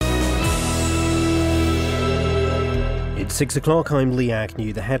It's 6 o'clock, I'm Lee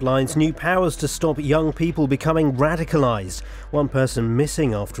Agnew. The headlines: new powers to stop young people becoming radicalised. One person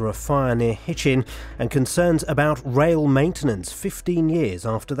missing after a fire near Hitchin, and concerns about rail maintenance 15 years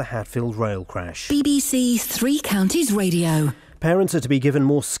after the Hatfield rail crash. BBC Three Counties Radio. Parents are to be given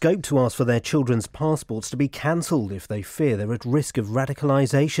more scope to ask for their children's passports to be cancelled if they fear they're at risk of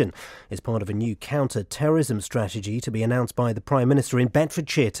radicalisation. It's part of a new counter-terrorism strategy to be announced by the Prime Minister in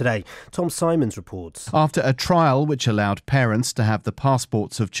Bedfordshire today. Tom Simons reports. After a trial which allowed parents to have the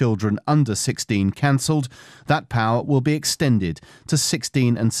passports of children under 16 cancelled, that power will be extended to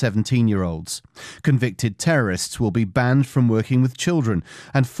 16 and 17-year-olds. Convicted terrorists will be banned from working with children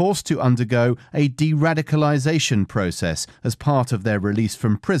and forced to undergo a de-radicalisation process as part of their release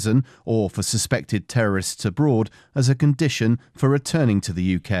from prison or for suspected terrorists abroad as a condition for returning to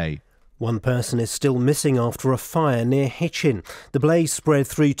the UK. One person is still missing after a fire near Hitchin. The blaze spread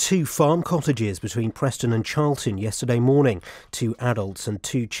through 2 farm cottages between Preston and Charlton yesterday morning. 2 adults and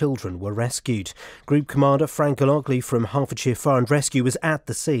 2 children were rescued. Group Commander Frank Gallogly from Hertfordshire Fire and Rescue was at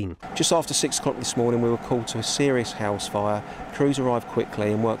the scene. Just after 6 o'clock this morning we were called to a serious house fire. Crews arrived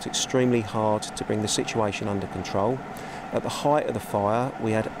quickly and worked extremely hard to bring the situation under control. At the height of the fire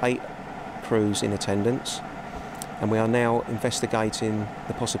we had 8 crews in attendance, and we are now investigating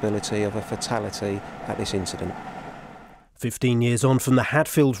the possibility of a fatality at this incident. 15 years on from the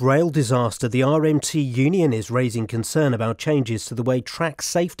Hatfield rail disaster, the RMT union is raising concern about changes to the way track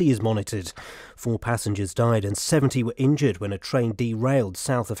safety is monitored. 4 passengers died and 70 were injured when a train derailed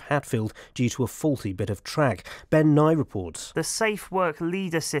south of Hatfield due to a faulty bit of track. Ben Nye reports. The Safe Work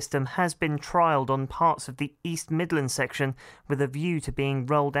Leader system has been trialled on parts of the East Midlands section with a view to being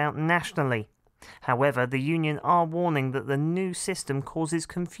rolled out nationally. However, the union are warning that the new system causes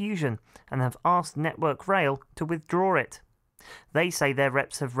confusion and have asked Network Rail to withdraw it. They say their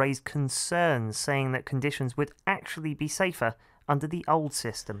reps have raised concerns, saying that conditions would actually be safer under the old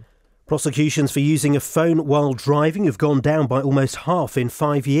system. Prosecutions for using a phone while driving have gone down by almost half in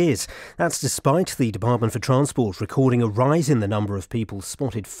 5 years. That's despite the Department for Transport recording a rise in the number of people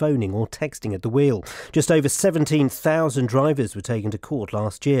spotted phoning or texting at the wheel. Just over 17,000 drivers were taken to court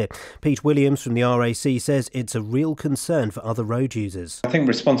last year. Pete Williams from the RAC says it's a real concern for other road users. I think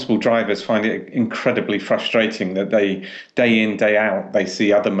responsible drivers find it incredibly frustrating that they, day in, day out, they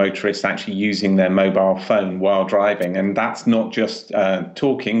see other motorists actually using their mobile phone while driving. And that's not just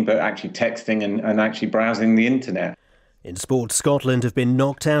talking, but actually texting and actually browsing the internet. In sport, Scotland have been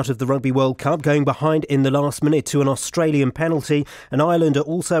knocked out of the Rugby World Cup, going behind in the last minute to an Australian penalty, and Ireland are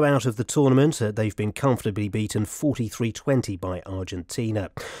also out of the tournament. They've been comfortably beaten 43-20 by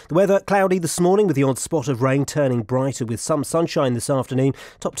Argentina. The weather cloudy this morning with the odd spot of rain, turning brighter with some sunshine this afternoon.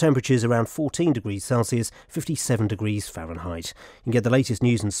 Top temperatures around 14 degrees Celsius, 57 degrees Fahrenheit. You can get the latest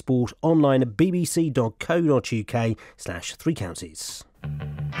news and sport online at bbc.co.uk/Three Counties.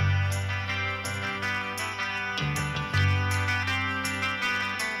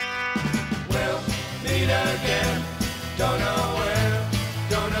 We'll meet again, don't know where,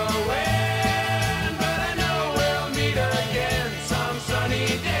 don't know when, but I know we'll meet again some sunny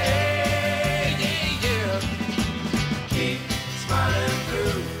day, yeah, yeah. Keep smiling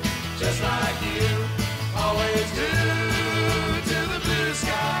through, just like you always do, to the blue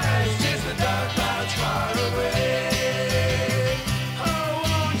skies, chase the dark clouds far away.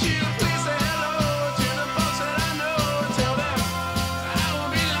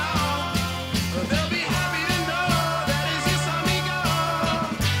 They'll be happy to know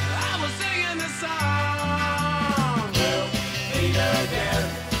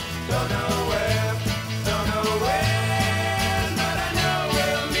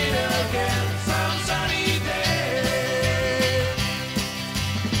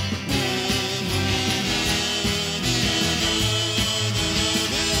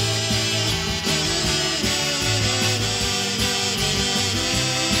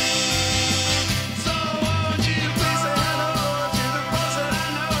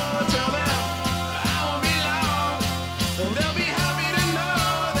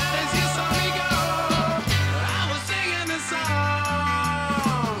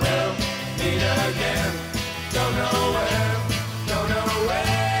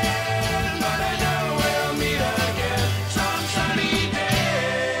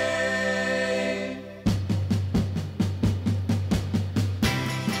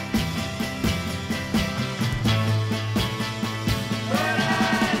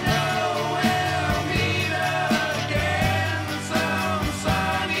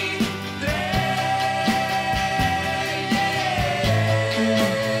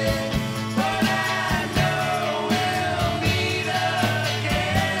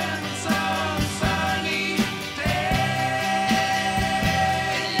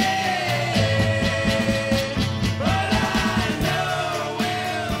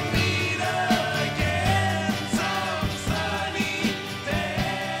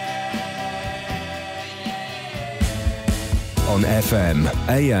on FM,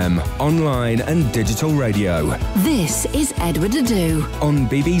 AM, online and digital radio. This is Edward Adu. On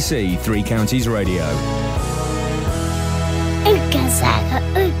BBC Three Counties Radio. Ooga Saga,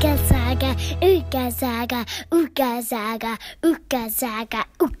 Ooga Saga, Ooga Saga, Ooga Saga, Ooga Saga,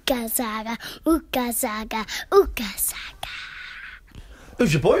 Ooga Saga, Ooga Saga, Ooga Saga.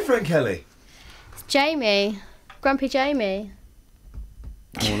 Who's your boyfriend, Kelly? It's Jamie. Grumpy Jamie.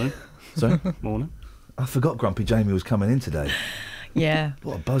 Morning. Sorry? Morning. I forgot Grumpy Jamie was coming in today. Yeah.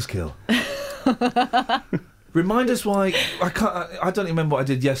 What a buzzkill. Remind us why... I don't remember what I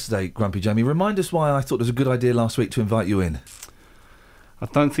did yesterday, Grumpy Jamie. Remind us why I thought it was a good idea last week to invite you in. I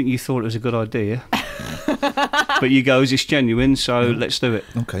don't think you thought it was a good idea. But you go, it's genuine, so let's do it.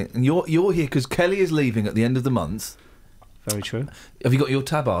 Okay. And you're here because Kelly is leaving at the end of the month. Very true. Have you got your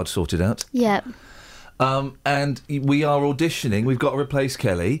tabard sorted out? Yep. And we are auditioning. We've got to replace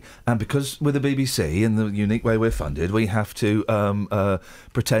Kelly, and because we're the BBC and the unique way we're funded, we have to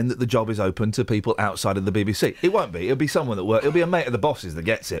pretend that the job is open to people outside of the BBC. It won't be. It'll be someone that works. It'll be a mate of the boss's that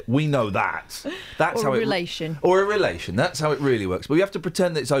gets it. We know that. That's or how a relation. Or a relation. That's how it really works. But we have to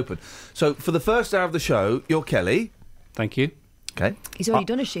pretend that it's open. So for the first hour of the show, you're Kelly. Thank you. Okay. He's already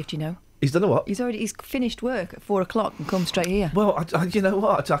done a shift, you know. He's done a what? He's finished work at 4 o'clock and come straight here. Well, you know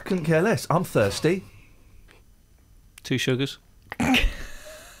what? I couldn't care less. I'm thirsty. 2 sugars.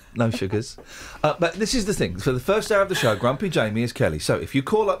 No sugars. But this is the thing. For the first hour of the show, Grumpy Jamie is Kelly. So if you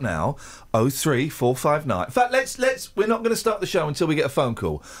call up now, 03459. In fact, let's. We're not going to start the show until we get a phone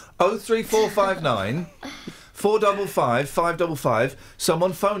call. 03459 455 555.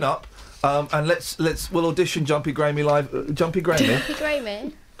 Someone phone up, and we'll audition Jumpy Gramey live. Jumpy Gramey.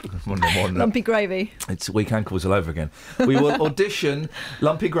 Gramey. Lumpy Gravy. It's weak ankles all over again. We will audition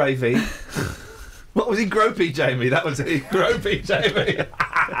Lumpy Gravy. What was he? Gropey Jamie. That was it. Gropey Jamie.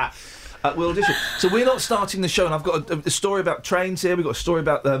 We'll audition. So we're not starting the show, and I've got a story about trains here. We've got a story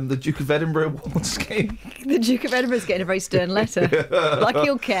about the Duke of Edinburgh award scheme. The Duke of Edinburgh's getting a very stern letter. Like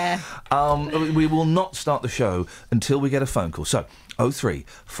he'll care. We will not start the show until we get a phone call. So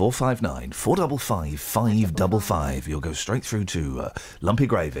 03459 455 555. You'll go straight through to Lumpy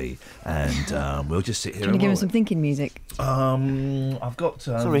Gravy, and we'll just sit here. Can you give him some thinking music? I've got.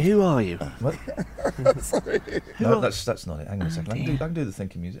 Sorry, who are you? What? Sorry. No, that's not it. Hang on a second. I can do the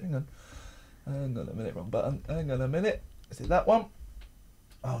thinking music. Hang on a minute. Wrong button. Hang on a minute. Is it that one?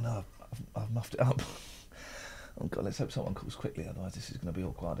 Oh no, I've muffed it up. Oh God, let's hope someone calls quickly. Otherwise, this is going to be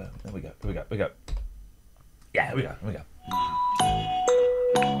awkward. There we go. Yeah, here we go.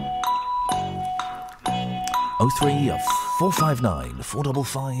 03459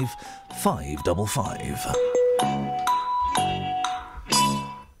 455 555.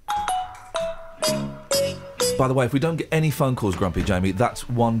 By the way, if we don't get any phone calls, Grumpy Jamie, that's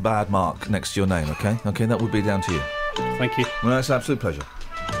one bad mark next to your name, okay? Okay, that would be down to you. Thank you. Well, that's an absolute pleasure.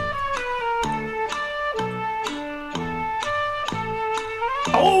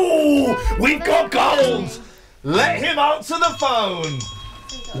 Oh, we've got gold! Let him answer the phone.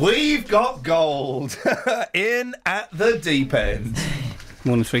 We've got gold in at the deep end.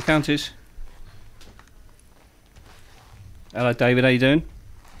 Morning, Three Counties. Hello, David. How you doing?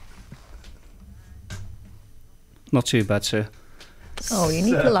 Not too bad, sir. Oh, you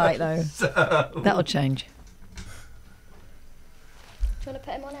need polite though. That'll change. Do you want to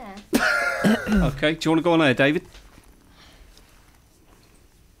put him on air? Okay. Do you want to go on air, David?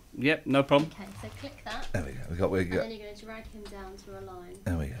 Yep, no problem. Okay, so click that. There we go. And then you're going to drag him down to a line.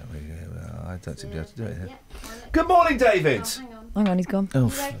 There we go. I don't seem to be able to do it here. Yep. Good morning, David. Oh, hang on. Hang on, he's gone.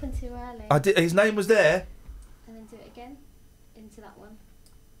 Oh, You opened too early. his name was there. And then do it again. Into that one.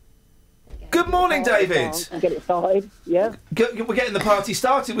 Good morning, David. Get it started, yeah? We're getting the party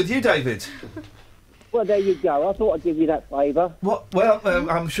started with you, David. Well, there you go. I thought I'd give you that favour. What? Well,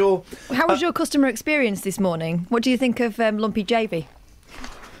 I'm sure. How was your customer experience this morning? What do you think of Lumpy JV?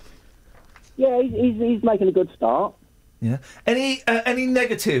 Yeah, he's making a good start. Yeah. Any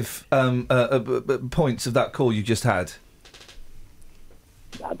negative points of that call you just had?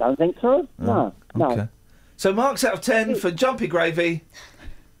 I don't think so. No. Okay. So marks out of 10 for Jumpy Gravy.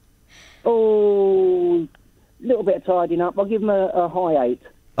 Oh, little bit of tidying up. I'll give him a high 8.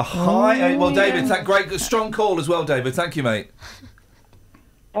 A high 8. Well, David, great, strong call as well, David. Thank you, mate.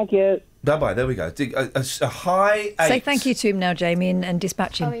 Thank you. Bye-bye. There we go. A high 8. Say thank you to him now, Jamie, and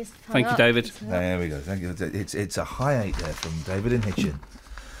dispatch him. Oh, thank you, David. There we go. Thank you. It's a high 8 there from David in Hitchin.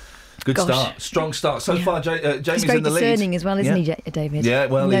 Good Gosh. start. Strong start. So far, Jamie's He's very in the lead. discerning as well, isn't he, David? Yeah,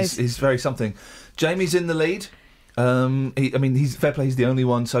 well, He he's very something. Jamie's in the lead. He's fair play. He's the only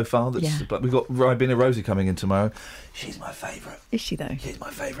one so far. But we've got Ribena Rosie coming in tomorrow. She's my favourite. Is she though? She's my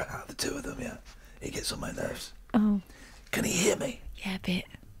favourite out of the two of them. Yeah, he gets on my nerves. Oh. Can he hear me? Yeah, a bit.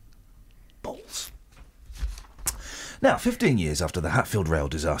 Balls. Now, 15 years after the Hatfield rail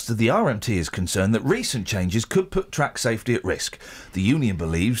disaster, the RMT is concerned that recent changes could put track safety at risk. The union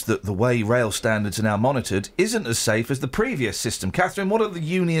believes that the way rail standards are now monitored isn't as safe as the previous system. Catherine, what are the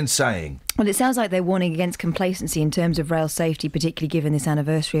unions saying? Well, it sounds like they're warning against complacency in terms of rail safety, particularly given this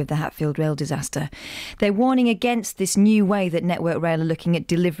anniversary of the Hatfield rail disaster. They're warning against this new way that Network Rail are looking at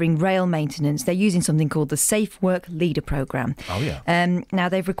delivering rail maintenance. They're using something called the Safe Work Leader Programme. Oh, yeah. Now,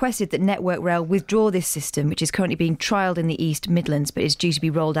 they've requested that Network Rail withdraw this system, which is currently being trialled in the East Midlands, but is due to be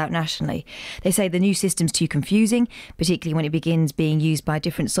rolled out nationally. They say the new system's too confusing, particularly when it begins being used by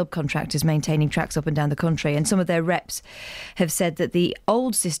different subcontractors maintaining tracks up and down the country. And some of their reps have said that the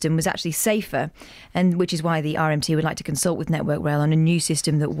old system was actually safer, and which is why the RMT would like to consult with Network Rail on a new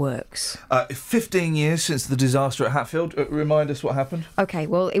system that works. 15 years since the disaster at Hatfield. Remind us what happened. OK,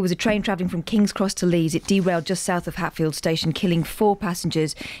 well, it was a train travelling from King's Cross to Leeds. It derailed just south of Hatfield Station, killing 4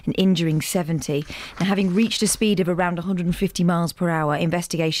 passengers and injuring 70. Now, having reached a speed of around 150 miles per hour,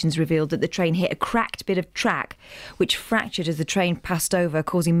 investigations revealed that the train hit a cracked bit of track, which fractured as the train passed over,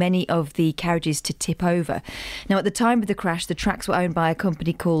 causing many of the carriages to tip over. Now, at the time of the crash, the tracks were owned by a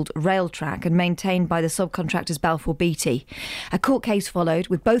company called Railtrack and maintained by the subcontractors Balfour Beatty. A court case followed,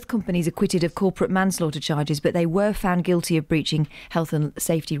 with both companies acquitted of corporate manslaughter charges, but they were found guilty of breaching health and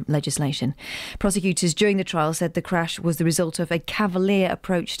safety legislation. Prosecutors during the trial said the crash was the result of a cavalier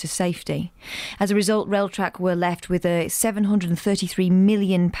approach to safety. As a result, Railtrack were left with a £733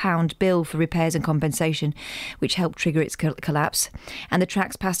 million bill for repairs and compensation, which helped trigger its collapse. And the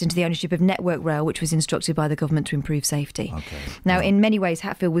tracks passed into the ownership of Network Rail, which was instructed by the government to improve safety. Okay. Now, in many ways,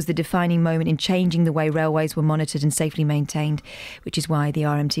 Hatfield was the defining moment in changing the way railways were monitored and safely maintained, which is why the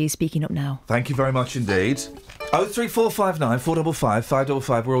RMT is speaking up now. Thank you very much indeed. 03459 455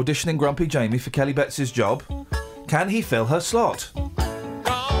 555. We're auditioning Grumpy Jamie for Kelly Betts' job. Can he fill her slot?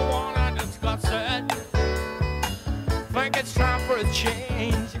 Think it's time for a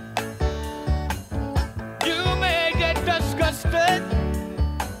change. You may get disgusted,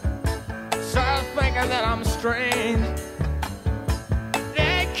 start thinking that I'm strange.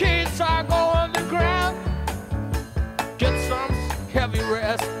 The kids are going to ground, get some heavy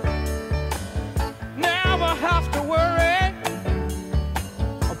rest. Never have to worry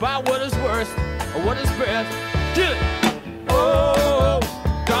about what is worst or what is best. Do it. Oh,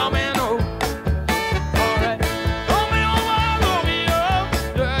 domino.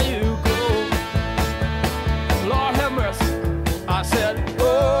 I said,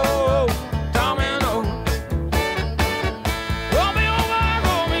 oh, domino. Romeo, my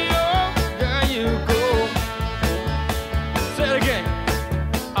Romeo, there you go. Say it again.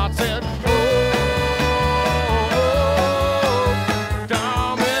 I said, oh,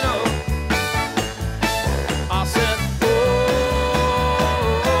 domino. I said, oh,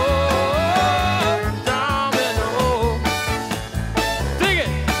 domino. Dig it.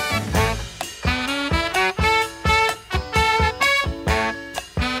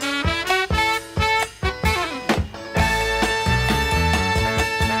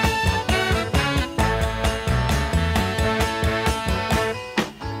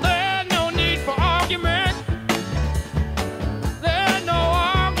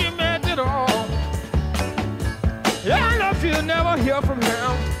 Hear from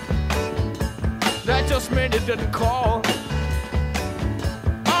him, that just meant it didn't call.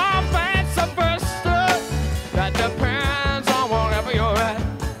 All vice versa, that depends on wherever you're at.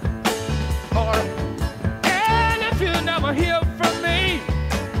 And if you never hear from me,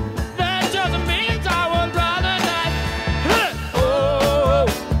 that just means I would rather not. Oh,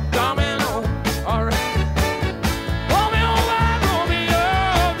 domino, all right. Romeo, my Romeo,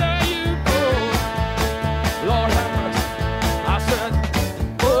 there you go. Lord have mercy. I said,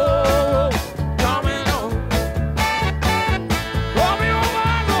 oh, domino.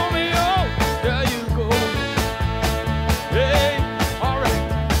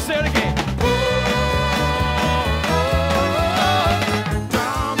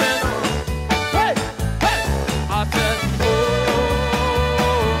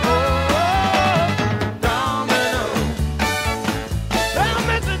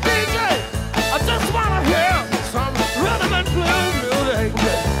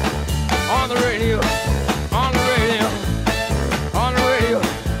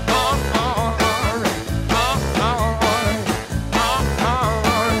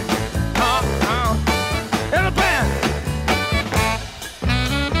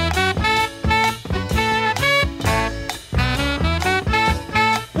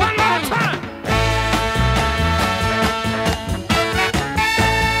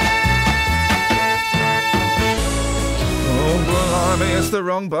 the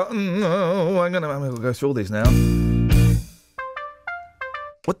wrong button. Oh, I'm gonna go through all these now.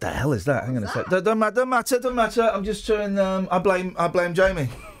 What the hell is that? Hang on a sec. Don't matter. I'm just doing. I blame Jamie.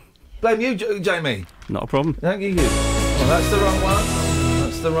 Blame you, Jamie. Not a problem. Thank you. Oh, that's the wrong one.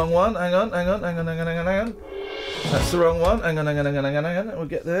 That's the wrong one. Hang on. That's the wrong one. Hang on. We'll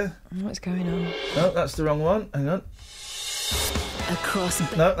get there. What's going on? No, that's the wrong one. Hang on.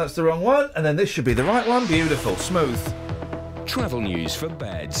 Across. No, that's the wrong one. And then this should be the right one. Beautiful. Smooth. Travel news for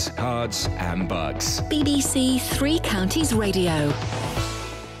beds, cards and bugs. BBC Three Counties Radio.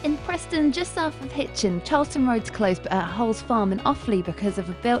 In Preston, just south of Hitchin, Charlton Road's closed at Holes Farm in Offaly because of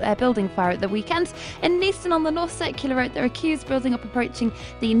a building fire at the weekend. In Neaston on the North Circular Road, there are queues building up approaching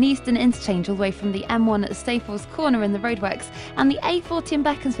the Neaston interchange all the way from the M1 at Staples Corner in the roadworks. And the A40 in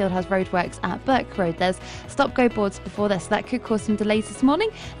Beaconsfield has roadworks at Burke Road. There's stop-go boards before this, so that could cause some delays this morning.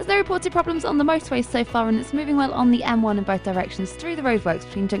 There's no reported problems on the motorways so far, and it's moving well on the M1 in both directions through the roadworks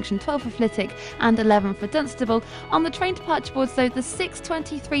between junction 12 for Flitwick and 11 for Dunstable. On the train departure boards, though, the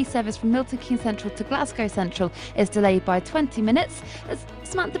 6:23 service from Milton Keynes Central to Glasgow Central is delayed by 20 minutes. It's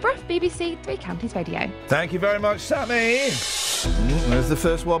Samantha Bruff, BBC Three Counties Radio. Thank you very much, Sammy. There's the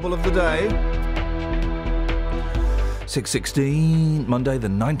first wobble of the day. 6:16, Monday the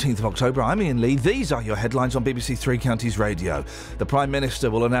 19th of October. I'm Iain Lee. These are your headlines on BBC Three Counties Radio. The Prime Minister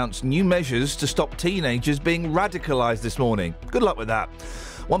will announce new measures to stop teenagers being radicalised this morning. Good luck with that.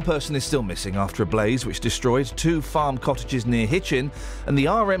 One person is still missing after a blaze which destroyed 2 farm cottages near Hitchin, and the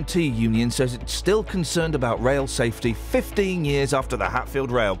RMT union says it's still concerned about rail safety 15 years after the Hatfield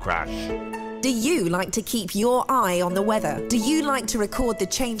rail crash. Do you like to keep your eye on the weather? Do you like to record the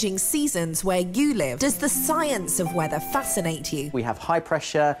changing seasons where you live? Does the science of weather fascinate you? We have high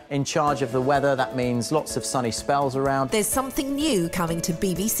pressure in charge of the weather. That means lots of sunny spells around. There's something new coming to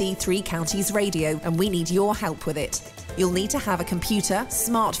BBC Three Counties Radio, and we need your help with it. You'll need to have a computer,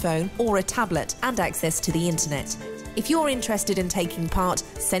 smartphone or a tablet and access to the internet. If you're interested in taking part,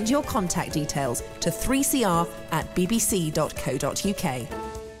 send your contact details to 3cr@bbc.co.uk.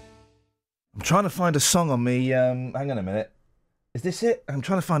 I'm trying to find a song on me. Hang on a minute. Is this it? I'm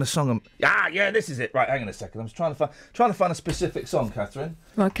trying to find a song on. Yeah, this is it. Right, hang on a second. I'm trying to find a specific song, Catherine.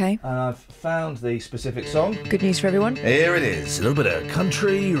 Okay. And I've found the specific song. Good news for everyone. Here it is. A little bit of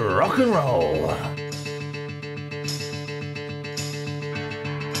country rock and roll.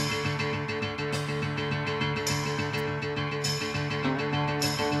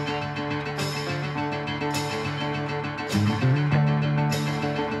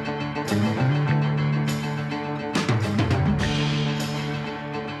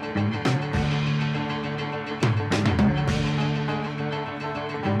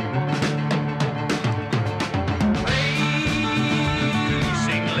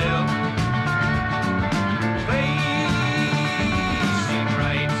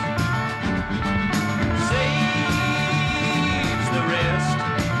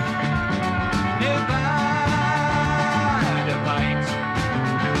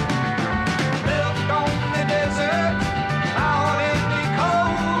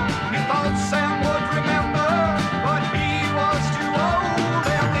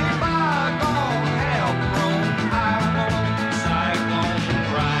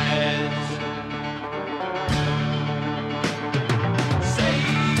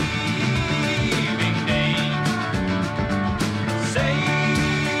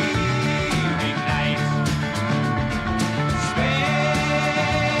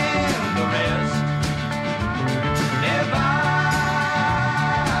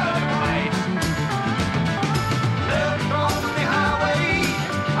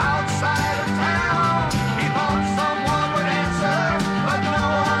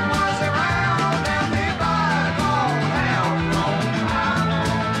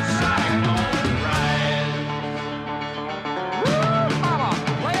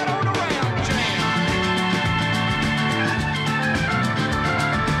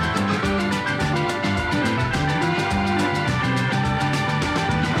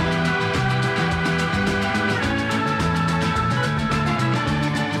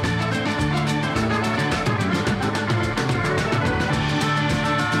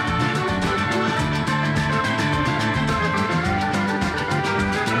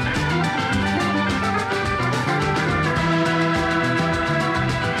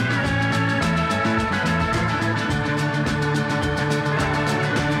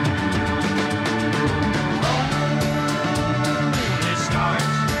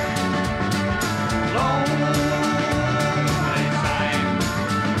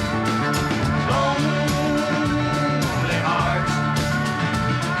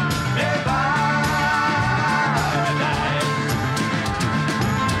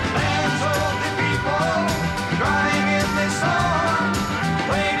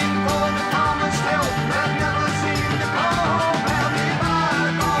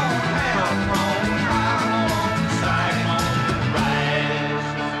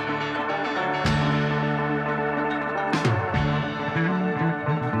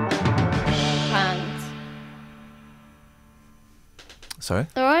 sorry.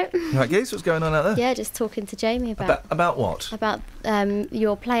 All right. Right, Giz, what's going on out there? Yeah, just talking to Jamie about what? About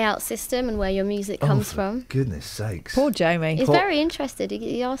your play-out system and where your music comes from. Goodness sakes. Poor Jamie. He's very interested.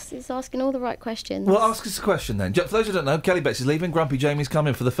 He's asking all the right questions. Well, ask us a question then. For those who don't know, Kelly Betts is leaving. Grumpy Jamie's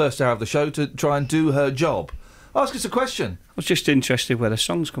coming for the first hour of the show to try and do her job. Ask us a question. I was just interested where the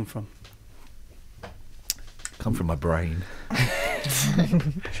songs come from. Come from my brain.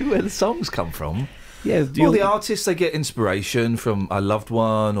 Where the songs come from? Yeah. Well, the artists, they get inspiration from a loved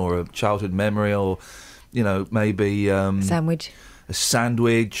one or a childhood memory or, maybe... Sandwich. A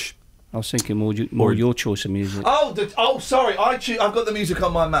sandwich. I was thinking more your choice of music. Sorry. I've got the music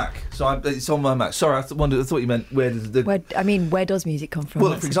on my Mac, so it's on my Mac. Sorry, I thought you meant where does the... Where does music come from?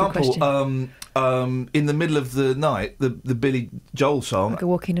 Well, That's for a good example, question. in the middle of the night, the Billy Joel song I go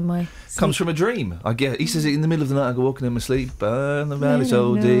walking in my sleep. comes from a dream. I get. He says it in the middle of the night. I go walking in my sleep, burn the valley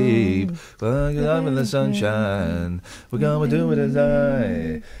so deep, burn up in the sunshine. We're gonna do it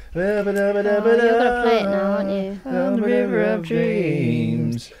tonight. You're going to play it now, aren't you? On the river of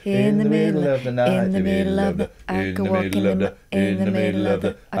dreams, in the middle of the night, in the middle of the, I go walking in the middle of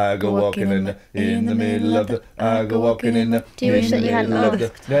the, I go walking in the middle of the, I go walking in the. Do you wish that you hadn't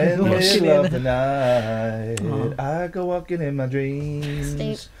asked? In the middle of the night, I go walking in my dreams.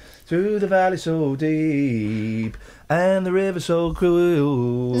 Sleep. Through the valley so deep and the river so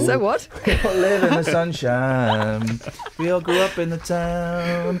cruel. So what? We all live in the sunshine. We all grew up in the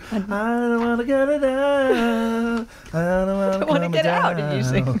town. I don't want to get it out. I don't want to get it out, did you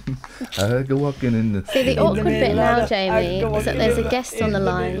sing? I go walking in the... See, the awkward bit now, Jamie, is that there's a guest on the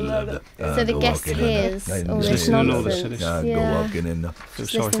line. So the guest hears all this nonsense. I go walking in the...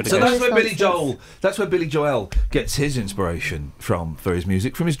 Sorry for the So guest. that's where Billy Joel gets his inspiration from for his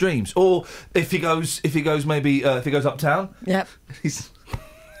music, from his dreams. Or if he goes uptown, yep,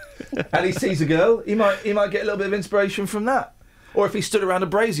 and he sees a girl, he might get a little bit of inspiration from that. Or if he stood around a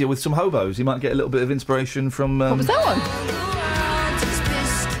brazier with some hobos, he might get a little bit of inspiration from. What was that one?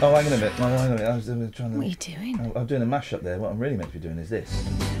 Oh, hang on a minute. I was trying to. What are you doing? I'm doing a mashup there. What I'm really meant to be doing is this.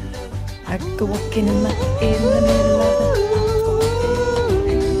 I go walking in the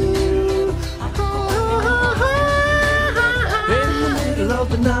middle of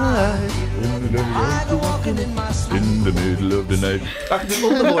the night. I go walking in my sleep. In the middle of the night. I can do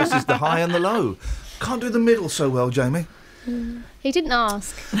all the voices, the high and the low. Can't do the middle so well, Jamie. He didn't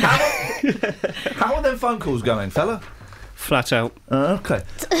ask. How are them phone calls going, fella? Flat out. Okay.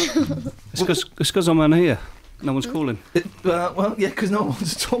 It's because I'm on here. No one's calling. Well, yeah, because no one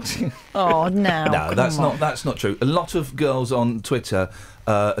wants to talk to you. Oh, no. No, that's not true. A lot of girls on Twitter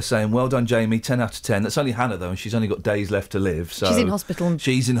are saying, well done, Jamie, 10 out of 10. That's only Hannah, though, and she's only got days left to live. So she's in hospital.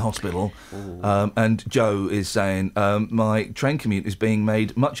 She's in hospital. And Joe is saying, my train commute is being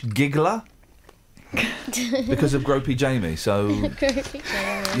made much giggler because of Gropey Jamie. So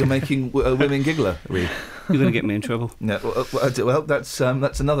you're making women giggler, really. You're going to get me in trouble. No, well, that's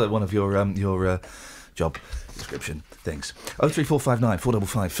another one of your job description things. 03459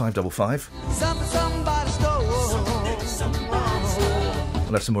 455 555.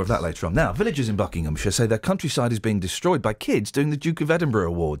 We'll have some more of that later on. Now, villagers in Buckinghamshire say their countryside is being destroyed by kids doing the Duke of Edinburgh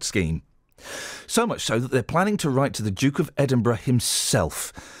Award scheme. So much so that they're planning to write to the Duke of Edinburgh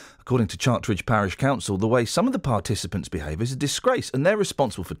himself. According to Chartridge Parish Council, the way some of the participants behave is a disgrace, and they're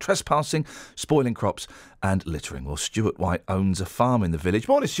responsible for trespassing, spoiling crops and littering. Well, Stuart White owns a farm in the village.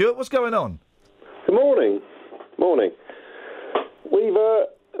 Morning, Stuart. What's going on? Good morning. Morning. We've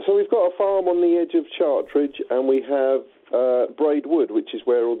got a farm on the edge of Chartridge, and we have Braid Wood, which is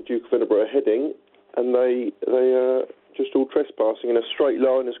where all the Duke of Edinburgh are heading, and they are just all trespassing in a straight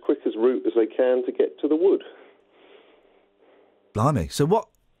line as quick as route as they can to get to the wood. Blimey. So what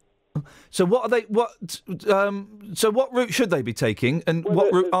are they? So what route should they be taking, and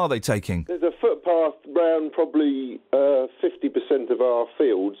what route are they taking? There's a footpath round probably 50% of our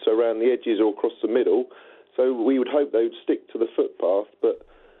fields, so around the edges or across the middle. So we would hope they would stick to the footpath, but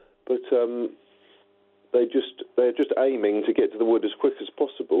they're just aiming to get to the wood as quick as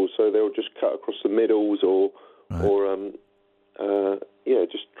possible. So they'll just cut across the middles or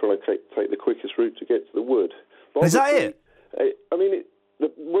just try to take the quickest route to get to the wood. But is that it? I mean,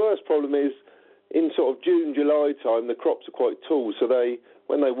 the worst problem is in sort of June, July time, the crops are quite tall, so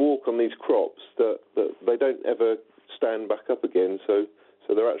when they walk on these crops, that they don't ever stand back up again. So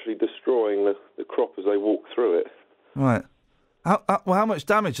they're actually destroying the crop as they walk through it. Right. How much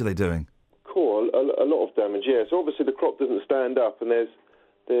damage are they doing? Cool, a lot of damage. Yeah. So obviously the crop doesn't stand up, and there's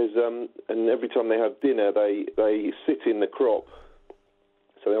and every time they have dinner, they sit in the crop.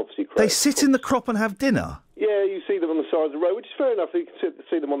 So they obviously they sit in the crop and have dinner. Yeah, you see them on the side of the road, which is fair enough. You can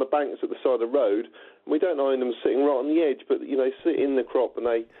see them on the banks at the side of the road. We don't mind them sitting right on the edge, but, you know, they sit in the crop and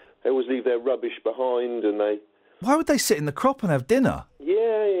they always leave their rubbish behind and they... Why would they sit in the crop and have dinner? Yeah.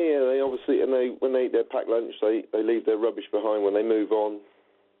 They obviously, and when they eat their packed lunch, they leave their rubbish behind when they move on.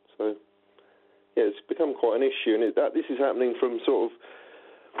 So, yeah, it's become quite an issue, and this is happening from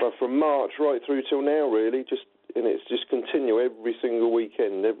from March right through till now, really. And it's just continue every single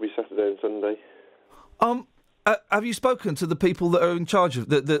weekend, every Saturday and Sunday. Have you spoken to the people that are in charge of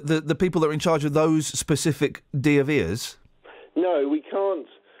the people that are in charge of those specific deer ears? No, we can't.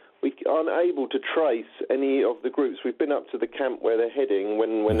 We aren't able to trace any of the groups. We've been up to the camp where they're heading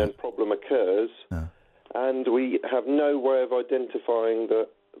when a problem occurs, and we have no way of identifying the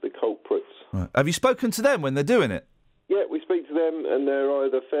culprits. Right. Have you spoken to them when they're doing it? Yeah, we speak to them, and they're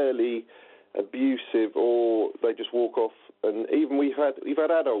either fairly abusive or they just walk off. And even we've had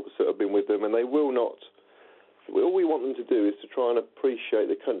adults that have been with them, and they will not. All we want them to do is to try and appreciate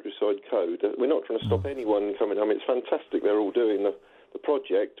the countryside code. We're not trying to stop anyone coming. I mean, it's fantastic they're all doing the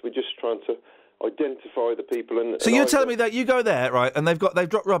project. We're just trying to identify the people. So you're telling me that you go there, right, and they've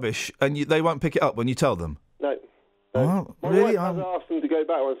dropped rubbish, and they won't pick it up when you tell them? No. Oh, My really? wife has asked them to go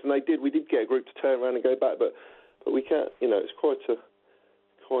back once, and they did. We did get a group to turn around and go back, but we can't. You know, it's quite a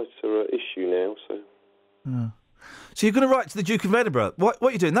issue now. So. So you're going to write to the Duke of Edinburgh? What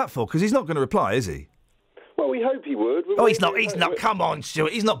are you doing that for? Because he's not going to reply, is he? Well, we hope he would. He's not. Come on,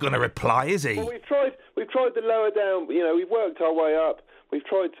 Stuart. He's not going to reply, is he? Well, we've tried to lower down. You know, we've worked our way up. We've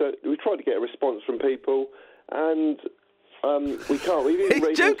tried to get a response from people, and we can't.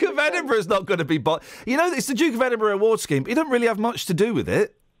 The Duke of Edinburgh's not going to be. You know, it's the Duke of Edinburgh award scheme. He don't really have much to do with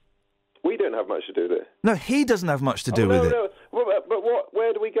it. We don't have much to do with it. No, he doesn't have much to do with it. No. But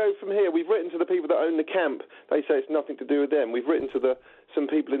where do we go from here? We've written to the people that own the camp. They say it's nothing to do with them. We've written to some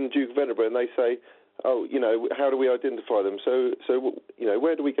people in the Duke of Edinburgh, and they say, oh, you know, how do we identify them? So you know,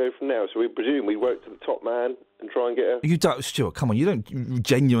 where do we go from now? So we presume we work to the top man and try and get a... You don't, Stuart, come on, you don't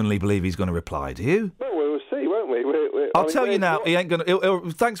genuinely believe he's going to reply, do you? Well, we'll see, won't we? I'll tell you now, he ain't going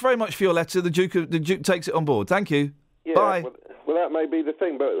to... Thanks very much for your letter. The Duke takes it on board. Thank you. Yeah, Bye. Well, that may be the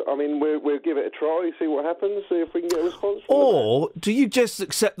thing, but, I mean, we'll give it a try, see what happens, see if we can get a response from Or do you just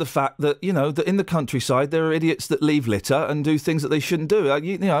accept the fact that, you know, that in the countryside there are idiots that leave litter and do things that they shouldn't do?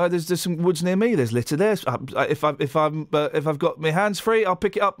 You know, there's some woods near me, there's litter there. If I've got my hands free, I'll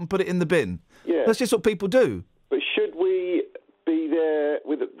pick it up and put it in the bin. Yeah. That's just what people do. But should we be there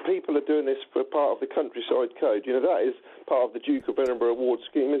with people are doing this for part of the countryside code? You know, that is part of the Duke of Edinburgh award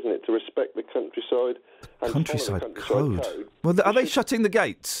scheme, isn't it? To respect the countryside and Countryside follow the countryside code. Well, are they shutting the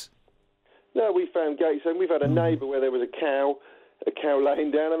gates? No, we found gates, and we've had a neighbour where there was a cow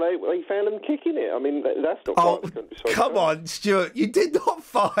laying down, and they found them kicking it. I mean, that's not part of the countryside. Come on, Stuart, you did not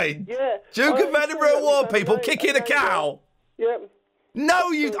find Duke of Edinburgh award people kicking a cow. Yeah.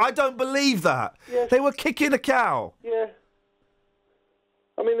 No, I don't believe that. Yes. They were kicking a cow. Yeah.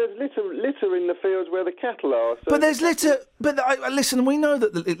 I mean, there's litter in the fields where the cattle are. So but there's litter. But listen, we know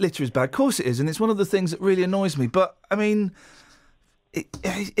that the litter is bad. Of course it is, and it's one of the things that really annoys me. But I mean,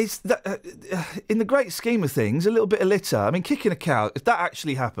 it's that, in the great scheme of things, a little bit of litter. I mean, kicking a cow, if that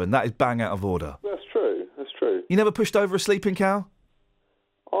actually happened, that is bang out of order. That's true. That's true. You never pushed over a sleeping cow?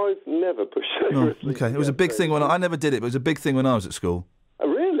 I've never pushed over a sleeping cow. Okay, it was a big thing when I never did it, but it was a big thing when I was at school. Oh,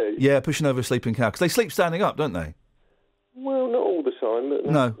 really? Yeah, pushing over a sleeping cow, because they sleep standing up, don't they? Well, not all the time, but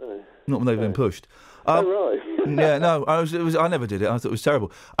No, not when they've been pushed. Oh, right. Yeah, no, I never did it. I thought it was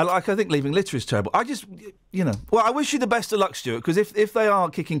terrible. I think leaving litter is terrible. I just, you know, well, I wish you the best of luck, Stuart, because if they are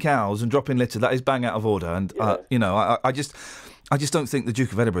kicking cows and dropping litter, that is bang out of order. And you know, I just don't think the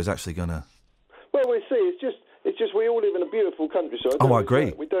Duke of Edinburgh is actually going to. Well, we'll see. It's just we all live in a beautiful countryside. Oh, I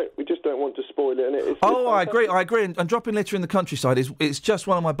agree. We just don't want to spoil it. And I agree. And dropping litter in the countryside it's just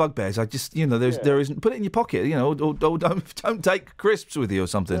one of my bugbears. I just, you know, there isn't. Put it in your pocket, you know, or don't take crisps with you or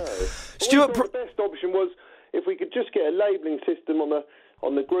something. No. Stuart, the best option was if we could just get a labelling system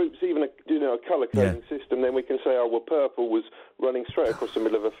on the groups, even a colour coding system. Then we can say, well, purple was running straight across the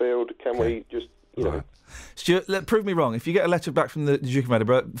middle of a field. Can we just, you know? Stuart, prove me wrong. If you get a letter back from the Duke of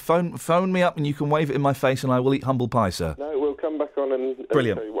Edinburgh, phone me up and you can wave it in my face and I will eat humble pie, sir. No, we'll come back on and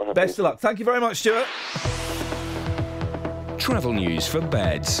Brilliant. tell you what happens. Best of luck. Thank you very much, Stuart. Travel news for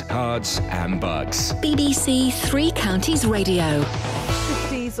beds, cards and bugs. BBC Three Counties Radio.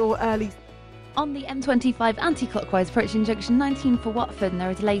 50s or early On the M25 anti-clockwise approaching junction 19 for Watford, and there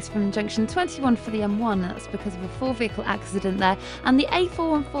are delays from junction 21 for the M1, and that's because of a 4-vehicle accident there. And the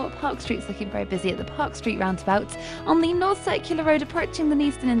A414 at Park Street's looking very busy at the Park Street roundabout. On the North Circular Road approaching the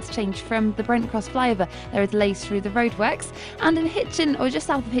Neaston interchange from the Brent Cross flyover, there are delays through the roadworks. And in Hitchin, or just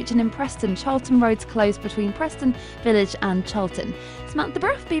south of Hitchin in Preston, Charlton Road's closed between Preston Village and Charlton. Samantha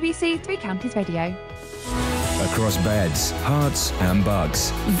Bruff, BBC Three Counties Radio. Across beds, hearts and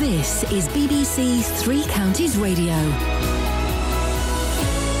bugs. This is BBC Three Counties Radio.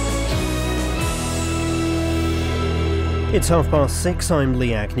 It's 6:30. I'm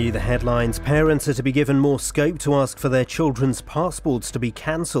Lee Agnew. The headlines. Parents are to be given more scope to ask for their children's passports to be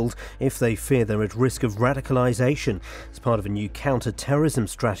cancelled if they fear they're at risk of radicalisation. It's part of a new counter-terrorism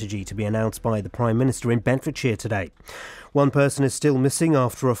strategy to be announced by the Prime Minister in Bedfordshire today. One person is still missing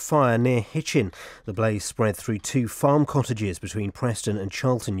after a fire near Hitchin. The blaze spread through 2 farm cottages between Preston and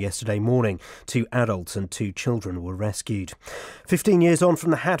Charlton yesterday morning. 2 adults and 2 children were rescued. 15 years on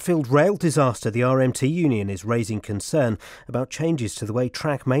from the Hatfield rail disaster, the RMT union is raising concern about changes to the way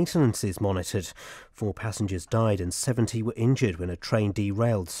track maintenance is monitored. 4 passengers died and 70 were injured when a train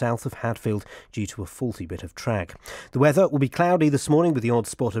derailed south of Hatfield due to a faulty bit of track. The weather will be cloudy this morning with the odd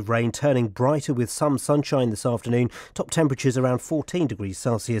spot of rain, turning brighter with some sunshine this afternoon. Top temperatures around 14 degrees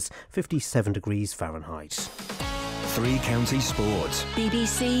Celsius, 57 degrees Fahrenheit. Three Counties Sport.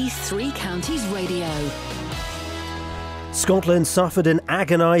 BBC Three Counties Radio. Scotland suffered an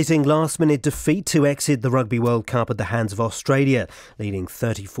agonising last-minute defeat to exit the Rugby World Cup at the hands of Australia. Leading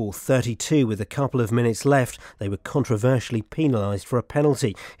 34-32 with a couple of minutes left, they were controversially penalised for a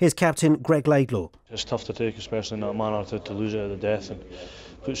penalty. Here's captain Greg Laidlaw. It's tough to take, especially in that manner, to lose it at the death and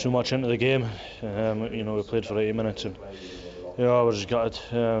put so much into the game. We played for 80 minutes and I was gutted.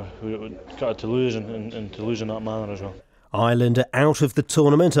 We gutted to lose and to lose in that manner as well. Ireland are out of the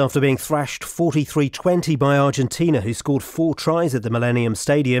tournament after being thrashed 43-20 by Argentina, who scored 4 tries at the Millennium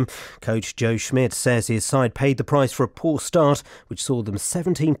Stadium. Coach Joe Schmidt says his side paid the price for a poor start, which saw them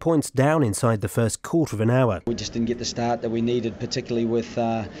 17 points down inside the first quarter of an hour. We just didn't get the start that we needed, particularly with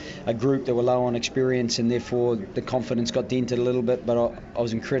a group that were low on experience, and therefore the confidence got dented a little bit. But I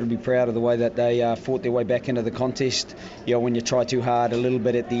was incredibly proud of the way that they fought their way back into the contest. When you try too hard a little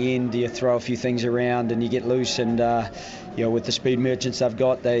bit at the end, you throw a few things around and you get loose, and with the speed merchants they've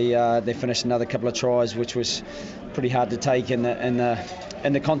got, they finished another couple of tries, which was pretty hard to take in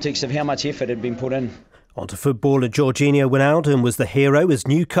the context of how much effort had been put in. On to football, Jorginho Wijnaldum was the hero as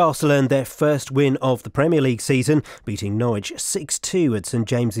Newcastle earned their first win of the Premier League season, beating Norwich 6-2 at St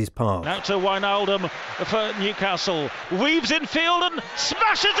James's Park. Now to Wijnaldum for Newcastle, weaves in field and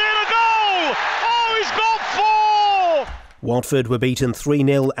smashes in a goal! Oh, he's got 4! Watford were beaten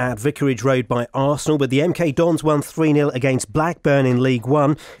 3-0 at Vicarage Road by Arsenal, but the MK Dons won 3-0 against Blackburn in League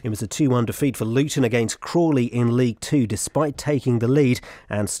One. It was a 2-1 defeat for Luton against Crawley in League Two, despite taking the lead,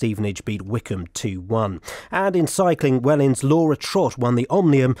 and Stevenage beat Wickham 2-1. And in cycling, Welling's Laura Trott won the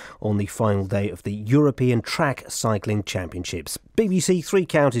Omnium on the final day of the European Track Cycling Championships. BBC Three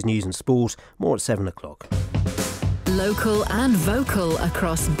Counties News and Sport, more at 7 o'clock. Local and vocal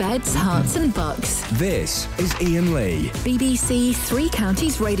across beds, hearts and bucks. This is Iain Lee. BBC Three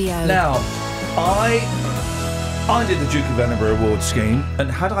Counties Radio. Now, I did the Duke of Edinburgh Award scheme, and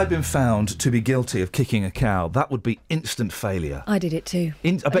had I been found to be guilty of kicking a cow, that would be instant failure. I did it too.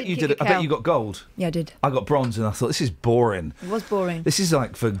 I bet you did it. I bet you got gold. Yeah, I did. I got bronze, and I thought, this is boring. It was boring. This is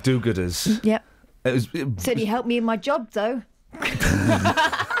like for do-gooders. Yep. It certainly helped me in my job, though.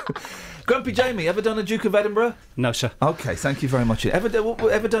 Grumpy Jamie, ever done a Duke of Edinburgh? No, sir. Okay, thank you very much. Ever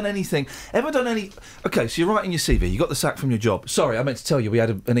done anything? Okay, so you're writing your CV. You got the sack from your job. Sorry, I meant to tell you we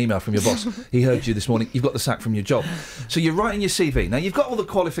had an email from your boss. He heard you this morning. You've got the sack from your job. So you're writing your CV. Now, you've got all the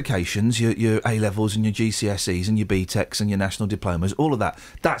qualifications, your A-levels and your GCSEs and your BTECs and your national diplomas, all of that.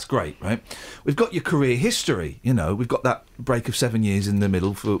 That's great, right? We've got your career history. We've got that break of 7 years in the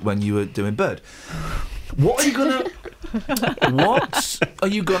middle for when you were doing Bird. What are you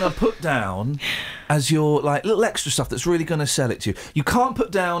gonna put down as your little extra stuff that's really gonna sell it to you? You can't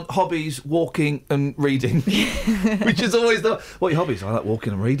put down hobbies, walking and reading, which is always what are your hobbies? I like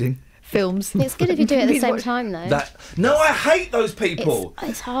walking and reading. Films. It's good if you do it at the same time, though. No, I hate those people.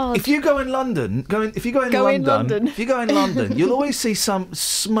 It's hard. If you go in London, you'll always see some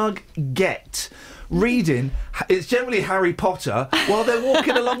smug get reading. It's generally Harry Potter while they're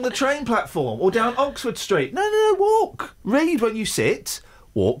walking along the train platform or down Oxford Street. No, walk. Read when you sit.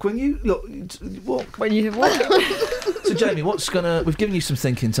 Walk when you walk. When you walk. So, Jamie, we've given you some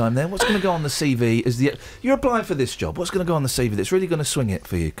thinking time there. What's going to go on the CV you're applying for this job? What's going to go on the CV that's really going to swing it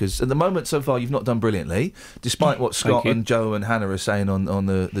for you? Because at the moment, so far, you've not done brilliantly, despite what Scott and Joe and Hannah are saying on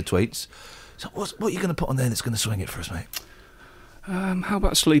the tweets. So what are you going to put on there that's going to swing it for us, mate? How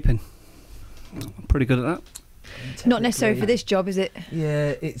about sleeping? I'm pretty good at that. Not necessary for this job, is it?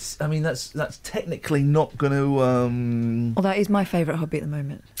 Yeah, I mean, that's technically not going to. Although it is my favourite hobby at the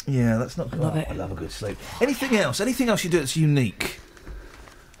moment. Yeah, that's not. Love it. I love a good sleep. Anything else? Anything else you do that's unique?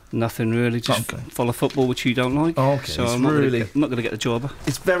 Nothing really. Just follow football, which you don't like. Oh, okay. So It's I'm not really- going to get the job.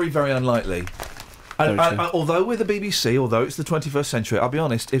 It's very, very unlikely. Very true. Although with the BBC, although it's the 21st century, I'll be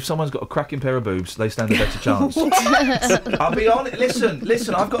honest, if someone's got a cracking pair of boobs, they stand a better chance. I'll be honest.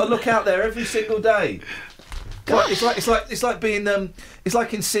 Listen, I've got to look out there every single day. It's like being it's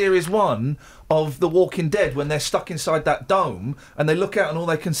like in series 1 of The Walking Dead when they're stuck inside that dome and they look out and all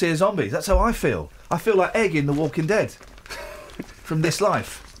they can see are zombies. That's how I feel. I feel like Egg in The Walking Dead from This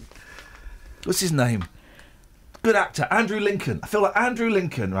Life. What's his name? Good actor, Andrew Lincoln. I feel like Andrew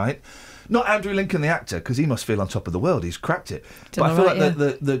Lincoln, right? Not Andrew Lincoln the actor, because he must feel on top of the world. He's cracked it. But I feel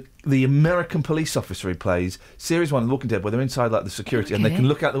like the American police officer he plays, Series 1 of The Walking Dead, where they're inside like the security and they can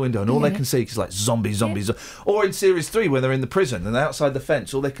look out the window and all they can see is like zombies. Or in Series 3 where they're in the prison and they're outside the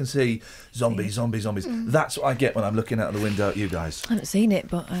fence, all they can see zombies. That's what I get when I'm looking out the window at you guys. I haven't seen it,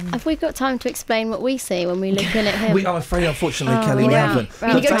 but... Have we got time to explain what we see when we look in at him? I'm afraid, unfortunately, Kelly, we haven't.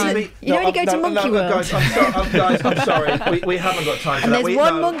 You only go to Monkey World. Guys, I'm sorry. We haven't got time for And that. there's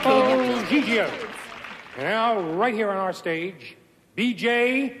one monkey. Oh, GGO. Now, right here on our stage,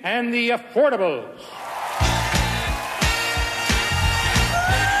 BJ and the Affordables.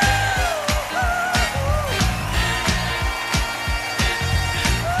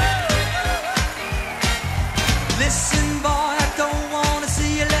 Listen, boy, I don't want to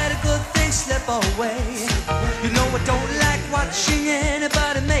see you let a good thing slip away. You know I don't like watching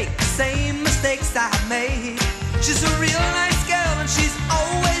anybody make the same mistakes I made. She's a real nice girl and she's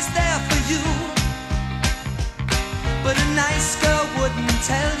always there for you. But a nice girl wouldn't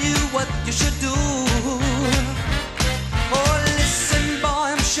tell you what you should do. Oh, listen,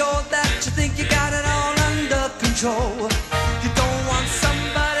 boy, I'm sure that you think you got it all under control. You don't want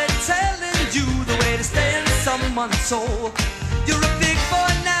somebody telling you the way to stay in someone's soul. You're a big boy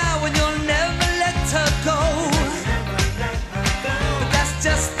now and you'll never let her go. But that's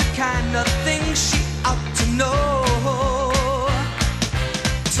just the kind of thing she ought to know.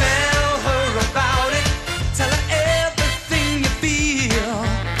 Tell her about it. Tell her everything you feel.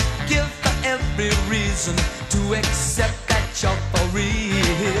 Give her every reason to accept that you're for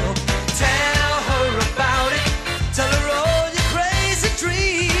real. Tell her about it. Tell her all your crazy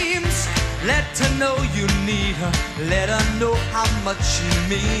dreams. Let her know you need her. Let her know how much she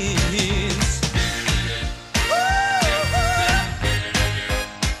means.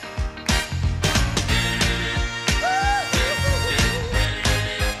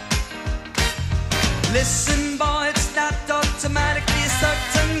 Listen, boy, it's not automatically a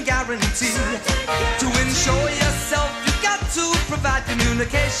certain guarantee. To ensure yourself, you got to provide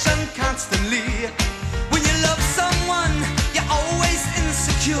communication constantly. When you love someone, you're always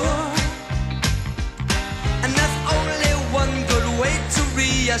insecure. And there's only one good way to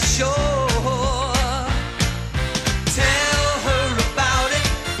reassure. Tell her about it.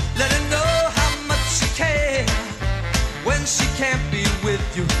 Let her know how much you care. When she can't be with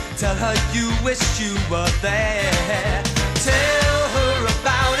you, tell her you wish you were there. Tell her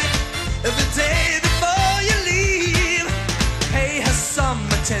about it every day before you leave. Pay her some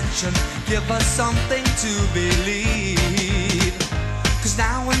attention, give her something to believe. 'Cause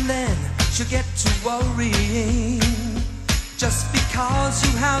now and then she'll get to worrying, just because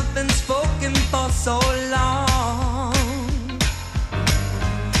you have been spoken for so long.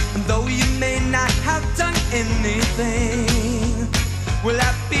 And though you may not have done anything, will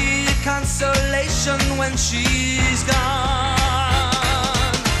that be a consolation when she's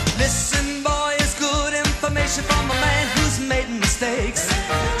gone? Listen, boy, it's good information from a man who's made mistakes.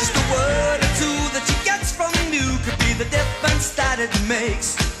 Just a word or two that she gets from you could be the difference that it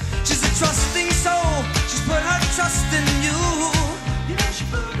makes. She's a trusting soul, she's put her trust in you.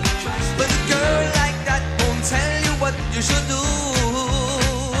 But a girl like that won't tell you what you should do.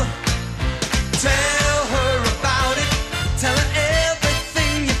 Tell her about it, tell her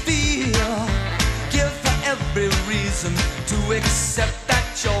everything you feel. Give her every reason to accept that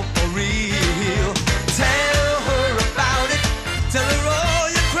you're for real. Tell her about it, tell her all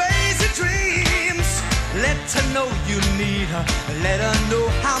your crazy dreams. Let her know you need her, let her know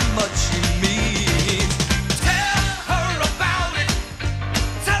how much she means. Tell her about it,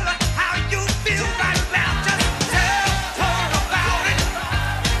 tell her how you feel right now. Just tell her about it.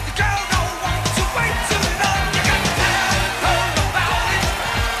 The girl don't want to wait too long. You got to tell her about it.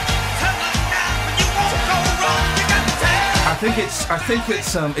 Tell her now when you won't go wrong. You got to tell. I I think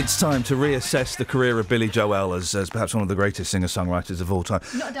it's time to reassess the career of Billy Joel as perhaps one of the greatest singer-songwriters of all time.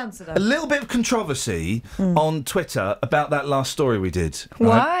 Not a dancer, though. A little bit of controversy on Twitter about that last story we did.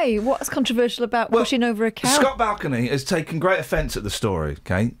 Why? What's controversial about pushing over a cow? Scott Balcony has taken great offence at the story,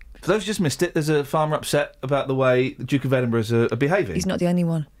 OK? For those who just missed it, there's a farmer upset about the way the Duke of Edinburgh's are behaving. He's not the only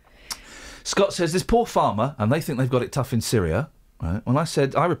one. Scott says, this poor farmer, and they think they've got it tough in Syria. Right? When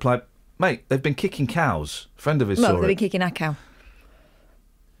I replied, mate, they've been kicking cows. A friend of his saw they've it. been kicking a cow.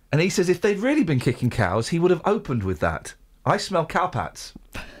 And he says if they'd really been kicking cows, he would have opened with that. I smell cowpats.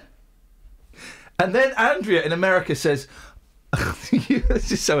 And then Andrea in America says,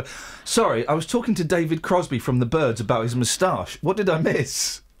 this is so... Sorry, I was talking to David Crosby from The Byrds about his moustache. What did I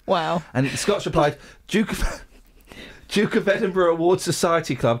miss? Wow. And Scott's replied, Duke of Edinburgh Awards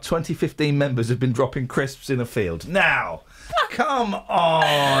Society Club 2015 members have been dropping crisps in a field. Now... Come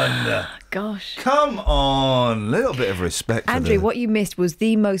on! Gosh. Come on! A little bit of respect Andrew, for what you missed was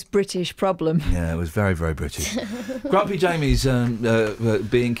the most British problem. Yeah, it was very, very British. Grumpy Jamie's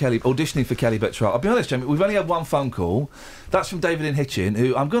being Kelly, auditioning for Kelly Bettrell. I'll be honest, Jamie, we've only had one phone call. That's from David in Hitchin,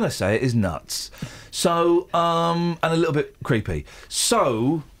 who, I'm going to say it, is nuts. So, and a little bit creepy.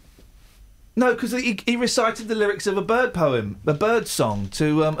 So... No, because he recited the lyrics of a bird poem, a bird song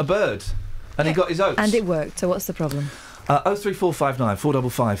to a bird. And he got his oats. And it worked, so what's the problem? 03459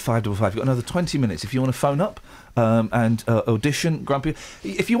 455 555. You've got another 20 minutes if you want to phone up and audition Grumpy.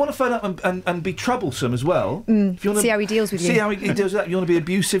 If you want to phone up and be troublesome as well. If you want see how he deals with you. See how he deals with that. If you want to be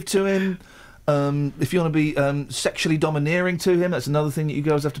abusive to him. If you want to be sexually domineering to him, that's another thing that you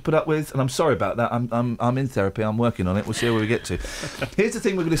girls have to put up with. And I'm sorry about that. I'm in therapy. I'm working on it. We'll see where we get to. Here's the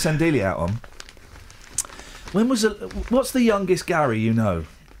thing we're going to send Delia out on. What's the youngest Gary you know?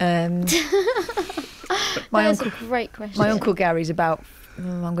 That's a great question. My Uncle Gary's about,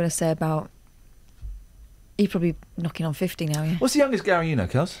 I'm going to say about, he's probably knocking on 50 now, yeah. What's the youngest Gary you know,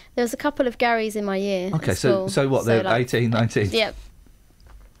 Kels? There was a couple of Garys in my year. Okay, at so school. what, they're like, 18, 19? Yep.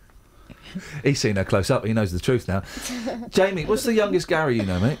 He's seen her close up, he knows the truth now. Jamie, what's the youngest Gary you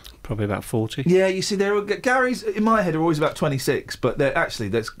know, mate? Probably about 40. Yeah, you see, Garys, in my head, are always about 26, but they're actually...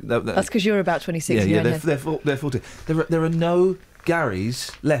 That's because you're about 26. Yeah, they're 40. There are no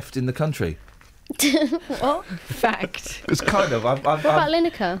Garys left in the country. What? Fact. It's kind of... What about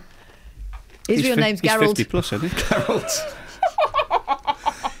Lineker? His real name's Gerald. He's 50 plus, isn't he? Gerald.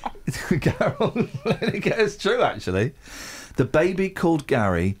 Gerald Lineker. It's true, actually. The baby called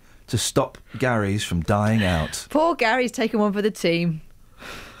Gary to stop Garys from dying out. Poor Gary's taken one for the team.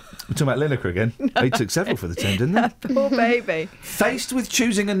 We're talking about Lineker again. He took several for the team, didn't he? Poor baby. Faced with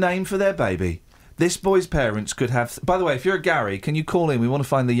choosing a name for their baby, this boy's parents could have... By the way, if you're a Gary, can you call in? We want to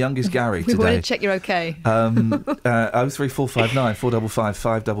find the youngest Gary we today. want to check you're okay. 03459 455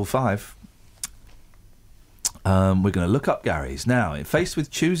 555. We're going to look up Garys. Now, faced with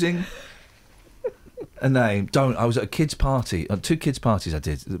choosing a name... I was at a kids' party. 2 kids' parties I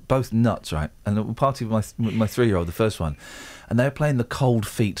did. Both nuts, right? And a party with my 3-year-old, the first one. And they were playing the Cold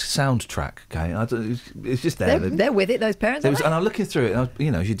Feet soundtrack, OK? It's just there. They're with it, those parents, and I'm looking through it, and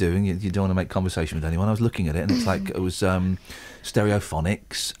as you do, and you don't want to make conversation with anyone. I was looking at it, and it's like it was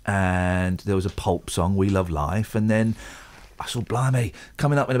Stereophonics, and there was a Pulp song, We Love Life, and then I saw, blimey,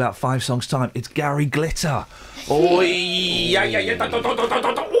 coming up in about 5 songs' time, it's Gary Glitter. Oh, yeah.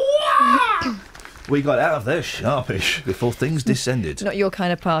 We got out of there sharpish before things descended. Not your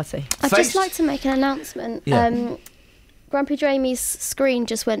kind of party. I'd just like to make an announcement. Yeah. Grumpy Jamie's screen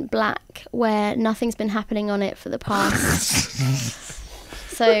just went black where nothing's been happening on it for the past.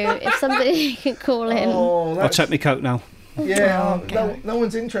 So if somebody can call in. I'll take my coat now. Yeah, no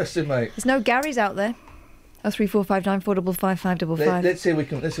one's interested, mate. There's no Garys out there. 03459 455 555. Let's see if we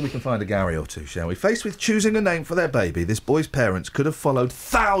can find a Gary or two, shall we? Faced with choosing a name for their baby, this boy's parents could have followed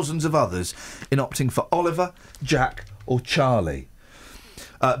thousands of others in opting for Oliver, Jack or Charlie.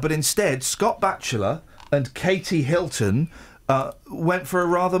 But instead, Scott Batchelor and Katie Hilton went for a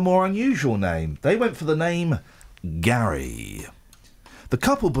rather more unusual name. They went for the name Gary. The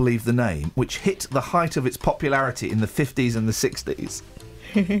couple believed the name, which hit the height of its popularity in the 50s and the 60s.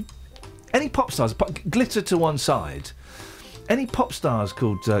 Any pop stars, glitter to one side, any pop stars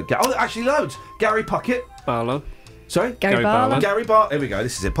called Gary... Oh, actually loads! Gary Puckett. Barlow. Sorry? Gary Barlow. Gary Barlow. Here we go,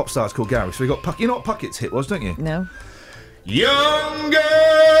 this is it. Pop stars called Gary. So we got Puckett. You know what Puckett's hit was, don't you? No. Young girl,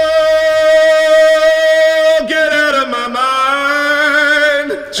 get out of my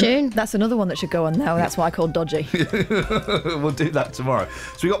mind. Tune. That's another one that should go on now. That's what I call dodgy. We'll do that tomorrow.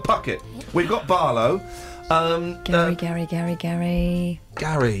 So we got Puckett. We've got Barlow. Gary.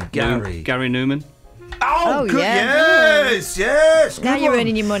 Gary Newman. Oh, good. yeah. Yes. Now good you're one.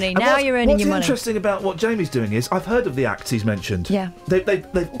 earning your money. And Now you're earning your money. What's interesting about what Jamie's doing is, I've heard of the acts he's mentioned. Yeah.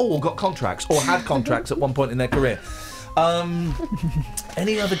 They've all got contracts or had contracts at one point in their career.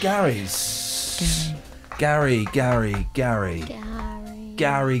 Any other Garys? Gary.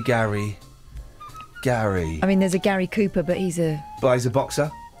 I mean, there's a Gary Cooper, but he's a... Well, he's a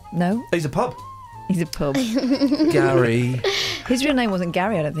boxer. No? He's a pub. He's a pub. Gary. His real name wasn't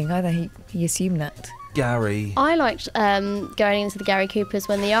Gary, I don't think, either. He assumed that. Gary. I liked going into the Gary Coopers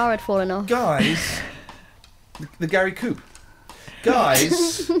when the R had fallen off. Guys, the Gary Coop.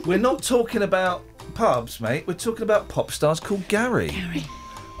 Guys, we're not talking about pubs, mate. We're talking about pop stars called Gary.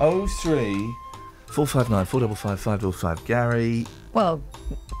 03 459 455 555. Gary. Well,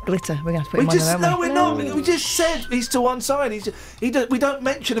 glitter. We're going to have to put him on there, aren't we? we're not. We just said he's to one side. We don't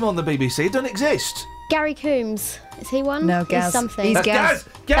mention him on the BBC. He doesn't exist. Gary Coombs. Is he one? No, Gaz. He's something. He's Gaz.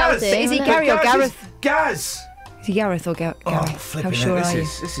 Gaz. Is he Gary or Gareth? Gaz. Is he Gareth or Gary? Oh, flipping How sure it. are you?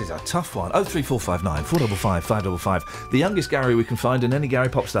 This is a tough one. 03459 455 555. The youngest Gary we can find in any Gary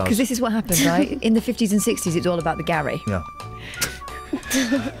pop stars. Because this is what happened, right? In the 50s and 60s, it's all about the Gary. Yeah.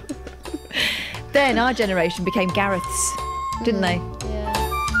 Then our generation became Gareths, didn't they? Yeah.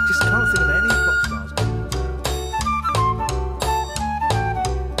 Just can't think of any pop stars.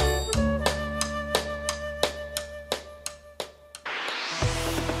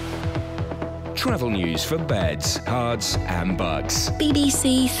 Travel news for beds, cards and bugs.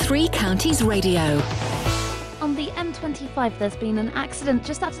 BBC Three Counties Radio. On the M25, there's been an accident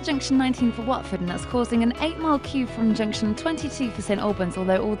just after junction 19 for Watford, and that's causing an 8-mile queue from junction 22 for St Albans,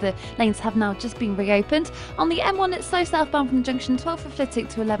 although all the lanes have now just been reopened. On the M1, it's slow southbound from junction 12 for Flitwick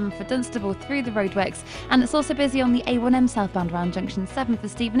to 11 for Dunstable through the roadworks, and it's also busy on the A1M southbound around junction 7 for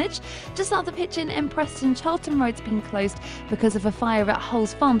Stevenage. Just south of Hitchin in Preston, Charlton Road's been closed because of a fire at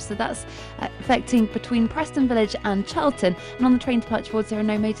Hull's Farm, so that's affecting between Preston Village and Charlton. And on the train departure boards, there are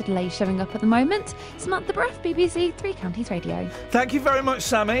no major delays showing up at the moment. Samantha Bruff, BBC Three Counties Radio. Thank you very much,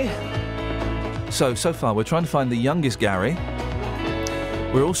 Sammy. So far we're trying to find the youngest Gary.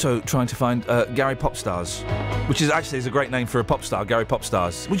 We're also trying to find Gary pop stars, which is a great name for a pop star, Gary pop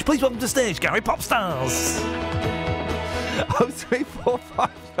stars. Would you please welcome to stage Gary pop stars?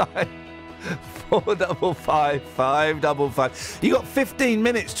 03459 455 555. You got 15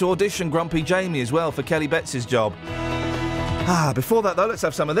 minutes to audition Grumpy Jamie as well for Kelly Betts' job. Before that though, let's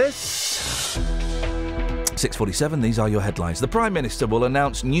have some of this. 6:47, these are your headlines. The Prime Minister will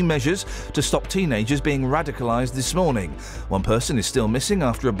announce new measures to stop teenagers being radicalised this morning. One person is still missing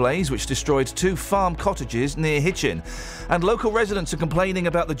after a blaze which destroyed 2 farm cottages near Hitchin. And local residents are complaining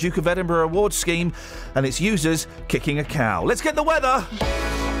about the Duke of Edinburgh Awards scheme and its users kicking a cow. Let's get the weather!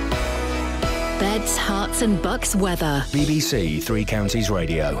 Beds, Hearts and Bucks weather. BBC Three Counties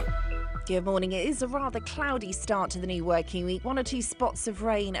Radio. Good morning. It is a rather cloudy start to the new working week. 1 or 2 spots of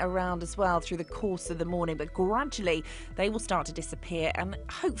rain around as well through the course of the morning, but gradually they will start to disappear, and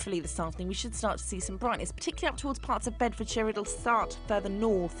hopefully this afternoon we should start to see some brightness, particularly up towards parts of Bedfordshire. It'll start further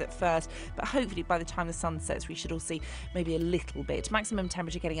north at first, but hopefully by the time the sun sets we should all see maybe a little bit. Maximum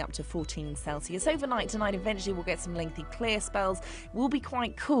temperature getting up to 14 Celsius. Overnight tonight eventually we'll get some lengthy clear spells. It will be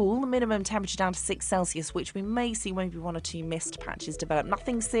quite cool. The minimum temperature down to 6 Celsius, which we may see maybe 1 or 2 mist patches develop.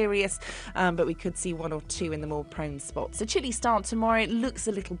 Nothing serious. But we could see 1 or 2 in the more prone spots. A chilly start tomorrow. It looks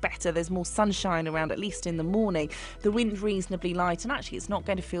a little better. There's more sunshine around, at least in the morning. The wind reasonably light, and actually it's not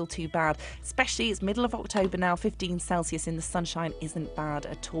going to feel too bad, especially it's middle of October now. 15 Celsius in the sunshine isn't bad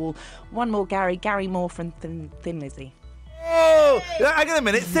at all. One more Gary Moore from Thin Lizzy. Oh, hang on a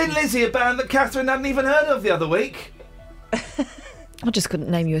minute. Thin Lizzy, a band that Catherine hadn't even heard of the other week. I just couldn't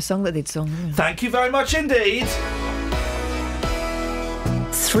name you a song that they'd sung. Thank you very much indeed.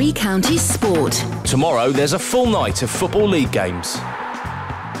 Three Counties Sport. Tomorrow there's a full night of Football League games.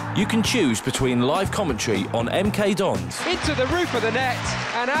 You can choose between live commentary on MK Dons. Into the roof of the net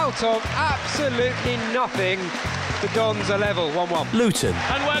and out of absolutely nothing. The Dons are level, 1-1. Luton.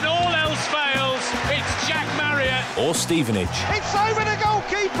 And when all else fails, it's Jack Marriott. Or Stevenage. It's over the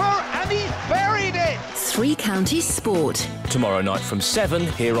goalkeeper and he's buried it. Three Counties Sport. Tomorrow night from 7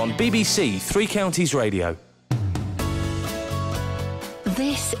 here on BBC Three Counties Radio.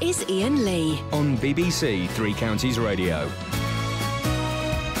 This is Iain Lee. On BBC Three Counties Radio.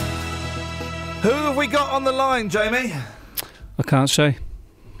 Who have we got on the line, Jamie? I can't say.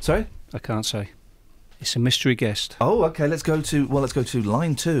 Sorry? I can't say. It's a mystery guest. Oh, OK, let's go to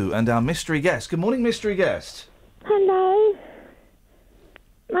line 2 and our mystery guest. Good morning, mystery guest. Hello.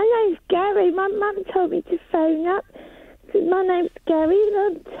 My name's Gary. My mum told me to phone up. My name's Gary and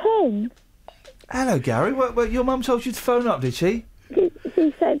I'm 10. Hello, Gary. Well, your mum told you to phone up, did she?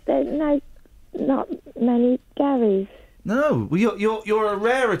 She said there's not many Garys. No, well, you're a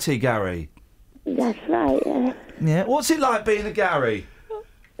rarity, Gary. That's right, yeah. Yeah. What's it like being a Gary?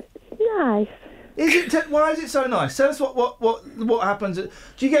 Nice. Is it? Why is it so nice? Tell us what happens. Do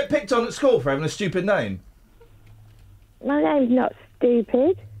you get picked on at school for having a stupid name? My name's not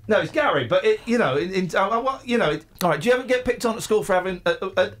stupid. No, it's Gary, but all right. Do you ever get picked on at school for having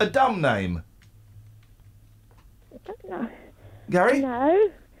a dumb name? No. Gary? No.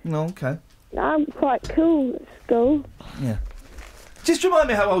 No, okay. I'm quite cool at school. Yeah. Just remind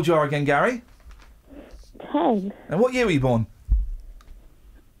me how old you are again, Gary. 10. And what year were you born?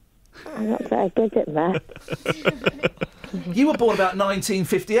 I'm not very good at math. You were born about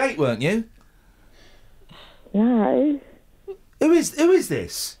 1958, weren't you? No. Who is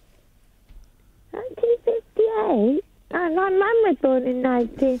this? 1958? My mum was born in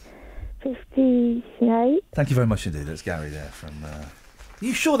 1958. Thank you very much indeed. That's Gary there from... Are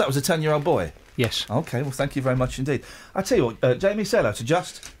you sure that was a 10-year-old boy? Yes. OK, well, thank you very much indeed. I tell you what, Jamie, say hello to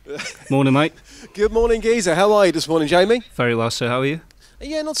Just. Morning, mate. Good morning, Geezer. How are you this morning, Jamie? Very well, sir. How are you?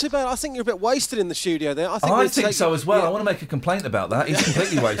 Yeah, not too bad. I think you're a bit wasted in the studio there. I think so as well. I want to make a complaint about that. He's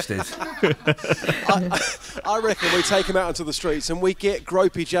completely wasted. I reckon we take him out into the streets and we get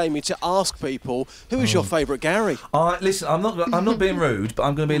Gropey Jamie to ask people, who is your favourite Gary? Listen, I'm not being rude, but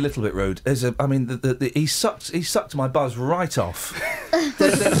I'm going to be a little bit rude. He sucked my buzz right off.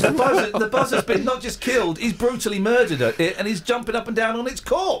 The buzz has been not just killed, he's brutally murdered it, and he's jumping up and down on its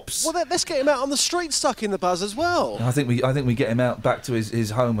corpse. Well, let's get him out on the street stuck in the buzz as well. I think we get him out back to his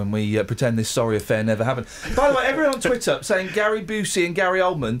home and we pretend this sorry affair never happened. By the way, everyone on Twitter saying Gary Busey and Gary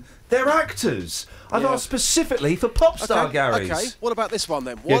Oldman, they're actors. I've asked specifically for pop star Garys. Okay, what about this one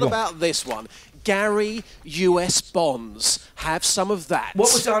then? Yeah, What about this one? Gary US Bonds. Have some of that.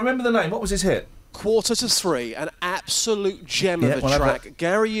 I remember the name. What was his hit? 3:15, an absolute gem of a track.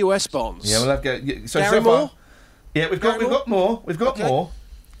 Gary US Bonds. Yeah, we'll have Gary Moore? Yeah, we've got more. We've got more.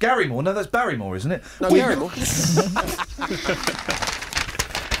 Gary Moore. No, that's Barrymore, isn't it? No, Gary Moore.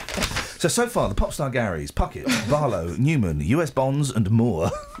 So far, the pop star Garys, Puckett, Barlow, Newman, US Bonds and Moore.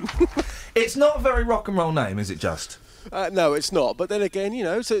 It's not a very rock and roll name, is it just? No, it's not. But then again,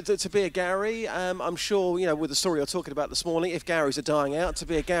 to be a Gary, I'm sure, with the story you're talking about this morning, if Garys are dying out, to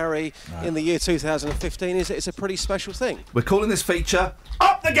be a Gary in the year 2015 is a pretty special thing. We're calling this feature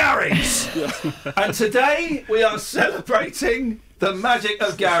Up the Garys! And today we are celebrating the magic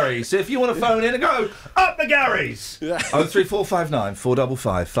of Gary. So if you want to phone in and go, Up the Garys! 03459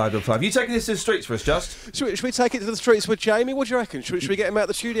 455 555. You taking this to the streets for us, Just? Should we take it to the streets with Jamie? What do you reckon? Should we get him out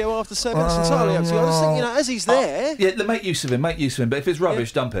the studio after 7? It's entirely up to you. I just think, as he's there... Yeah, make use of him. But if it's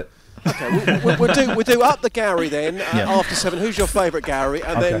rubbish, dump it. Okay, we'll do Up the Gary then after 7. Who's your favourite Gary?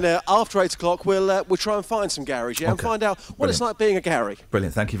 And then after 8 o'clock, we'll try and find some Garys, and find out what it's like being a Gary.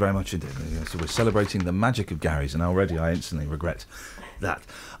 Brilliant. Thank you very much indeed. So we're celebrating the magic of Garys, and already I instantly regret that.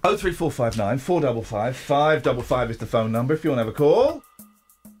 03459 455 555 is the phone number if you want to have a call.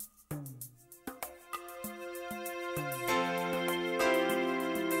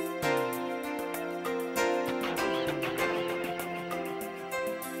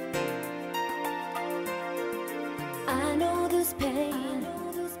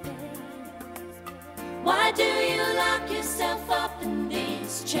 Why do you lock yourself up in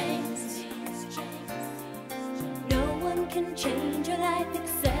these chains? No one can change your life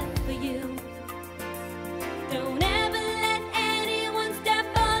except for you. Don't ever let anyone step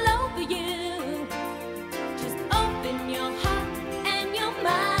all over you. Just open your heart and your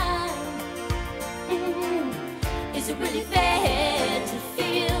mind. Is it really fair to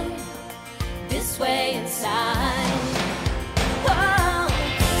feel this way inside?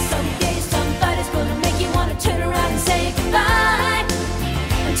 Turn around and say goodbye.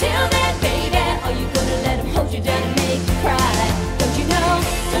 Until then, baby, are you gonna let him hold you down and make you cry? Don't you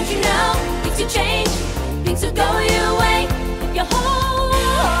know, things will change, things will go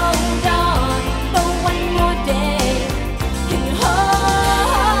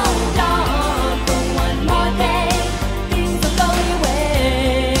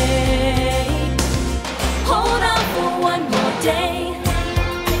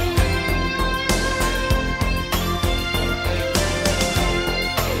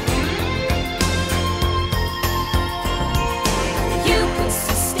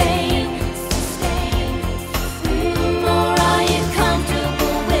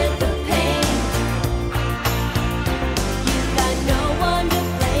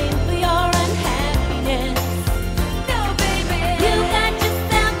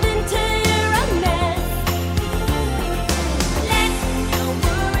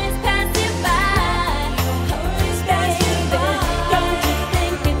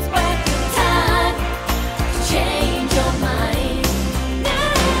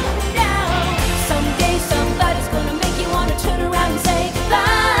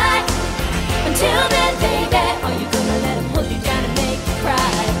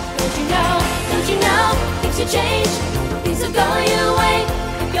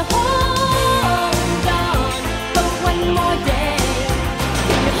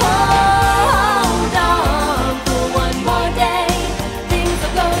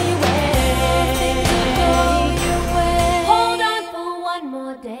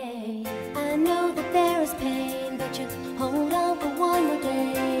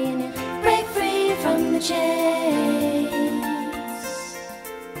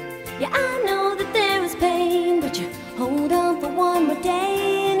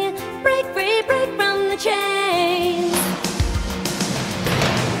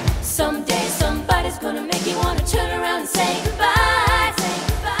Someday somebody's gonna make you wanna turn around and say goodbye.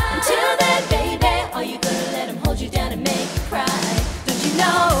 Until then, baby, are you gonna let him hold you down and make you cry? Don't you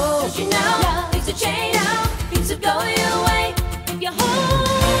know things will change, things will go your way if you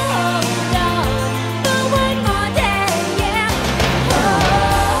hold on for one more day, yeah.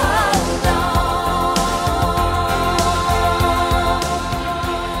 Hold on.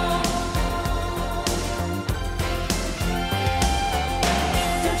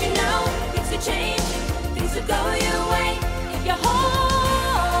 Don't you know things will change, things will go your way if you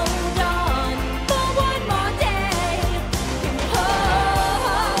hold on for one more day.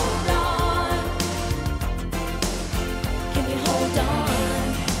 Hold on. Can you hold on?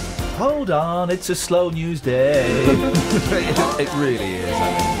 Hold on, it's a slow news day. It really is.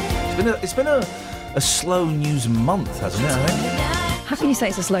 I mean, it's been a slow news month, hasn't it? I think? How can you say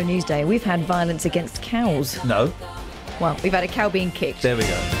it's a slow news day? We've had violence against cows. No. Well, we've had a cow being kicked. There we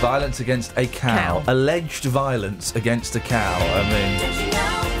go. Violence against a cow. Alleged violence against a cow. I mean,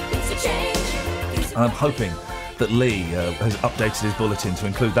 I'm hoping that Lee has updated his bulletin to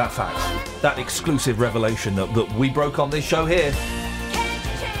include that fact, that exclusive revelation that we broke on this show here.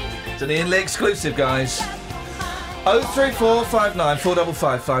 It's an Iain Lee exclusive, guys. 03459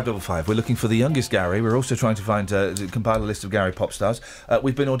 455 555. We're looking for the youngest Gary. We're also trying to compile a list of Gary pop stars.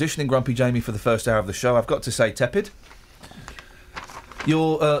 We've been auditioning Grumpy Jamie for the first hour of the show. I've got to say, tepid.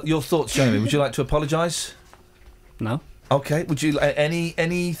 Your thoughts, Jamie? Would you like to apologise? No. Okay. Would you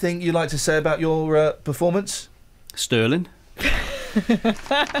anything you'd like to say about your performance? Sterling.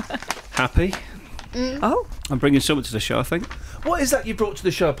 Happy. Oh. I'm bringing something to the show, I think. What is that you brought to the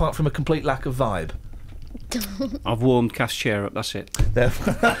show apart from a complete lack of vibe? I've warmed Cass' chair up, that's it. What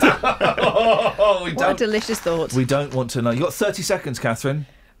a delicious thought. We don't want to know. You've got 30 seconds, Catherine.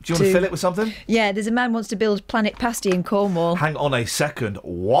 Do you want to fill it with something? Yeah, there's a man wants to build Planet Pasty in Cornwall. Hang on a second.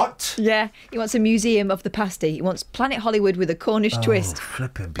 What? Yeah, he wants a museum of the pasty. He wants Planet Hollywood with a Cornish twist.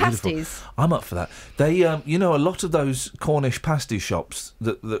 Flipping beautiful. Pasties. I'm up for that. They, a lot of those Cornish pasty shops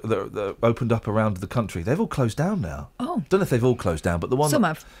that opened up around the country, they've all closed down now. Oh. Don't know if they've all closed down, but the one Some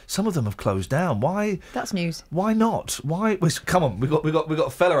have. Some of them have closed down. Why? That's news. Why not? Why? Come on, we got a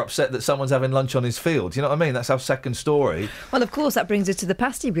fella upset that someone's having lunch on his field. You know what I mean? That's our second story. Well, of course, that brings us to the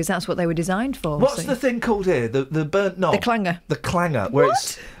pasty because that's what they were designed for. What's the thing called here? The burnt knob. The clanger. The clanger, where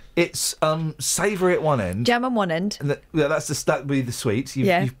it's savoury at one end, jam on one end. And that'd be the sweet.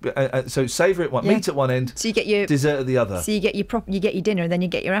 So savoury at one, Yeah. meat at one end. So you get your dessert at the other. So you get your dinner and then you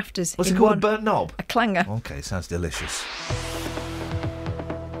get your afters. What's in it called? one. A burnt knob. A clanger. Okay, sounds delicious.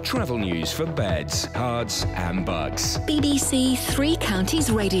 Travel news for beds, cards and bugs. BBC Three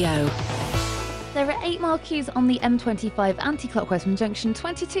Counties Radio. There are 8 mile queues on the M25 anti-clockwise from junction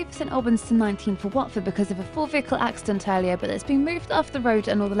 22 for St Albans to 19 for Watford because of a 4-vehicle accident earlier, but it's been moved off the road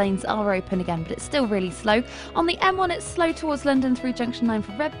and all the lanes are open again, but it's still really slow. On the M1 it's slow towards London through junction 9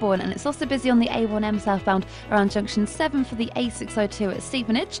 for Redbourne, and it's also busy on the A1M southbound around junction 7 for the A602 at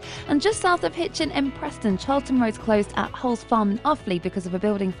Stevenage. And just south of Hitchin in Preston, Charlton Road's closed at Hulls Farm in Offaly because of a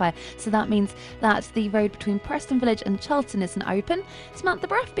building fire, so that means that the road between Preston Village and Charlton isn't open. Samantha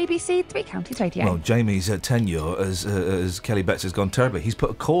Bruff, BBC Three Counties Radio. Well, Jamie's tenure as Kelly Betts has gone terribly. He's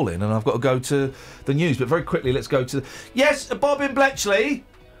put a call in, and I've got to go to the news. But very quickly, let's go to yes, Bob in Bletchley.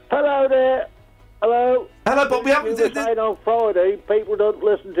 Hello there. Hello. Hello, Bob. We haven't. You were saying on Friday people don't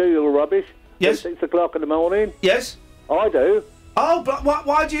listen to your rubbish. Yes. 6 o'clock in the morning. Yes. I do. Oh, but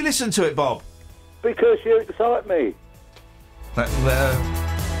why do you listen to it, Bob? Because you excite me.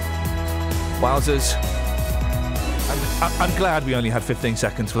 Wowzers. I'm glad we only had 15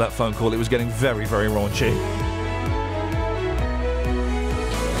 seconds for that phone call. It was getting very, very raunchy.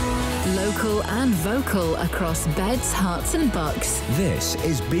 Local and vocal across beds, hearts and bucks. This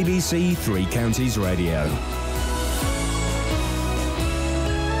is BBC Three Counties Radio.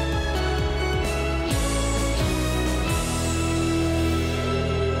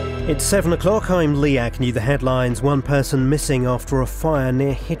 It's 7 o'clock. I'm Lee Agnew. The headlines: one person missing after a fire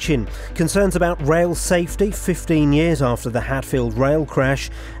near Hitchin. Concerns about rail safety 15 years after the Hatfield rail crash.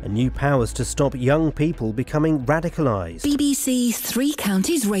 And new powers to stop young people becoming radicalised. BBC Three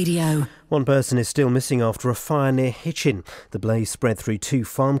Counties Radio. One person is still missing after a fire near Hitchin. The blaze spread through 2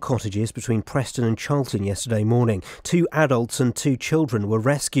 farm cottages between Preston and Charlton yesterday morning. 2 adults and 2 children were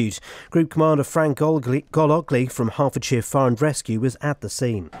rescued. Group Commander Frank Gologly from Hertfordshire Fire and Rescue was at the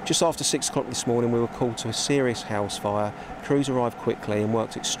scene. Just after 6 o'clock this morning we were called to a serious house fire. Crews arrived quickly and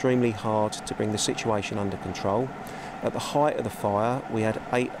worked extremely hard to bring the situation under control. At the height of the fire we had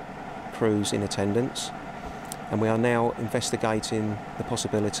 8 crews in attendance, and we are now investigating the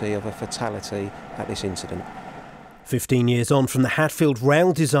possibility of a fatality at this incident. 15 years on from the Hatfield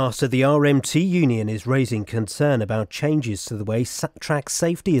rail disaster, the RMT union is raising concern about changes to the way track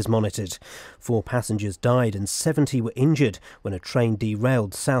safety is monitored. 4 passengers died and 70 were injured when a train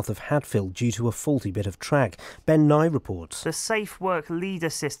derailed south of Hatfield due to a faulty bit of track. Ben Nye reports. The Safe Work Leader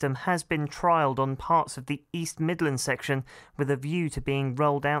system has been trialled on parts of the East Midlands section with a view to being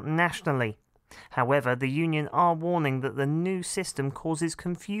rolled out nationally. However, the union are warning that the new system causes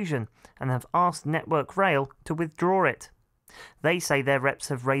confusion and have asked Network Rail to withdraw it. They say their reps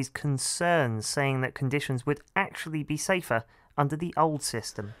have raised concerns, saying that conditions would actually be safer under the old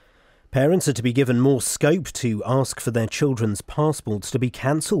system. Parents are to be given more scope to ask for their children's passports to be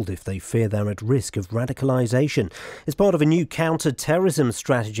cancelled if they fear they're at risk of radicalisation. It's part of a new counter-terrorism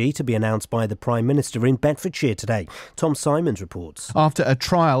strategy to be announced by the Prime Minister in Bedfordshire today. Tom Simons reports. After a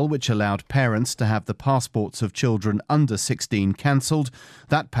trial which allowed parents to have the passports of children under 16 cancelled,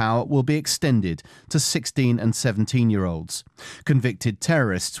 that power will be extended to 16 and 17-year-olds. Convicted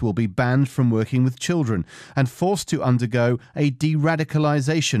terrorists will be banned from working with children and forced to undergo a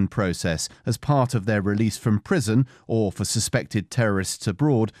de-radicalisation process as part of their release from prison or for suspected terrorists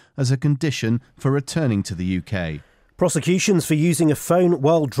abroad as a condition for returning to the UK. Prosecutions for using a phone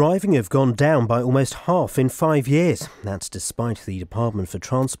while driving have gone down by almost half in 5 years. That's despite the Department for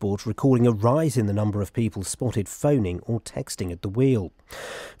Transport recording a rise in the number of people spotted phoning or texting at the wheel.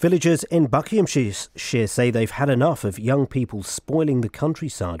 Villagers in Buckinghamshire say they've had enough of young people spoiling the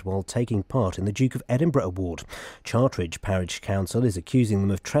countryside while taking part in the Duke of Edinburgh Award. Chartridge Parish Council is accusing them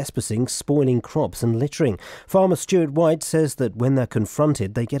of trespassing, spoiling crops and littering. Farmer Stuart White says that when they're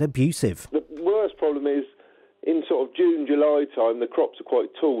confronted, they get abusive. The worst problem is in sort of June, July time, the crops are quite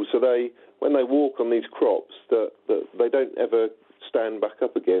tall, so when they walk on these crops, that they don't ever stand back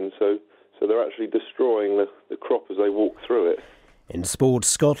up again, so they're actually destroying the crop as they walk through it. In sport,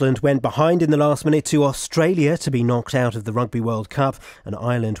 Scotland went behind in the last minute to Australia to be knocked out of the Rugby World Cup, and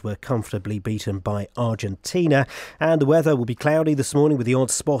Ireland were comfortably beaten by Argentina. And the weather will be cloudy this morning with the odd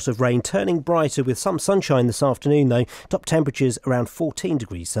spot of rain, turning brighter with some sunshine this afternoon though. Top temperatures around 14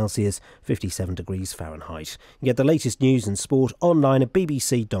 degrees Celsius, 57 degrees Fahrenheit. You get the latest news and sport online at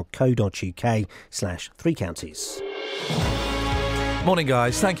bbc.co.uk/3 counties. Morning,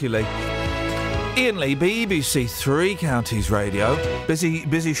 guys. Thank you, Lee. Iain Lee, BBC Three Counties Radio.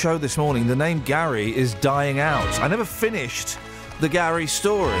 Busy show this morning. The name Gary is dying out. I never finished the Gary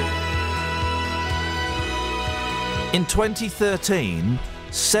story. In 2013,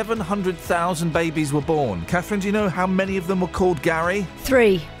 700,000 babies were born. Catherine, do you know how many of them were called Gary?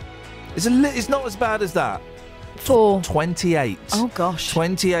 3. It's not as bad as that. 4. 28. Oh, gosh.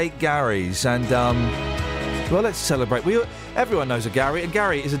 28 Garys. And, well, let's celebrate. Everyone knows a Gary, and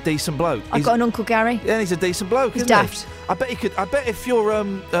Gary is a decent bloke. I've got an Uncle Gary. Yeah, he's a decent bloke, He's isn't daft. he? I bet if your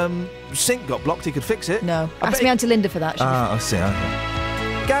sink got blocked, he could fix it. No. Ask me Auntie Linda for that. I see.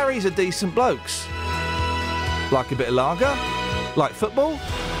 Okay. Gary's a decent blokes. Like a bit of lager, like football,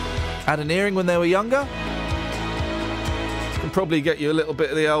 had an earring when they were younger. Can probably get you a little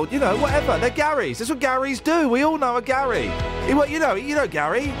bit of the old, whatever. They're Garys. That's what Garys do. We all know a Gary. You know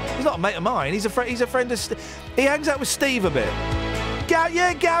Gary. He's not a mate of mine. He's a friend of. He hangs out with Steve a bit.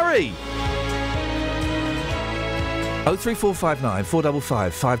 Yeah, Gary. 03459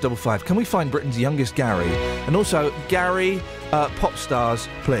 455 555. Can we find Britain's youngest Gary? And also Gary pop stars,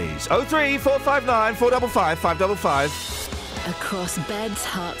 please. 03459 455 555. Across beds,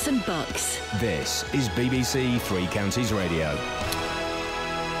 hearts and bucks. This is BBC Three Counties Radio.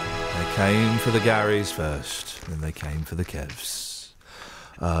 They came for the Garys first, then they came for the Kevs.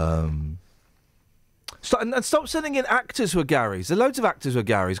 Stop sending in actors who are Garys. There are loads of actors who are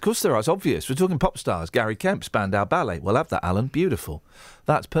Garys. Of course there are, it's obvious. We're talking pop stars. Gary Kemp, Spandau Ballet. We'll have that, Alan. Beautiful.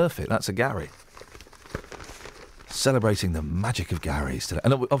 That's perfect. That's a Gary. Celebrating the magic of Garys today.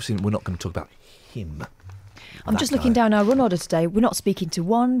 And obviously we're not going to talk about him. I'm just looking down our run order today. We're not speaking to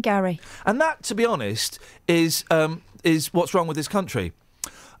one Gary. And that, to be honest, is what's wrong with this country.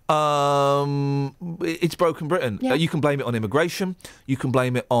 It's broken Britain. Yeah. You can blame it on immigration. You can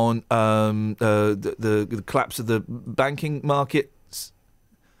blame it on the collapse of the banking markets.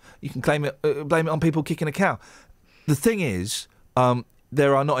 You can blame it on people kicking a cow. The thing is,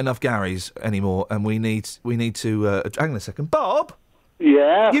 there are not enough Garys anymore, and we need to. Hang on a second, Bob.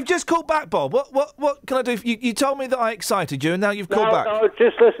 Yeah. You've just called back, Bob. What can I do? You told me that I excited you, and now you've called back. No,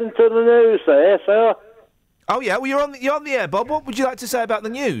 just listen to the news there, sir. Oh yeah, well you're on the air, Bob. What would you like to say about the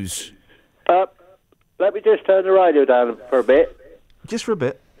news? Let me just turn the radio down for a bit. Just for a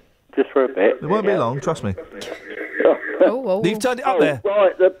bit. Just for a bit. It won't be long, trust me. Oh. You've turned it up there.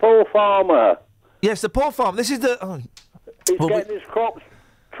 Right, the poor farmer. Yes, the poor farmer. This is the. He's getting his crops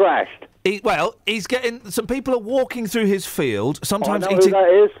trashed. He's getting... Some people are walking through his field, sometimes I know eating... who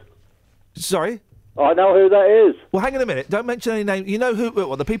that is. Sorry? I know who that is. Well, hang on a minute. Don't mention any name. You know who...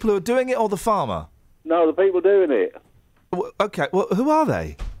 What, the people who are doing it or the farmer? No, the people doing it. OK, well, who are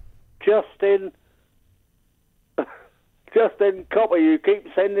they? Justin Copper. You keep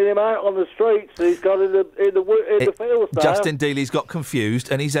sending him out on the streets. He's got in the fields now. Justin Dealey's got confused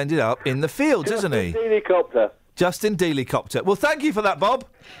and he's ended up in the fields, isn't he? Justin Dealeycopter. Well, thank you for that, Bob.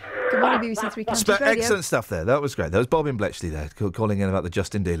 Good morning, BBC Three Counties Radio. Excellent stuff there. That was great. That was Bob in Bletchley there calling in about the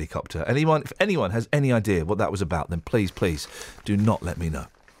Justin Dealeycopter. If anyone has any idea what that was about, then please do not let me know.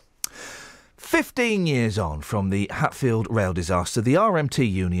 15 years on from the Hatfield rail disaster, the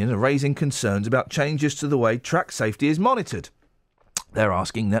RMT union are raising concerns about changes to the way track safety is monitored. They're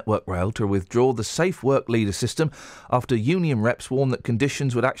asking Network Rail to withdraw the Safe Work Leader system after union reps warned that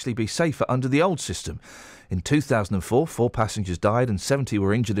conditions would actually be safer under the old system. In 2004, 4 passengers died and 70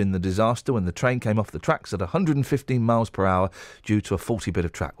 were injured in the disaster when the train came off the tracks at 115 miles per hour due to a faulty bit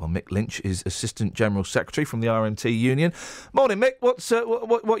of track. Well, Mick Lynch is Assistant General Secretary from the RMT union. Morning, Mick. What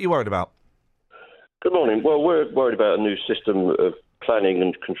are you worried about? Good morning. Well, we're worried about a new system of planning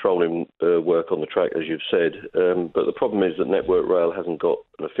and controlling work on the track, as you've said. But the problem is that Network Rail hasn't got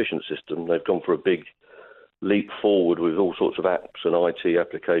an efficient system. They've gone for a big leap forward with all sorts of apps and IT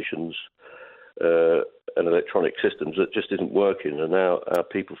applications and electronic systems that just isn't working. And now our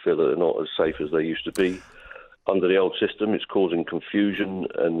people feel that they're not as safe as they used to be. Under the old system, it's causing confusion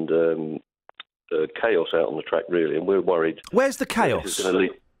and chaos out on the track, really. And we're worried. Where's the chaos?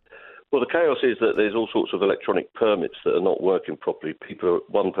 Well, the chaos is that there's all sorts of electronic permits that are not working properly.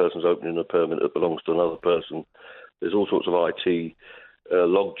 One person's opening a permit that belongs to another person. There's all sorts of IT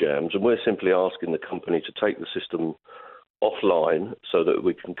log jams, and we're simply asking the company to take the system offline so that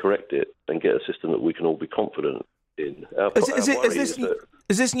we can correct it and get a system that we can all be confident in.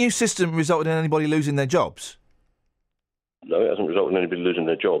 Is this new system resulting in anybody losing their jobs? No, it hasn't resulted in anybody losing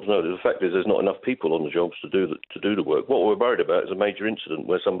their jobs. No, the fact is there's not enough people on the jobs to do the work. What we're worried about is a major incident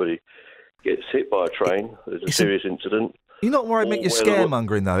where somebody gets hit by a train. There's a serious incident. You're not worried, Mick, you're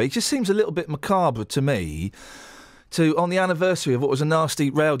scaremongering, though. It just seems a little bit macabre to me on the anniversary of what was a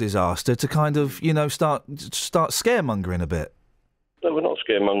nasty rail disaster, to kind of, start scaremongering a bit. No, we're not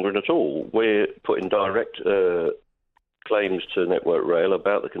scaremongering at all. We're putting direct claims to Network Rail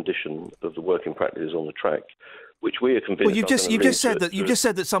about the condition of the working practices on the track, which we are convinced. Well, you just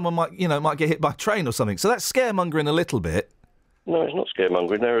said that someone might get hit by a train or something. So that's scaremongering a little bit. No, it's not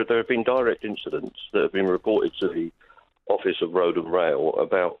scaremongering. There have been direct incidents that have been reported to the Office of Road and Rail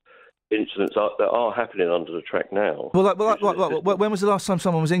about incidents that are happening under the track now. Well, when was the last time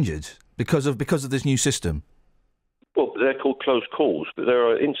someone was injured because of this new system? Well, they're called close calls, but there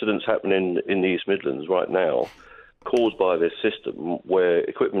are incidents happening in the East Midlands right now caused by this system where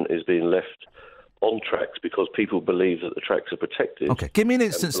equipment is being left on tracks because people believe that the tracks are protected. OK, give me an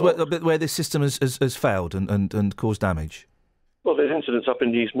instance where this system has failed and caused damage. Well, there's incidents up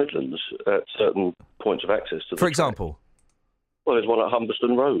in the East Midlands at certain points of access to the For example? Well, there's one at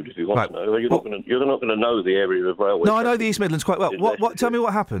Humberston Road, if you want to know. You're not going to know the area of railway. No, I know the East Midlands quite well. Tell me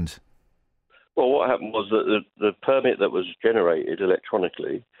what happened. Well, what happened was that the permit that was generated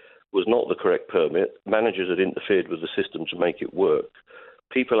electronically was not the correct permit. Managers had interfered with the system to make it work.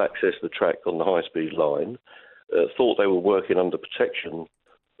 People accessed the track on the high-speed line, thought they were working under protection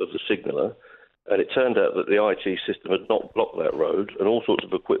of the signaller, and it turned out that the IT system had not blocked that road, and all sorts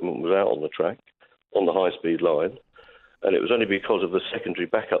of equipment was out on the track, on the high-speed line, and it was only because of the secondary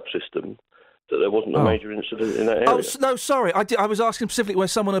backup system that there wasn't a major incident in that area. Oh, no, sorry. I was asking specifically where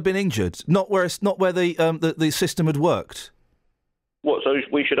someone had been injured, not where the system had worked. What? So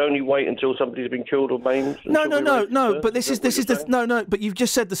we should only wait until somebody's been killed or maimed? No. But but you've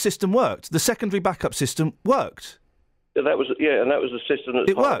just said the system worked. The secondary backup system worked. Yeah, and that was the system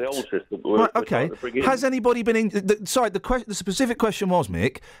that's part of the old system. Right, okay. Has anybody been injured? Sorry, the specific question was,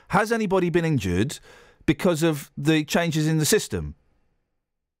 Mick, has anybody been injured because of the changes in the system?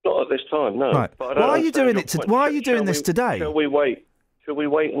 Not at this time, no. Right. Why are you doing it? Why are you doing this today? Shall we wait? Shall we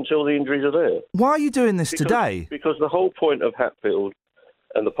wait until the injuries are there? Why are you doing this today? Because the whole point of Hatfield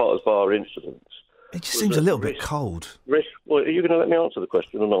and the Potters Bar incidents. It just seems a little bit cold. Well, are you going to let me answer the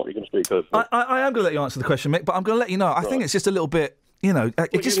question or not? Are you going to speak over? I am going to let you answer the question, Mick, but I'm going to let you know. I think it's just a little bit,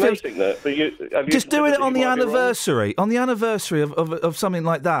 it just feels. Think that, but just doing it on the anniversary, of something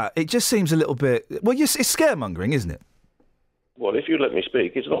like that. It just seems a little bit. Well, it's scaremongering, isn't it? Well, if you let me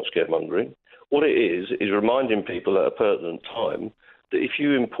speak, it's not scaremongering. What it is reminding people at a pertinent time that if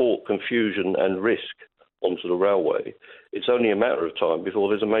you import confusion and risk onto the railway, It's only a matter of time before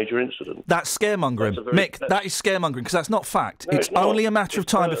there's a major incident. That's scaremongering. Mick, that is scaremongering, because that's not fact. No, it's it's not. only a matter of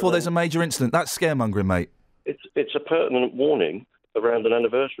time before there's a major incident. That's scaremongering, mate. It's a pertinent warning around an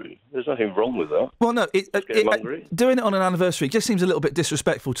anniversary. There's nothing wrong with that. Well, no, doing it on an anniversary just seems a little bit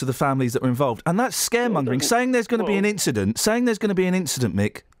disrespectful to the families that are involved, and that's scaremongering. Saying there's going to be an incident,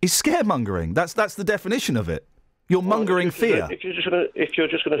 Mick, is scaremongering. That's the definition of it. You're mongering fear. If you're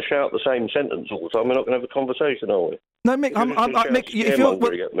just going to shout the same sentence all the time, we're not going to have a conversation, are we? No, Mick, Mick, if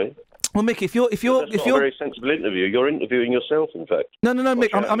you're at me. Well, Mick, if you're That's not a very sensible interview. You're interviewing yourself, in fact. No, Mick.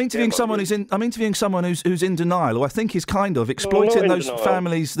 I'm interviewing someone who's in denial, who I think is kind of exploiting those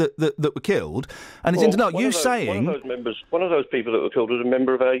families that were killed, and is in denial. You saying one of those people that were killed was a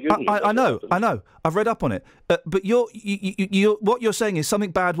member of our union. I know. I've read up on it. But what you're saying is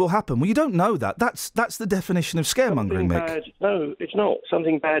something bad will happen. Well, you don't know that. That's the definition of scaremongering, Mick. No, it's not.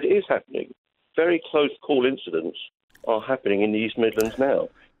 Something bad is happening. Very close call incidents are happening in the East Midlands now,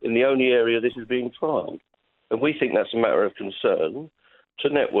 in the only area this is being trialled. And we think that's a matter of concern to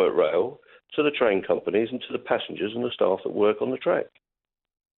Network Rail, to the train companies and to the passengers and the staff that work on the track.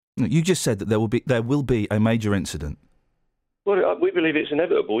 You just said that there will be a major incident. Well, we believe it's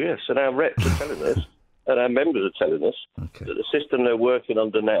inevitable, yes. And our reps are telling us, and our members are telling us, that the system they're working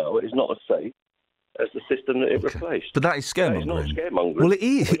under now is not as safe as the system that it replaced. But that is scaremongering. It's not scaremongering. Well, it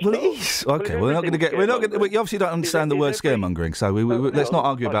is. It is. Okay, we're not going to get. You obviously don't understand the word scaremongering, so let's not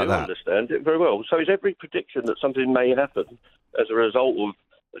argue about that. I understand it very well. So is every prediction that something may happen as a result of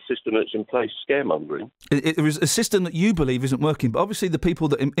a system that's in place scaremongering? It was a system that you believe isn't working, but obviously the people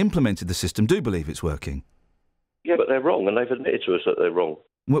that implemented the system do believe it's working. Yeah, but they're wrong, and they've admitted to us that they're wrong.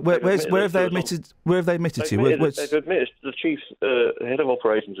 Where have they admitted to you? They've admitted. The chief head of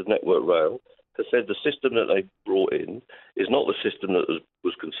operations of Network Rail has said the system that they brought in is not the system that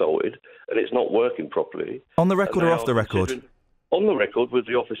was consulted, and it's not working properly. On the record or off the record? On the record with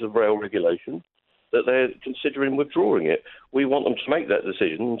the Office of Rail Regulation, that they're considering withdrawing it. We want them to make that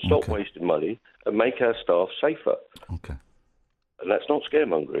decision and stop wasting money and make our staff safer. Okay. And that's not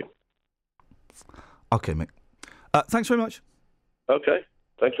scaremongering. Okay, Mick. Thanks very much. Okay.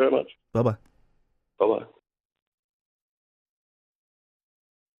 Thanks very much. Bye-bye. Bye-bye.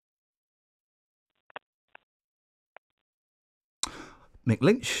 Mick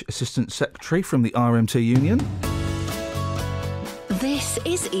Lynch, Assistant Secretary from the RMT Union. This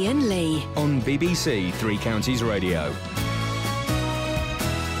is Iain Lee. On BBC Three Counties Radio.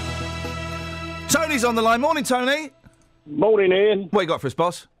 Tony's on the line. Morning, Tony. Morning, Ian. What you got for us,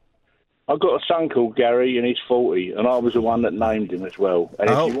 boss? I've got a son called Gary, and he's 40, and I was the one that named him as well.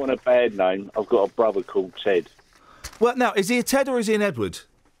 And if you want a bad name, I've got a brother called Ted. Well, now, is he a Ted or is he an Edward?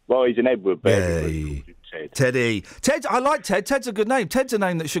 Well, he's an Edward, but Ted. Teddy. Ted, I like Ted. Ted's a good name. Ted's a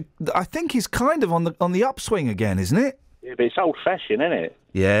name that I think is kind of on the upswing again, isn't it? Yeah, but it's old-fashioned, isn't it?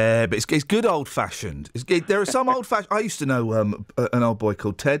 Yeah, but it's good old-fashioned. There are some old-fashioned... I used to know an old boy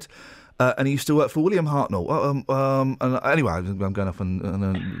called Ted, and he used to work for William Hartnell. And anyway, I'm going off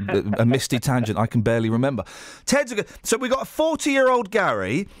on a misty tangent I can barely remember. Ted's a good... So we got a 40-year-old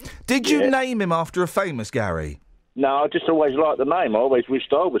Gary. Did you name him after a famous Gary? No, I just always liked the name. I always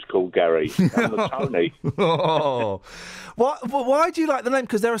wished I was called Gary. I'm a Tony. Oh. Why do you like the name?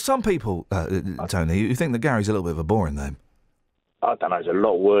 Because there are some people, Tony, who think that Gary's a little bit of a boring name. I don't know. There's a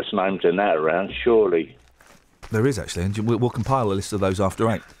lot worse names than that around, surely. There is, actually, and we'll compile a list of those after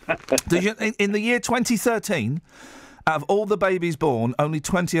 8. In the year 2013, out of all the babies born, only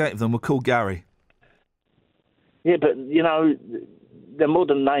 28 of them were called Gary. Yeah, but, you know... The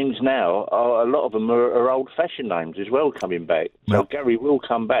modern names now, a lot of them are old-fashioned names as well coming back. So Gary will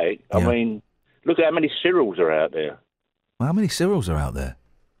come back. I mean, look at how many Cyrils are out there. Well, how many Cyrils are out there?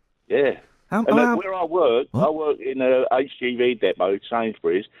 Yeah. Where I work in a HGV depot,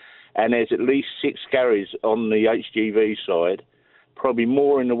 Sainsbury's, and there's at least 6 Garys on the HGV side, probably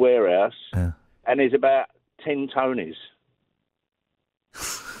more in the warehouse, and there's about 10 Tonys.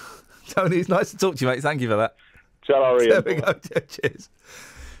 Tony, it's nice to talk to you, mate. Thank you for that. Sorry. There we go. Cheers.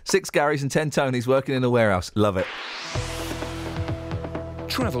 6 Garys and 10 Tonys working in a warehouse. Love it.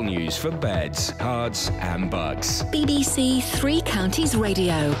 Travel news for beds, cards and bugs. BBC Three Counties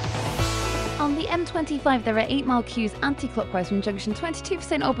Radio. On the M25, there are 8-mile queues anti-clockwise from junction 22 for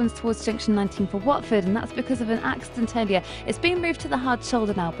St Albans towards junction 19 for Watford, and that's because of an accident earlier. It's been moved to the hard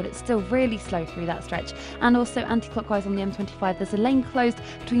shoulder now, but it's still really slow through that stretch. And also anti-clockwise on the M25, there's a lane closed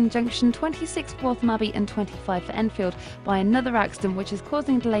between junction 26 for Waltham Abbey and 25 for Enfield by another accident, which is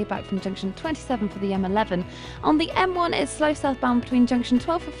causing a delay back from junction 27 for the M11. On the M1, it's slow southbound between junction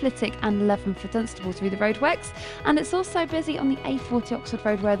 12 for Flitwick and 11 for Dunstable through the roadworks. And it's also busy on the A40 Oxford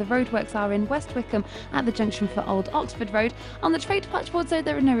Road, where the roadworks are in West Wickham at the junction for Old Oxford Road. On the trade patch boards, though,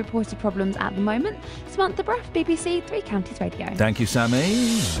 there are no reported problems at the moment. Samantha Bruff, BBC Three Counties Radio. Thank you,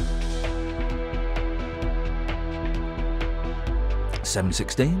 Sammy.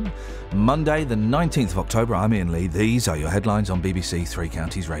 7:16, Monday the 19th of October. I'm Iain Lee. These are your headlines on BBC Three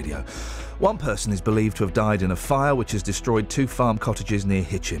Counties Radio. One person is believed to have died in a fire which has destroyed 2 farm cottages near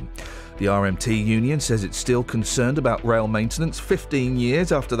Hitchin. The RMT union says it's still concerned about rail maintenance 15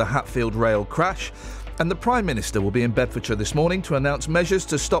 years after the Hatfield rail crash. And the Prime Minister will be in Bedfordshire this morning to announce measures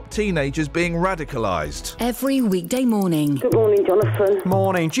to stop teenagers being radicalised. Every weekday morning. Good morning, Jonathan.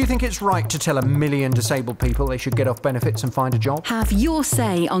 Morning. Do you think it's right to tell 1 million disabled people they should get off benefits and find a job? Have your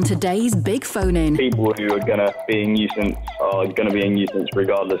say on today's big phone-in. People who are going to be a nuisance are going to be a nuisance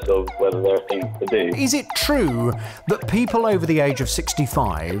regardless of whether there are things to do. Is it true that people over the age of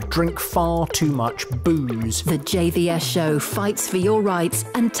 65 drink far too much booze? The JVS show fights for your rights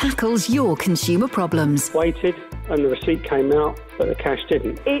and tackles your consumer problems. Waited and the receipt came out, but the cash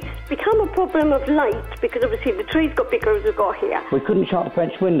didn't. It's become a problem of late because obviously the trees got bigger as we've got here. We couldn't shut the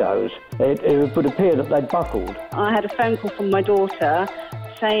French windows. It would appear that they'd buckled. I had a phone call from my daughter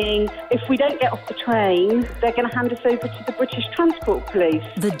saying if we don't get off the train, they're going to hand us over to the British Transport Police.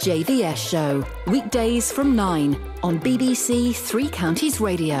 The JVS show, weekdays from 9 on BBC Three Counties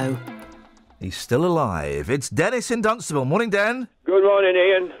Radio. He's still alive. It's Dennis in Dunstable. Morning, Den. Good morning,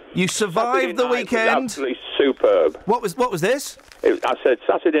 Ian. You survived the weekend. Was absolutely superb. What was this? I said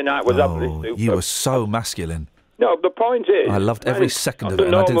Saturday night was absolutely superb. You were so masculine. No, the point is... I loved every second of it,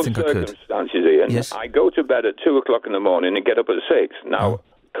 and under I didn't think I normal could. circumstances, Ian, Yes. I go to bed at 2 o'clock in the morning and get up at 6. Now,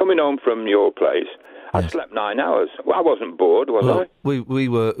 coming home from your place, I slept 9 hours. Well, I wasn't bored, was Well, we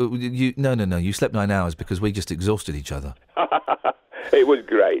were... No. You slept 9 hours because we just exhausted each other. It was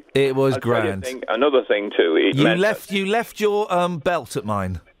great. It was I'll tell you grand. another thing, too. You left your belt at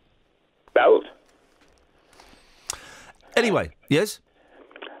mine. Belt? Anyway, yes?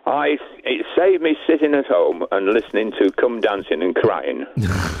 It saved me sitting at home and listening to Come Dancing and crying.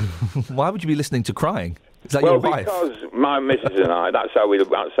 Why would you be listening to crying? Is that well, your wife? because my missus and I, that's how we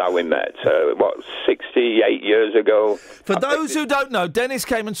met. 68 years ago. For those who don't know, Dennis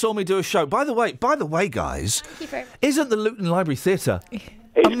came and saw me do a show. By the way, guys, isn't the Luton Library Theatre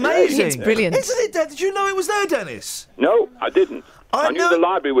amazing? It's brilliant. Isn't it? Did you know it was there, Dennis? No, I didn't. I knew the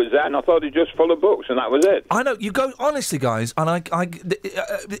library was there, and I thought it was just full of books, and that was it. I know. You go, honestly, guys, and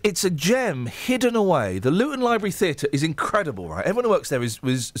it's a gem hidden away. The Luton Library Theatre is incredible, right? Everyone who works there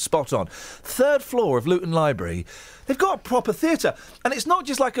was spot on. 3rd floor of Luton Library, they've got a proper theatre, and it's not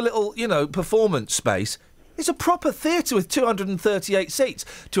just like a little, performance space. It's a proper theatre with 238 seats.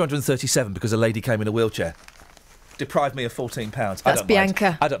 237 because a lady came in a wheelchair. Deprived me of £14. That's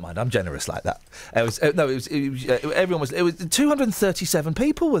Bianca. I don't mind. I'm generous like that. It was 237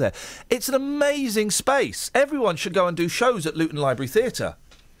 people were there. It's an amazing space. Everyone should go and do shows at Luton Library Theatre.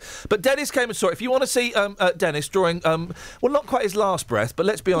 But Dennis came and saw it. If you want to see Dennis drawing, not quite his last breath, but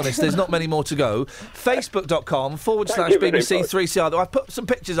let's be honest, there's not many more to go. Facebook.com/BBC 3CR. I've put some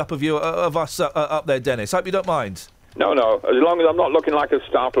pictures up of you, of us up there, Dennis. Hope you don't mind. No, as long as I'm not looking like a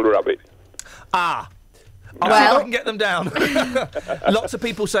startled rabbit. I'll see if I can get them down. Lots of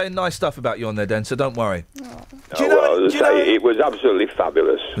people saying nice stuff about you on there, Den, so don't worry. It was absolutely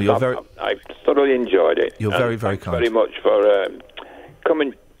fabulous. I thoroughly enjoyed it. You're very, very kind. Very much for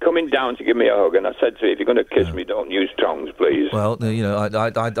coming down to give me a hug. And I said to you, if you're going to kiss me, don't use tongs, please. Well,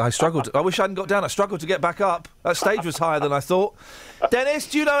 I struggled. I wish I hadn't got down. I struggled to get back up. That stage was higher than I thought. Dennis,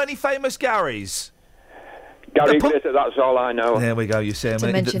 do you know any famous Garys? Gary Glitter, that's all I know. There we go, you see.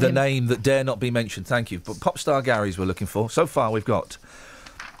 The name that dare not be mentioned, thank you. But pop star Garys we're looking for. So far we've got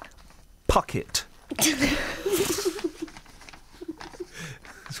Puckett.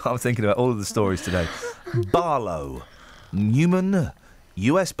 That's what I'm thinking about all of the stories today. Barlow, Newman,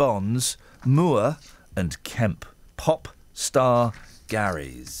 US Bonds, Moore and Kemp. Pop star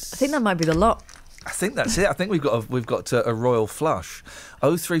Garys. I think that might be the lot. I think that's it. I think we've got a royal flush.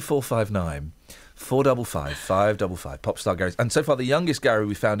 03459 455 555. Popstar Garys. And so far, the youngest Gary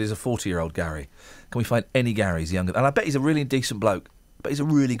we found is a 40-year-old Gary. Can we find any Garys younger? And I bet he's a really decent bloke. But he's a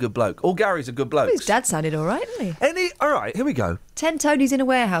really good bloke. All Garys are good blokes. His dad sounded all right, didn't he? All right, here we go. 10 Tonys in a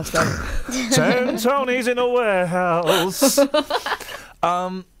warehouse, though. 10 Tonys in a warehouse.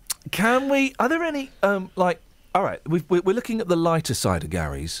 Can we... Are there any, all right, we're looking at the lighter side of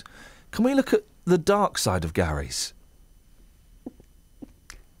Garys. Can we look at the dark side of Garys?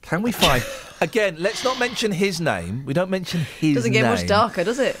 Can we find... Again, let's not mention his name. We don't mention his name. Doesn't get much darker,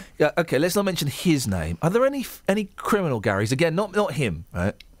 does it? Yeah, OK, let's not mention his name. Are there any criminal Garys? Again, not him,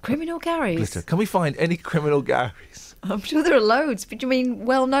 right? Criminal Garys? Glitter. Can we find any criminal Garys? I'm sure there are loads. But do you mean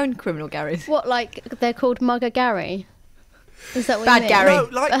well-known criminal Garys? What, like they're called Mugger Gary? Is that what Bad you mean? Gary. No,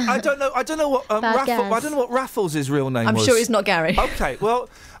 like I don't know what Bad Gaz. I don't know what Raffles' real name I'm was. sure it's not Gary. Okay, well,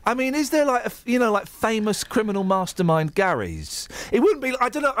 I mean, is there like like famous criminal mastermind Garys? It wouldn't be. I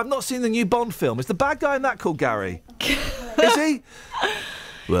don't know. I've not seen the new Bond film. Is the bad guy in that called Gary? Is he?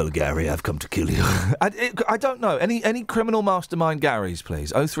 Well, Gary, I've come to kill you. I don't know. Any criminal mastermind Garys,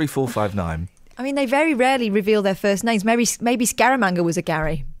 please. 03459. I mean, they very rarely reveal their first names. Maybe Scaramanga was a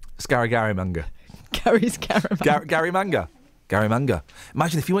Gary. Garymanga. Gary Scaramanga. Garymanga. Gary Manga.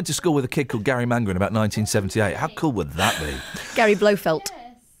 Imagine if you went to school with a kid called Gary Manga in about 1978. How cool would that be? Gary Blofeld.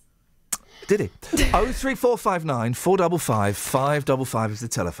 Did he? 03459 455 555 is the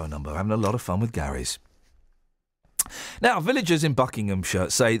telephone number. We're having a lot of fun with Garys. Now, villagers in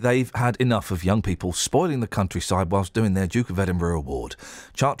Buckinghamshire say they've had enough of young people spoiling the countryside whilst doing their Duke of Edinburgh award.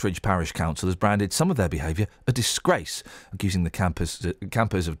 Chartridge Parish Council has branded some of their behaviour a disgrace, accusing the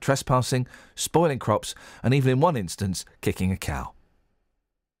campers of trespassing, spoiling crops, and even in one instance, kicking a cow.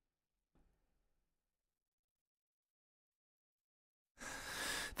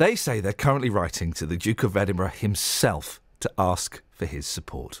 They say they're currently writing to the Duke of Edinburgh himself to ask for his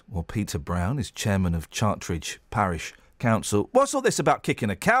support. Well, Peter Brown is chairman of Chartridge Parish Council. What's all this about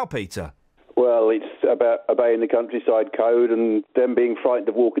kicking a cow, Peter? Well, it's about obeying the countryside code and them being frightened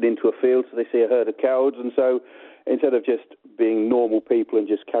of walking into a field, so they see a herd of cows, and so instead of just being normal people and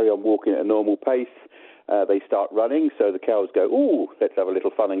just carry on walking at a normal pace, they start running, so the cows go, ooh, let's have a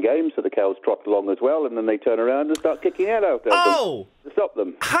little fun and games, so the cows trot along as well, and then they turn around and start kicking out after them to stop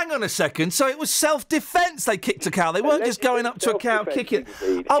them. Hang on a second, so it was self-defence they kicked a cow, they weren't just going up to a cow kicking...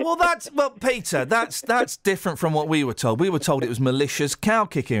 Oh, well, Peter, that's different from what we were told. We were told it was malicious cow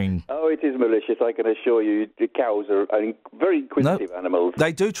kicking. Oh, it is malicious, I can assure you. The cows are very inquisitive animals.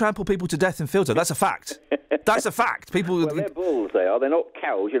 They do trample people to death in fields, though. That's a fact. That's a fact. People... Well, they're bulls, they are. They're not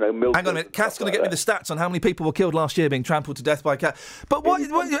cows, milk. Hang on a minute, Kath's going to get me the stats on how many people were killed last year being trampled to death by a cow. But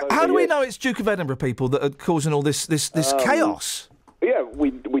how do we know it's Duke of Edinburgh people that are causing all this chaos? Yeah,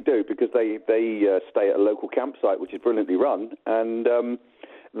 we do, because they stay at a local campsite, which is brilliantly run, and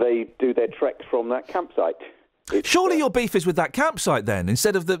they do their treks from that campsite. Surely your beef is with that campsite, then,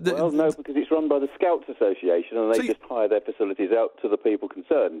 instead of the... Well, no, because it's run by the Scouts Association, and they just hire their facilities out to the people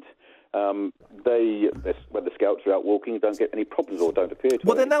concerned. When the Scouts are out walking, don't get any problems or don't appear to.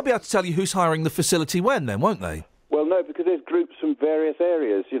 Well, then they'll be able to tell you who's hiring the facility when, then, won't they? Well, no, because there's groups from various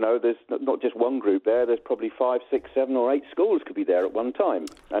areas. There's not just one group there. There's probably 5, 6, 7 or 8 schools could be there at one time.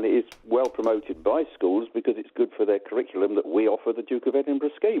 And it is well promoted by schools because it's good for their curriculum that we offer the Duke of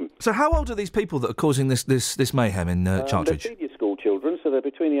Edinburgh scheme. So how old are these people that are causing this mayhem in Chartridge? They're senior school children, so they're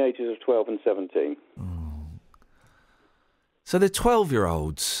between the ages of 12 and 17. So they're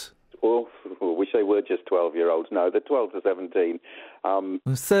 12-year-olds? Well, I wish they were just 12-year-olds. No, they're 12 to 17.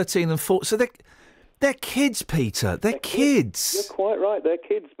 13 and 14. So they're kids, Peter. They're kids. You're quite right. They're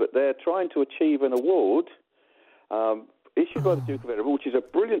kids, but they're trying to achieve an award issued by the Duke of Edinburgh, which is a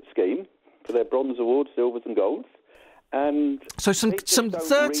brilliant scheme for their bronze awards, silvers and golds. And so some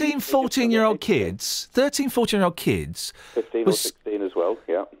 13, 14-year-old kids, 13, 14-year-old kids... 15 or 16 as well,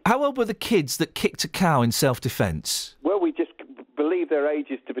 yeah. How old were the kids that kicked a cow in self-defence? Well, we just believe their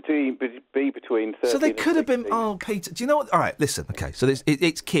ages to be between 13 So they could have been... 16. Oh, Peter, do you know what... All right, listen, OK, so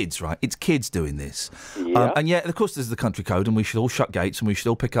it's kids, right? It's kids doing this. Yeah. And yet, of course, there's the country code and we should all shut gates and we should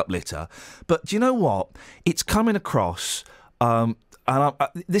all pick up litter. But do you know what? It's coming across...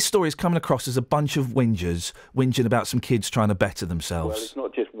 this story is coming across as a bunch of whinging about some kids trying to better themselves. Well, it's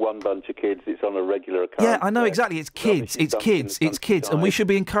not just one bunch of kids, it's on a regular occurrence. Yeah, I know, exactly. It's kids, and we should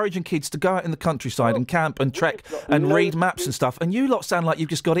be encouraging kids to go out in the countryside and camp and trek and read maps and stuff, and you lot sound like you've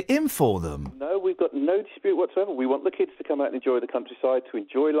just got it in for them. No, we've got no dispute whatsoever. We want the kids to come out and enjoy the countryside, to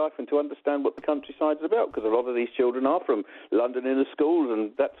enjoy life and to understand what the countryside is about, because a lot of these children are from London inner schools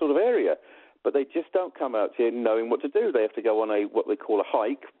and that sort of area. But they just don't come out here knowing what to do. They have to go on what they call a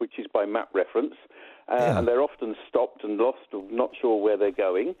hike, which is by map reference, and they're often stopped and lost or not sure where they're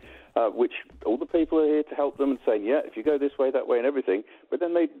going, which all the people are here to help them and saying, yeah, if you go this way, that way and everything. But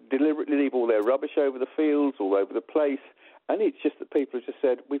then they deliberately leave all their rubbish over the fields, all over the place, and it's just that people have just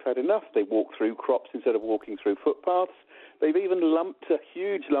said, we've had enough. They walk through crops instead of walking through footpaths. They've even lumped a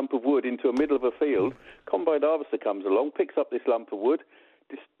huge lump of wood into the middle of a field. Combine harvester comes along, picks up this lump of wood,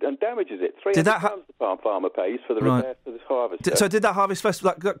 and damages it. £300 the farmer pays for the repair for this harvester. So did that harvest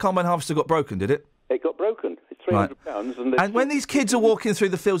festival, that combine harvester got broken, did it? It got broken. It's £300. And when these kids are walking through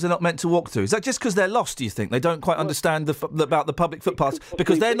the fields they're not meant to walk through, is that just because they're lost, do you think? They don't quite understand about the public footpaths?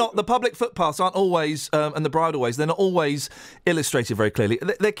 Because they're not, the public footpaths aren't always, and the bridleways, they're not always illustrated very clearly.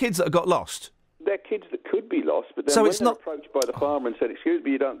 They're kids that have got lost. they're kids that could be lost, but then So when it's they're not- approached by the farmer and said, "Excuse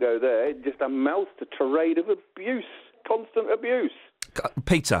me, you don't go there," just a mouth to tirade of abuse, constant abuse.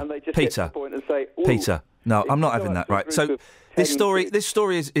 Peter, And they just get to Peter, the point and say, "Ooh, Peter. No, I'm not you having go that. up to a Right. group So of this 10 story, kids- this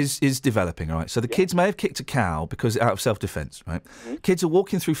story is developing. Right. So the kids may have kicked a cow because out of self-defence. Right. Mm-hmm. Kids are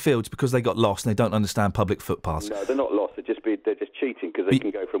walking through fields because they got lost and they don't understand public footpaths. No, they're not lost. They're just cheating because they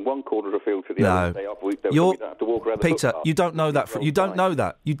can go from one corner of the field to the No. other. They don't have to walk around the Peter, footpath. you don't know that. You don't know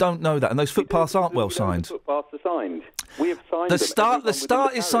that. You don't know that. And those footpaths aren't well signed. Footpaths are signed. We have signed The them.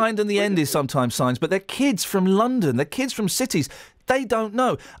 start is signed and the end is sometimes signed, but they're kids from London. They're kids from cities. They don't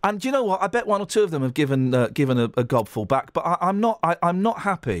know. And do you know what? I bet one or two of them have given a gobful back. But I'm not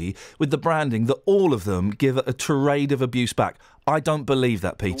happy with the branding that all of them give a tirade of abuse back. I don't believe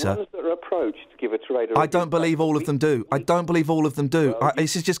that, Peter. The ones that are approached to give a tirade of I don't believe all of them do. I don't believe all of them do.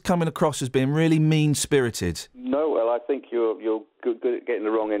 This is just coming across as being really mean-spirited. No, well, I think you're good at getting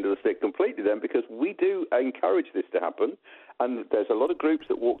the wrong end of the stick completely then, because we do encourage this to happen, and there's a lot of groups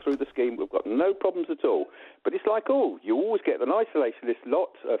that walk through the scheme. We've got no problems at all. But it's like you always get an isolationist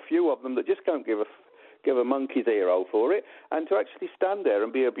lot, a few of them that just can't give a monkey's ear hole for it, and to actually stand there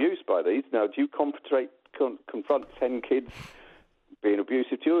and be abused by these. Now, do you confront 10 kids being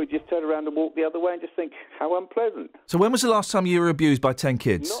abusive to you, or just turn around and walk the other way and just think, how unpleasant? So when was the last time you were abused by 10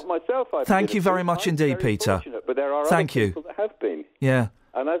 kids? Not myself. Thank you very much indeed, Peter. Fortunate, but there are Thank other you. people that have been. Yeah.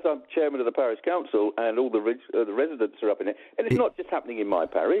 And as I'm chairman of the parish council, and all the residents are up in it, and it's not just happening in my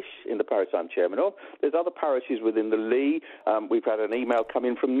parish, in the parish I'm chairman of. There's other parishes within the Lee. We've had an email come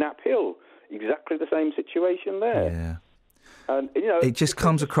in from Knapp Hill, exactly the same situation there. Yeah. And It just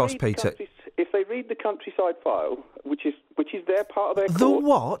comes across, Peter. If they read the countryside file, which is their part of their The course,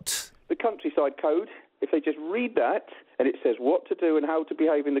 what? the countryside code. If they just read that and it says what to do and how to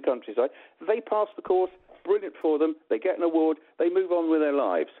behave in the countryside, they pass the course. Brilliant for them. They get an award. They move on with their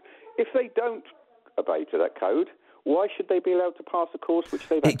lives. If they don't obey to that code, why should they be allowed to pass a course which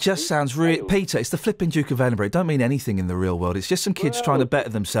they've? It just sounds really... Peter, it's the flipping Duke of Edinburgh. It don't mean anything in the real world. It's just some kids trying to better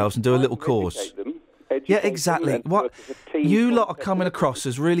themselves and do a little course. Yeah, exactly. What you lot are coming across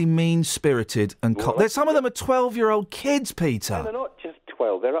as really mean-spirited and... some of them are 12-year-old kids, Peter. No, they're not just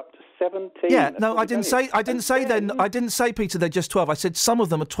 12. They're up to 17. Yeah, no, I didn't say, Peter, they're just 12. I said some of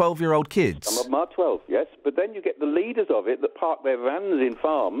them are 12-year-old kids. Some of them are 12, yes. But then you get the leaders of it that park their vans in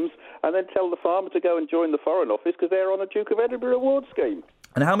farms and then tell the farmer to go and join the Foreign Office because they're on a Duke of Edinburgh award scheme.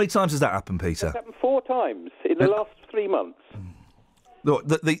 And how many times has that happened, Peter? It's happened 4 times in the last 3 months. Look,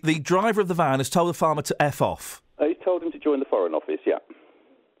 the driver of the van has told the farmer to F off. He's told him to join the Foreign Office, yeah.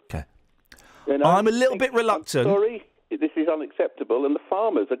 Okay. I'm a little bit reluctant. Sorry, this is unacceptable, and the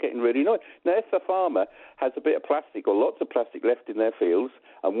farmers are getting really annoyed. Now, if the farmer has a bit of plastic or lots of plastic left in their fields,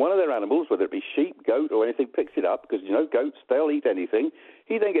 and one of their animals, whether it be sheep, goat, or anything, picks it up, because, goats, they'll eat anything,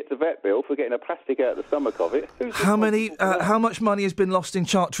 he then gets a vet bill for getting a plastic out of the stomach of it. How much money has been lost in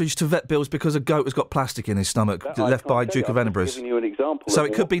Chartridge to vet bills because a goat has got plastic in his stomach left by Duke of Edinburgh's? I'm giving you an example. So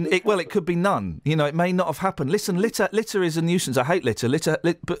it could be, it could be none. It may not have happened. Listen, litter is a nuisance. I hate litter.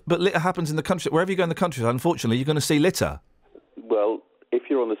 But litter happens in the country. Wherever you go in the countryside, unfortunately, you're going to see litter. Well, if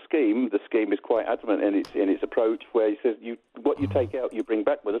you're on the scheme is quite adamant in its approach, where he says what you take out, you bring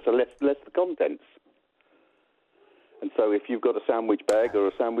back with us, so less the contents. And so, if you've got a sandwich bag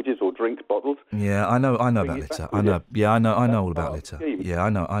or sandwiches or drinks bottles, yeah, I know about litter. I know all about litter. Yeah, I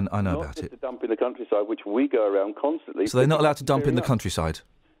know about it. Not just a dump in the countryside, which we go around constantly. So they're not allowed to dump in the countryside.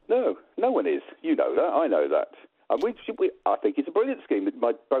 No, no one is. You know that. I know that. And I think it's a brilliant scheme.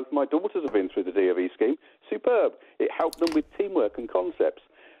 Both my daughters have been through the DOE scheme. Superb. It helped them with teamwork and concepts.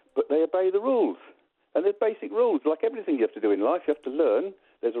 But they obey the rules. And there's basic rules. Like everything you have to do in life, you have to learn.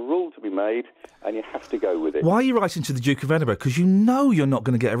 There's a rule to be made, and you have to go with it. Why are you writing to the Duke of Edinburgh? Because you know you're not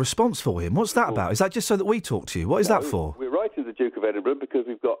going to get a response for him. What's that about? Is that just so that we talk to you? What is that for? We're writing to the Duke of Edinburgh because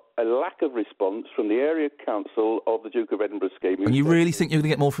we've got a lack of response from the area council of the Duke of Edinburgh scheme. And you really think you're going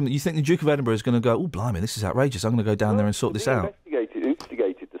to get more from... You think the Duke of Edinburgh is going to go, oh, blimey, this is outrageous. I'm going to go down there and sort this out.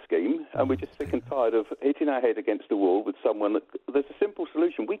 Instigated the scheme, and we're just sick and tired of hitting our head against the wall with someone. There's a simple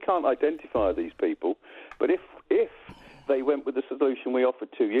solution. We can't identify these people, but if they went with the solution we offered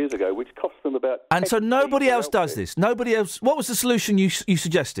 2 years ago, which cost them about... And so nobody else does this? Nobody else... What was the solution you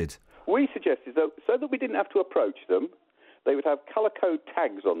suggested? We suggested, so that we didn't have to approach them, they would have colour code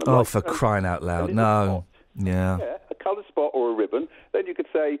tags on them. Oh, for crying out loud. No. Yeah, a coloured spot or a ribbon. Then you could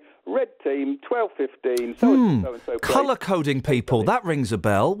say, red team, 12:15, so-and-so. Colour-coding people, that rings a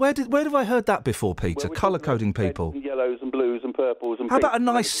bell. Where have I heard that before, Peter? Colour-coding people. And yellows and blues and purples and How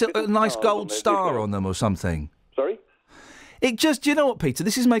pinks. about a nice gold star on them or something? Sorry? It just, do you know what, Peter?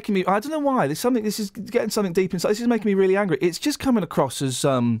 This is making me... I don't know why. This is getting something deep inside. This is making me really angry. It's just coming across as...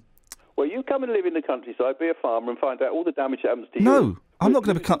 Well, you You come and live in the countryside, be a farmer, and find out all the damage that happens to you. No, I'm not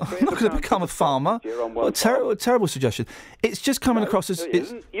going to become a farmer. What a terrible suggestion. It's just coming across as... You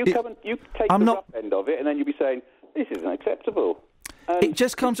take the rough end of it, and then you'll be saying, this isn't acceptable. And it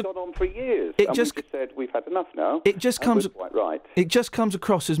just comes... It's gone on for years. We just said, we've had enough now. It just comes... Quite right. It just comes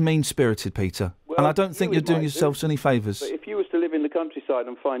across as mean-spirited, Peter. Well, and I don't think you're doing yourselves any favours. But if you was to live in the countryside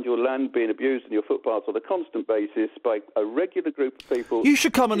and find your land being abused and your footpaths on a constant basis by a regular group of people... You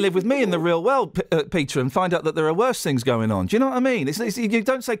should come and live with me in the real world, Peter, and find out that there are worse things going on. Do you know what I mean? You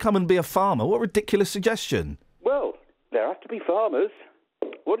don't say come and be a farmer. What a ridiculous suggestion. Well, there have to be farmers.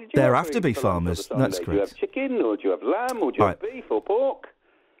 What did you There have to be farmers. That's correct. Do you have chicken, or do you have lamb, or do you have beef or pork?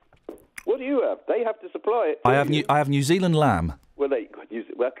 What do you have? They have to supply it. I have New Zealand lamb. Well,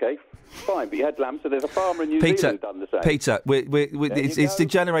 okay, fine, but you had lamb, so there's a farmer in New Zealand done the same. Peter, it's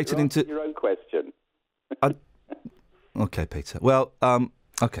degenerated into... your own question. OK, Peter. Well,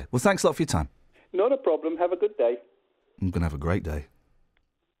 OK. Well, thanks a lot for your time. Not a problem. Have a good day. I'm going to have a great day.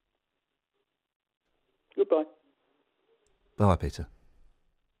 Goodbye. Bye, Peter.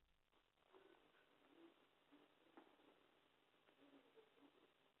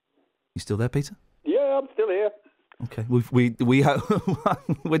 You still there, Peter? Yeah, I'm still here. Okay, we're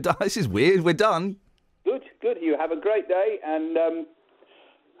done. This is weird. We're done. Good. You have a great day, and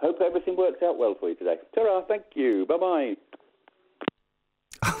hope everything works out well for you today. Ta-ra, thank you. Bye-bye.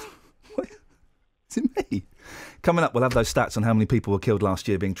 Is it me? Coming up, we'll have those stats on how many people were killed last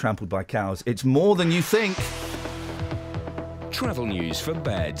year being trampled by cows. It's more than you think. Travel news for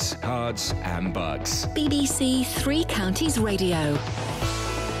beds, cards and bugs. BBC Three Counties Radio.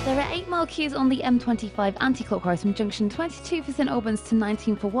 There are 8-mile queues on the M25 anti-clockwise from junction 22 for St Albans to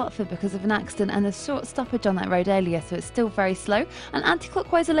 19 for Watford because of an accident and a short stoppage on that road earlier, so it's still very slow. And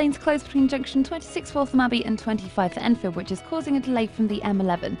anti-clockwise are lanes closed between junction 26 for Waltham Abbey and 25 for Enfield, which is causing a delay from the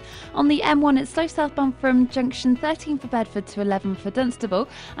M11. On the M1, it's slow southbound from junction 13 for Bedford to 11 for Dunstable,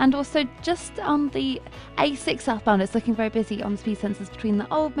 and also just on the A6 southbound, it's looking very busy on speed sensors between the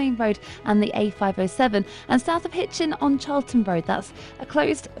Old Main Road and the A507. And south of Hitchin on Charlton Road, that's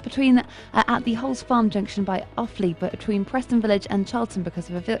closed between at the Holes Farm junction by Offley, but between Preston Village and Charlton because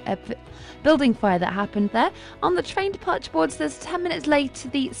of a building fire that happened there. On the train departure boards, there's 10 minutes late to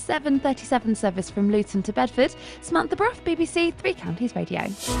the 7:37 service from Luton to Bedford. Samantha Bruff, BBC Three Counties Radio.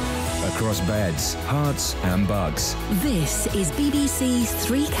 Across beds, hearts and bugs. This is BBC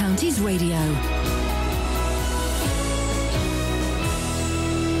Three Counties Radio.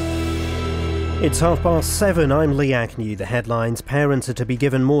 It's 7:30. I'm Lee Agnew. The headlines: parents are to be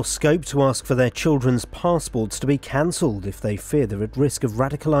given more scope to ask for their children's passports to be cancelled if they fear they're at risk of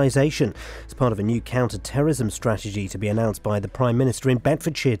radicalisation. It's part of a new counter-terrorism strategy to be announced by the Prime Minister in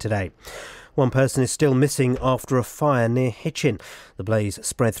Bedfordshire today. One person is still missing after a fire near Hitchin. The blaze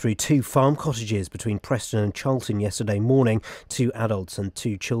spread through 2 farm cottages between Preston and Charlton yesterday morning. 2 adults and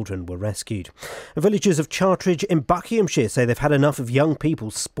 2 children were rescued. Villagers of Chartridge in Buckinghamshire say they've had enough of young people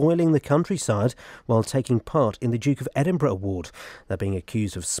spoiling the countryside while taking part in the Duke of Edinburgh Award. They're being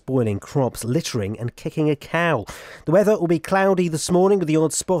accused of spoiling crops, littering and kicking a cow. The weather will be cloudy this morning with the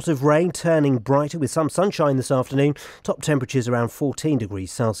odd spot of rain, turning brighter with some sunshine this afternoon. Top temperatures around 14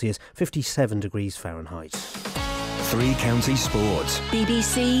 degrees Celsius, 57 degrees Fahrenheit. Three Counties Sports.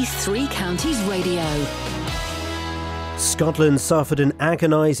 BBC Three Counties Radio. Scotland suffered an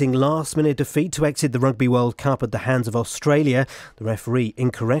agonising last-minute defeat to exit the Rugby World Cup at the hands of Australia. The referee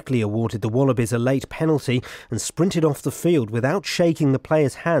incorrectly awarded the Wallabies a late penalty and sprinted off the field without shaking the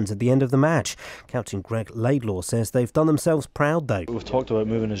players' hands at the end of the match. Captain Greg Laidlaw says they've done themselves proud, though. We've talked about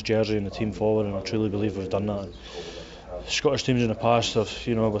moving his jersey and the team forward, and I truly believe we've done that. Scottish teams in the past have,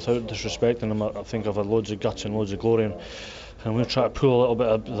 without disrespecting them, I think I've had loads of guts and loads of glory, and I'm going to try to pull a little bit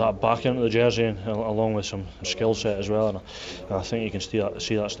of that back into the jersey, along with some skill set as well, and I think you can see that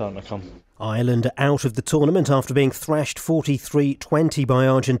starting to come. Ireland are out of the tournament after being thrashed 43-20 by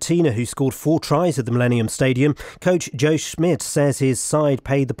Argentina, who scored 4 tries at the Millennium Stadium. Coach Joe Schmidt says his side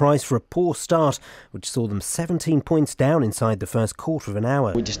paid the price for a poor start, which saw them 17 points down inside the first quarter of an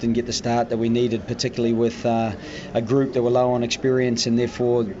hour. We just didn't get the start that we needed, particularly with a group that were low on experience, and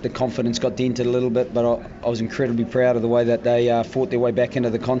therefore the confidence got dented a little bit, but I was incredibly proud of the way that they fought their way back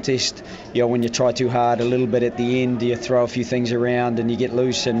into the contest. When you try too hard a little bit at the end, you throw a few things around and you get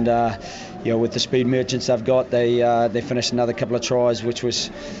loose, and with the speed merchants they've got, they finished another couple of tries, which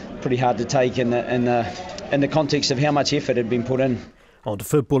was pretty hard to take in the context of how much effort had been put in. On to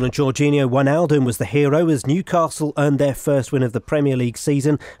football, and Jorginho Wijnaldum was the hero as Newcastle earned their first win of the Premier League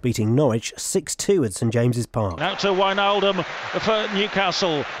season, beating Norwich 6-2 at St James's Park. Out to Wijnaldum for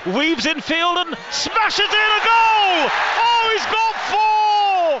Newcastle, weaves in field and smashes in a goal! Oh, he's got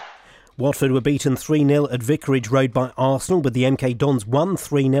 4! Watford were beaten 3-0 at Vicarage Road by Arsenal, with the MK Dons won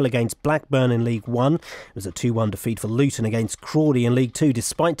 3-0 against Blackburn in League One. It was a 2-1 defeat for Luton against Crawley in League Two,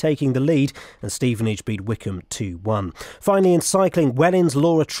 despite taking the lead, and Stevenage beat Wickham 2-1. Finally, in cycling, Welling's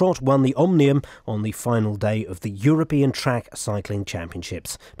Laura Trott won the Omnium on the final day of the European Track Cycling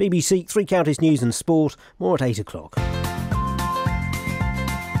Championships. BBC Three Counties News and Sport, more at 8 o'clock.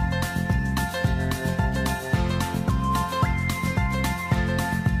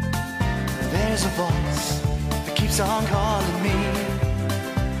 There's a voice that keeps on calling me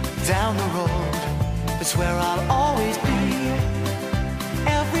down the road. It's where I'll always be.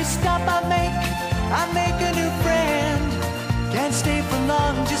 Every stop I make a new friend. Can't stay for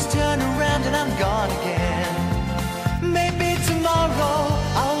long, just turn around and I'm gone again. Maybe tomorrow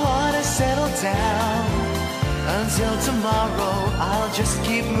I'll wanna settle down. Until tomorrow I'll just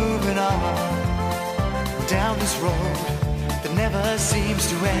keep moving on down this road that never seems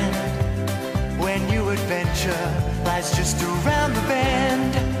to end. When new adventure lies just around the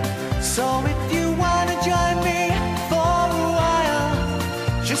bend. So if you wanna join me for a while,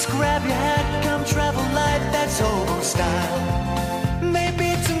 just grab your hat, come travel light, that's hobo style.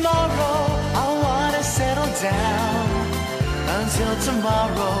 Maybe tomorrow I'll wanna settle down. Until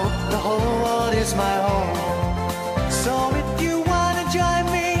tomorrow, the whole world is my home. So if you wanna join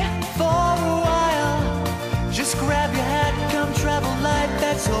me for a while, just grab your hat, come travel light,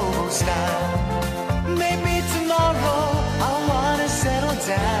 that's hobo style. Maybe tomorrow I'll wanna settle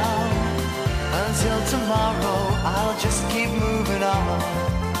down. Until tomorrow I'll just keep moving on.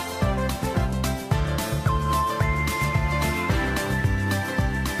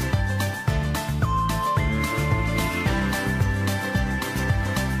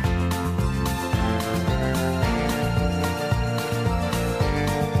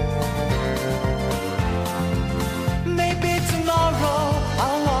 Maybe tomorrow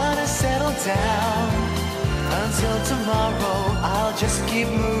I'll wanna settle down. Until tomorrow, I'll just keep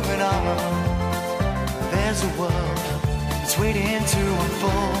moving on. There's a world that's waiting to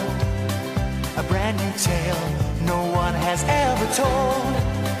unfold, a brand new tale no one has ever told.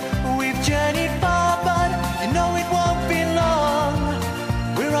 We've journeyed far, but you know it won't be long.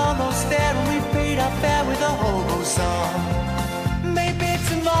 We're almost there and we've paid our fare with a hobo song. Maybe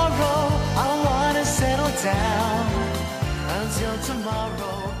tomorrow, I'll wanna settle down. Until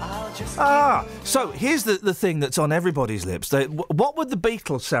tomorrow, I'll just... So here's the thing that's on everybody's lips. What would the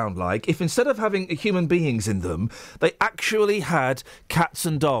Beatles sound like if instead of having human beings in them, they actually had cats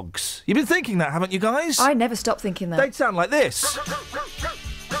and dogs? You've been thinking that, haven't you guys? I never stopped thinking that. They'd sound like this.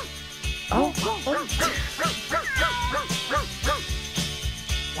 Oh.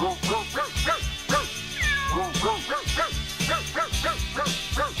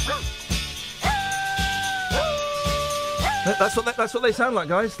 That's what they sound like,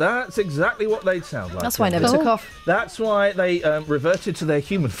 guys. That's exactly what they'd sound like. That's why I never took off. That's why they reverted to their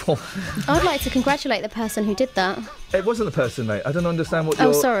human form. I'd like to congratulate the person who did that. It wasn't the person, mate. I don't understand what Oh,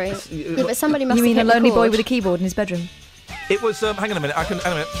 you're... sorry. No, but somebody must You have mean a hit lonely record. boy with a keyboard in his bedroom? It was... hang on a minute. Hang on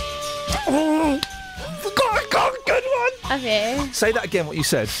a minute. Good one! Okay. Say that again, what you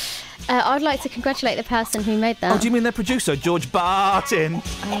said. I'd like to congratulate the person who made that. Oh, do you mean their producer, George Barton?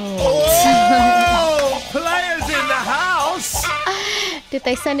 Oh. Players in the house! Did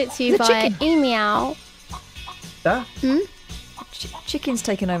they send it to you via email? Huh? Chicken's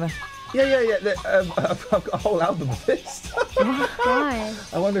taken over. Yeah. I've got a whole album of this. Why?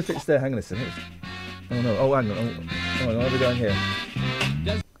 I wonder if it's there. Hang on a second. Oh, no. Oh, hang on. Oh, what are we doing here?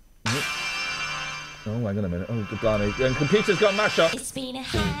 Oh, hang on a minute. Oh, good blimey. Computer's gone mash up.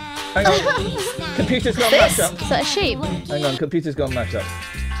 Hang on. Computer's gone mash up. Is that a sheep? Hang on. Computer's gone mash up.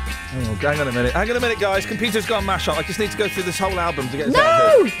 Oh, hang on a minute. Hang on a minute, guys. Computer's gone mash up. I just need to go through this whole album to get this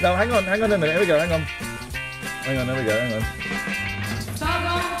out of here. No, hang on a minute. Here we go. Hang on. There we go. Hang on.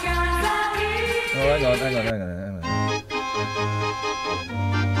 Oh, hang on.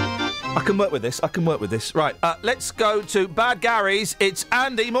 I can work with this. Right, let's go to Bad Gary's. It's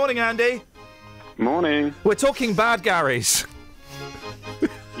Andy. Morning, Andy. Morning. We're talking Bad Gary's.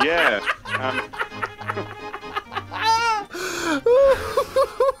 Yeah.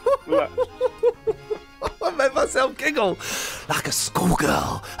 I made myself giggle like a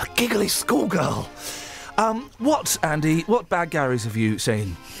schoolgirl, a giggly schoolgirl. What, Andy? What Bad Garys have you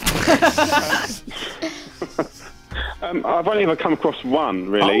seen? I've only ever come across one,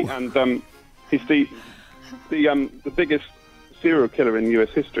 really, and he's the biggest serial killer in US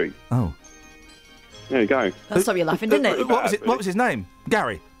history. Oh. There you go. That'll stop you laughing, didn't it? What was his name?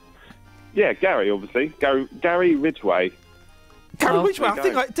 Gary? Yeah, Gary, obviously. Gary Ridgway. Gary Ridgway?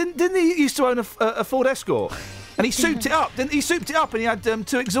 I think didn't he used to own a Ford Escort? And he souped it up, didn't he? He souped it up and he had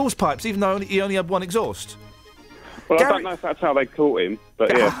 2 exhaust pipes, even though he only had 1 exhaust. Well, Gary... I don't know if that's how they caught him,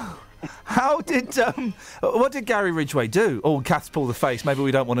 but yeah. How did... what did Gary Ridgway do? Oh, Kath's pulled the face. Maybe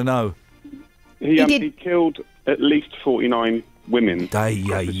we don't want to know. He killed at least 49 women. Okay,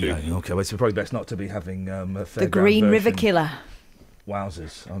 well, it's probably best not to be having a fair The Green version. River Killer.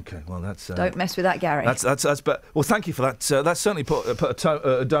 Wowzers. Okay, well, that's... Don't mess with that, Gary. That's but well, thank you for that. That's certainly put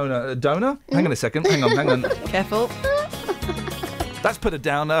a donor. Hang on a second. Hang on. Careful. That's put a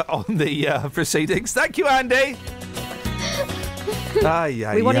downer on the proceedings. Thank you, Andy.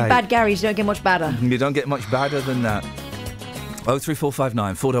 We wanted bad Garys. You don't get much badder. You don't get much badder than that.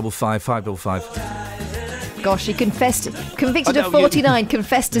 03459 455 555. Gosh, he convicted of 49,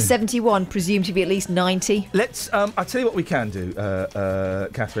 confessed to 71, presumed to be at least 90. Let's, I'll tell you what we can do,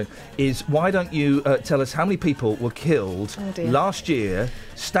 Catherine, is why don't you tell us how many people were killed last year,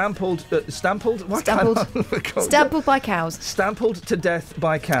 stampled by cows. Stampled to death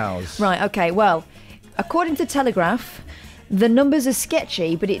by cows. Right, OK, well, according to The Telegraph, the numbers are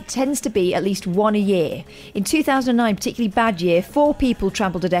sketchy, but it tends to be at least 1 a year. In 2009, particularly bad year, 4 people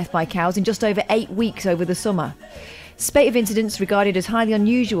trampled to death by cows in just over 8 weeks over the summer. Spate of incidents regarded as highly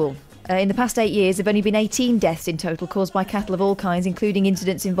unusual. In the past 8 years, there have only been 18 deaths in total caused by cattle of all kinds, including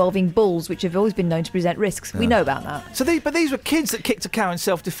incidents involving bulls, which have always been known to present risks. We know about that. So these were kids that kicked a cow in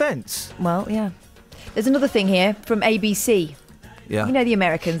self-defence? Well, yeah. There's another thing here from ABC. Yeah. You know the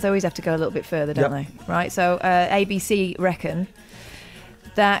Americans, they always have to go a little bit further, don't they? Right, so ABC reckon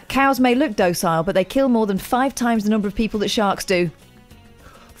that cows may look docile, but they kill more than 5 times the number of people that sharks do.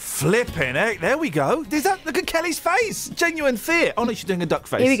 Flipping heck, there we go. Look at Kelly's face. Genuine fear. Oh no, she's doing a duck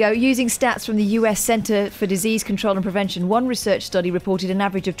face. Here we go. Using stats from the US Centre for Disease Control and Prevention, one research study reported an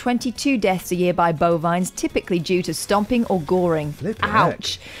average of 22 deaths a year by bovines, typically due to stomping or goring. Flipping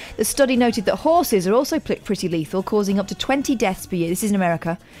Ouch. heck. The study noted that horses are also pretty lethal, causing up to 20 deaths per year. This is in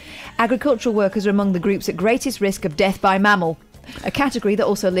America. Agricultural workers are among the groups at greatest risk of death by mammal, a category that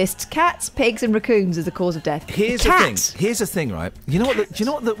also lists cats, pigs and raccoons as the cause of death. Here's the thing, right? You know what? Do you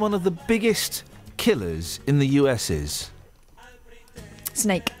know what one of the biggest killers in the US is?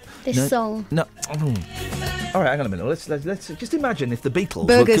 Snake. This song. No. Oh. All right, hang on a minute. Let's just imagine if the Beatles.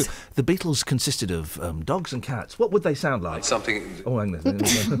 Burgers. The Beatles consisted of dogs and cats. What would they sound like? Something. Oh, hang on.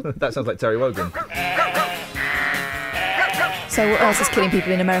 That sounds like Terry Wogan. So what else is killing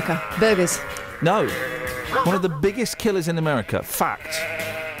people in America? Burgers. No. One of the biggest killers in America. Fact.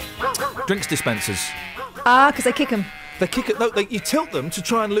 Drinks dispensers. Because they kick them. They kick it. No, you tilt them to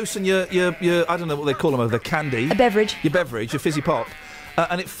try and loosen your I don't know what they call them over there. Candy. A beverage. Your beverage, your fizzy pop.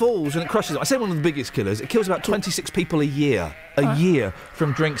 And it falls and it crushes them. I say one of the biggest killers. It kills about 26 people a year. A year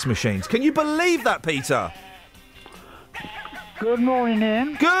from drinks machines. Can you believe that, Peter? Good morning,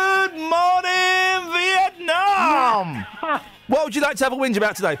 Ian. Good morning, Vietnam! What would you like to have a whinge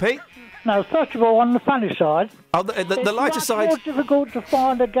about today, Pete? No, first of all, on the funny side... Oh, the lighter side... It's more difficult to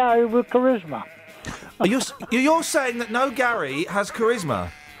find a Gary with charisma. You're saying that no Gary has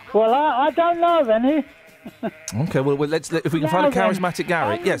charisma? Well, I don't know of any. OK, well, if we can find a charismatic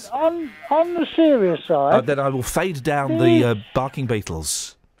Gary... Yes. On the serious side... then I will fade down the barking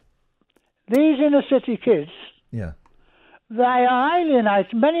Beatles. These inner-city kids... Yeah. They are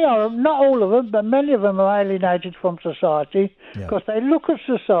alienated. Many of them, not all of them, but many of them are alienated from society because they look at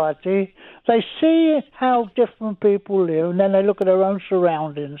society, they see how different people live, and then they look at their own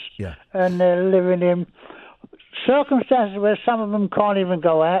surroundings. Yeah. And they're living in circumstances where some of them can't even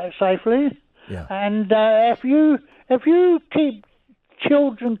go out safely. Yeah. And if you keep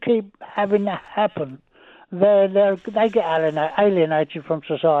children keep having that happen, they get alienated from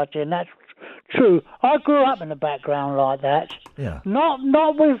society, and that's true. I grew up in a background like that. Yeah. Not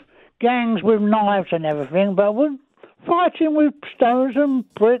with gangs with knives and everything, but with fighting with stones and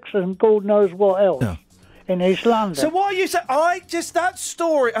bricks and God knows what else in East London. So why are you saying... that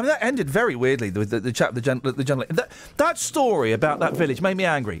story... I mean, that ended very weirdly with the chap, the gentleman. That story about that village made me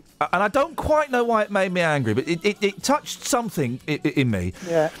angry. And I don't quite know why it made me angry, but it touched something in me.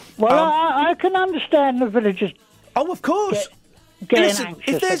 Yeah. Well, I can understand the villagers... Oh, of course. Listen,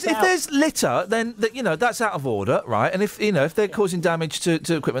 if there's litter, then that's out of order, right? And if they're causing damage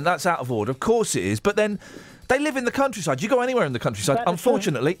to equipment, that's out of order. Of course it is. But then they live in the countryside. You go anywhere in the countryside,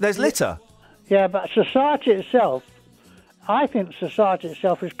 unfortunately, there's litter. Yeah, but society itself, I think society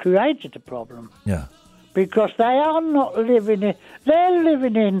itself has created the problem. Yeah. Because they are not living in... They're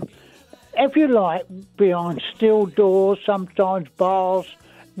living in, if you like, behind steel doors, sometimes bars,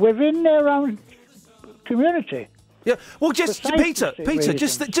 within their own community. Yeah, well, Peter,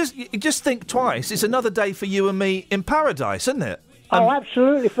 just think twice. It's another day for you and me in paradise, isn't it?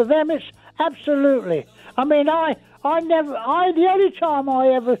 Absolutely. For them, it's absolutely. I mean, the only time I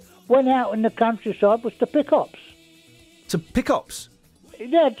ever went out in the countryside was to pick hops. To pick hops?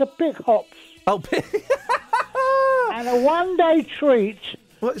 Yeah, to pick hops. Oh, pick. And a one-day treat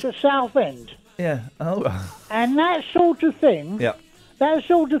to Southend. Yeah. Oh. And that sort of thing. Yeah. That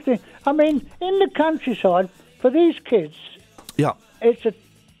sort of thing. I mean, in the countryside, for these kids, Yeah. it's a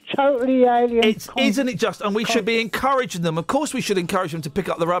totally alien. Isn't it just? And we should be encouraging them. Of course, we should encourage them to pick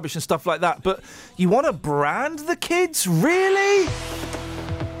up the rubbish and stuff like that. But you want to brand the kids, really?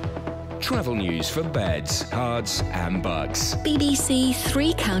 Travel news for beds, cards, and bugs. BBC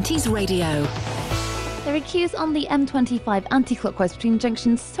Three Counties Radio. There are queues on the M25 anti-clockwise between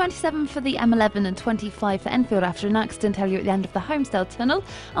junctions 27 for the M11 and 25 for Enfield after an accident earlier at the end of the Homestead Tunnel.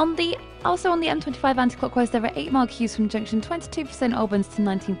 Also on the M25 anti-clockwise, there are 8 mile queues from junction 22 for St Albans to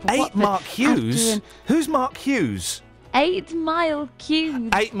 19 for Watford. 8 Mark Hughes? Who's Mark Hughes? 8 mile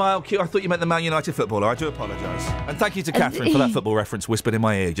queues. 8 Mile queue. I thought you meant the Man United footballer. I do apologise. And thank you to Catherine for that football reference whispered in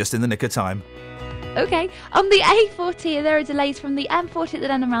my ear just in the nick of time. Okay, on the A40 there are delays from the M40 at the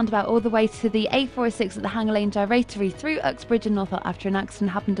Denham roundabout all the way to the A406 at the Hanger Lane Gyratory through Uxbridge and Northolt after an accident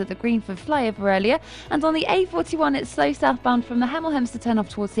happened at the Greenford flyover earlier. And on the A41 it's slow southbound from the Hemel Hempstead turn off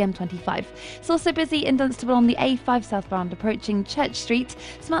towards the M25. It's also busy in Dunstable on the A5 southbound approaching Church Street.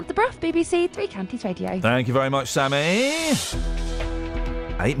 Samantha Bruff, BBC Three Counties Radio. Thank you very much, Sammy.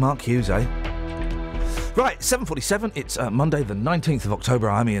 8 Mark Hughes, eh? Right, 7:47. It's Monday, the 19th of October.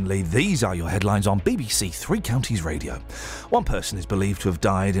 I'm Iain Lee. These are your headlines on BBC Three Counties Radio. One person is believed to have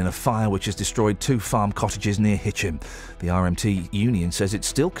died in a fire which has destroyed 2 farm cottages near Hitchin. The RMT union says it's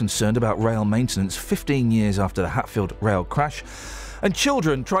still concerned about rail maintenance 15 years after the Hatfield rail crash. And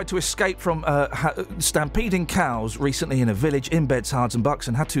children tried to escape from stampeding cows recently in a village in Beds, Hards and Bucks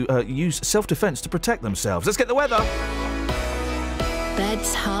and had to use self-defence to protect themselves. Let's get the weather.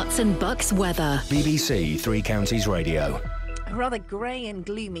 Beds, Hearts and Bucks weather. BBC Three Counties Radio. A rather grey and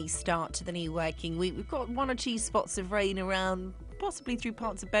gloomy start to the new working week. We've got 1 or 2 spots of rain around, possibly through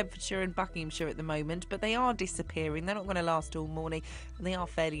parts of Bedfordshire and Buckinghamshire at the moment, but they are disappearing. They're not going to last all morning, and they are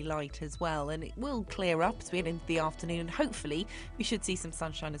fairly light as well. And it will clear up as we head into the afternoon, and hopefully we should see some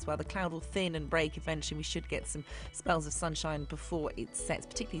sunshine as well. The cloud will thin and break eventually. We should get some spells of sunshine before it sets,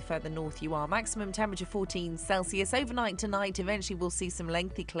 particularly further north you are. Maximum temperature 14 Celsius. Overnight tonight, eventually we'll see some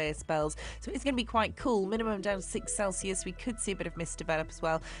lengthy clear spells, so it's going to be quite cool. Minimum down to 6 Celsius. We could see a bit of mist develop as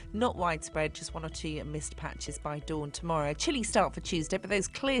well. Not widespread, just 1 or 2 mist patches by dawn tomorrow. Chilly start for Tuesday, but those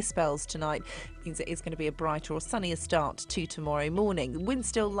clear spells tonight means it is going to be a brighter or sunnier start to tomorrow morning. The wind's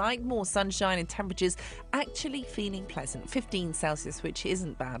still light, more sunshine, and temperatures actually feeling pleasant. 15 Celsius, which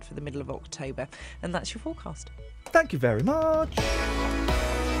isn't bad for the middle of October. And that's your forecast. Thank you very much.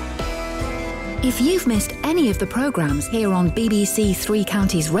 If you've missed any of the programmes here on BBC Three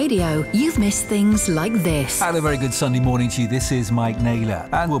Counties Radio, you've missed things like this. And a very good Sunday morning to you. This is Mike Naylor,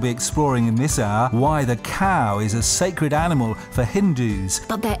 and we'll be exploring in this hour why the cow is a sacred animal for Hindus.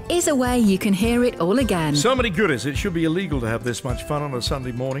 But there is a way you can hear it all again. So many goodies. It should be illegal to have this much fun on a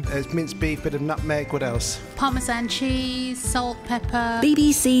Sunday morning. There's minced beef, bit of nutmeg, what else? Parmesan cheese, salt, pepper.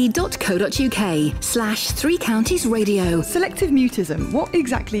 bbc.co.uk/Three Counties Radio. Selective mutism, what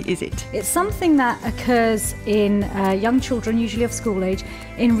exactly is it? It's something that occurs in young children, usually of school age,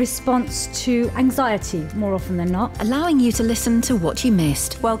 in response to anxiety, more often than not. Allowing you to listen to what you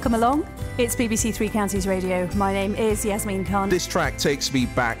missed. Welcome along. It's BBC Three Counties Radio. My name is Yasmin Khan. This track takes me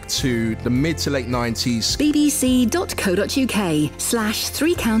back to the mid to late 90s. bbc.co.uk/Three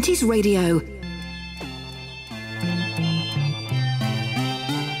Counties Radio.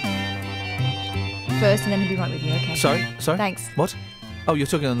 First, and then he'll be right with you, okay? Sorry? Thanks. What? Oh, you're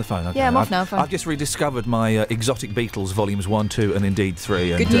talking on the phone. Okay. Yeah, I'm off now. Fine. I've just rediscovered my Exotic Beatles volumes 1, 2 and indeed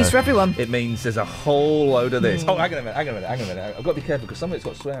 3. Good news for everyone. It means there's a whole load of this. Oh, hang on a minute. I've got to be careful because some of it's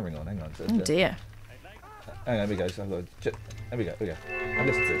got swearing on. Hang on. Oh dear. Hang on, here we go. There we go. And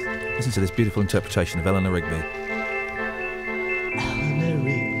listen to this. Listen to this beautiful interpretation of Eleanor Rigby. Eleanor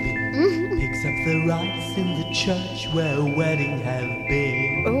Rigby picks up the rice in the church where a wedding have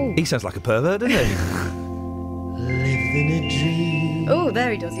been. Oh. He sounds like a pervert, doesn't he? Lived in a dream. Oh, there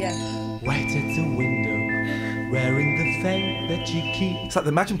he does, yeah. Wait at the window, wearing the faith that you keep. It's like,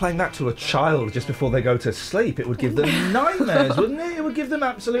 imagine playing that to a child just before they go to sleep. It would give them nightmares, wouldn't it? It would give them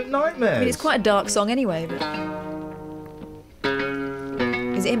absolute nightmares. I mean, it's quite a dark song anyway, but...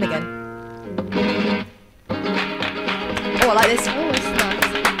 Is it him again? Oh, I like this. Oh, it's nice.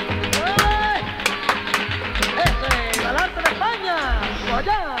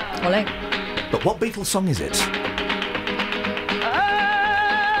 Ole. But what Beatles song is it?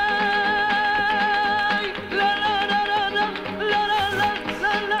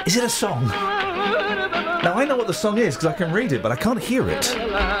 Is it a song? Now, I know what the song is because I can read it, but I can't hear it.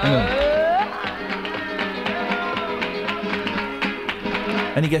 Hang on.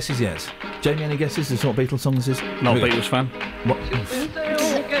 Any guesses yet? Jamie, any guesses as to what Beatles song this is? Not a Beatles fan. What?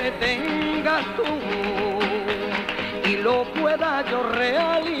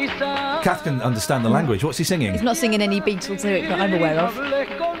 Kath can understand the language. What's he singing? He's not singing any Beatles lyric that I'm aware of.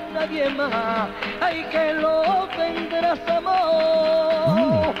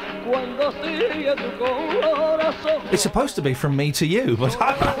 It's supposed to be From Me to You, but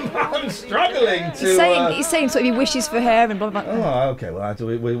I'm struggling to... He's saying sort of he wishes for her and blah, blah, blah. Oh, OK, well,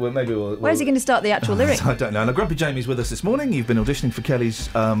 maybe we'll... Where's he going to start the actual lyric? I don't know. Now, Grumpy Jamie's with us this morning. You've been auditioning for Kelly's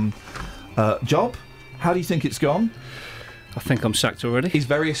job. How do you think it's gone? I think I'm sacked already. He's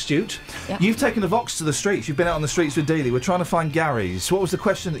very astute. Yep. You've taken the Vox to the streets. You've been out on the streets with Dealey. We're trying to find Gary's. What was the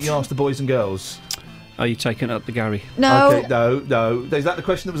question that you asked the boys and girls? Are you taking up the Gary? No. OK, no. Is that the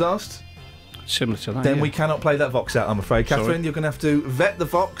question that was asked? Similar to that, Then yeah. we cannot play that Vox out, I'm afraid. Sorry. Catherine, you're going to have to vet the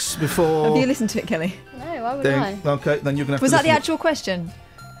Vox before... Have you listened to it, Kelly? No, why would I? OK, then you're going to have Was to that the listen- actual question?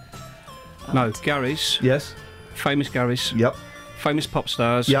 No, Gary's. Yes. Famous Gary's. Yep. Famous pop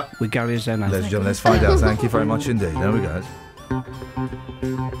stars. Yep. With Gary as their name. Ladies and gentlemen, let's find out. Thank you very much indeed. There we go.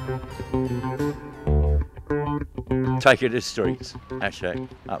 Take it to the streets. Hashtag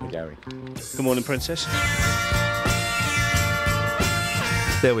up with Gary. Good morning, Princess.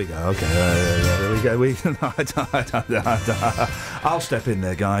 There we go. OK, there we go. I'll step in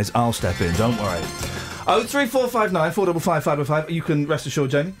there, guys. I'll step in. Don't worry. 03459 455 555. You can rest assured,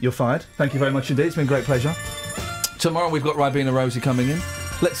 Jamie, you're fired. Thank you very much indeed. It's been a great pleasure. Tomorrow we've got Ribena Rosie coming in.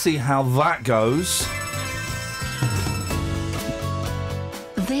 Let's see how that goes.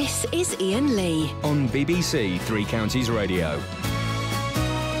 This is Iain Lee. On BBC Three Counties Radio.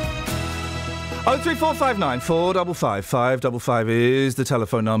 03459 455 555 is the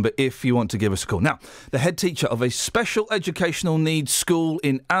telephone number if you want to give us a call. Now, the head teacher of a special educational needs school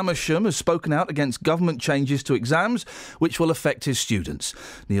in Amersham has spoken out against government changes to exams which will affect his students.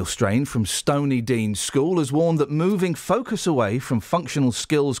 Neil Strain from Stony Dean School has warned that moving focus away from functional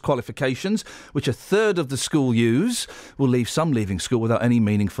skills qualifications, which a third of the school use, will leave some leaving school without any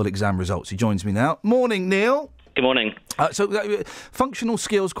meaningful exam results. He joins me now. Morning, Neil. Good morning. Functional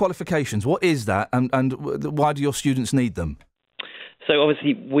skills qualifications, what is that and why do your students need them? So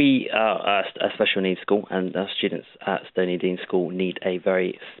obviously we are a special needs school and our students at Stony Dean School need a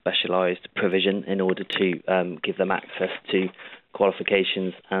very specialised provision in order to give them access to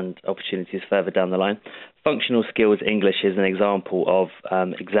qualifications and opportunities further down the line. Functional skills English is an example of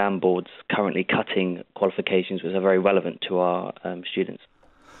exam boards currently cutting qualifications which are very relevant to our students.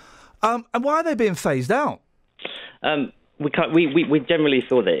 And why are they being phased out? We generally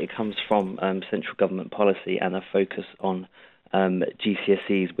feel that it comes from central government policy and a focus on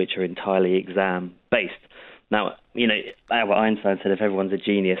GCSEs, which are entirely exam-based. Now, you know, Albert Einstein said if everyone's a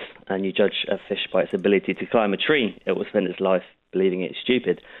genius and you judge a fish by its ability to climb a tree, it will spend its life believing it's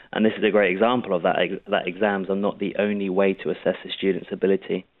stupid. And this is a great example of that exams are not the only way to assess a student's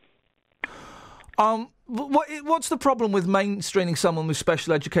ability. What's the problem with mainstreaming someone with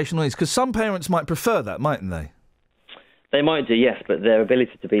special educational needs? Because some parents might prefer that, mightn't they? They might do, yes, but their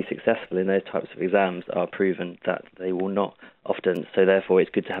ability to be successful in those types of exams are proven that they will not often. So therefore,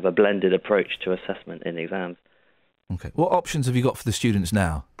 it's good to have a blended approach to assessment in exams. OK. What options have you got for the students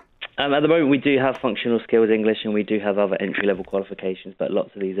now? At the moment, we do have functional skills English and we do have other entry-level qualifications, but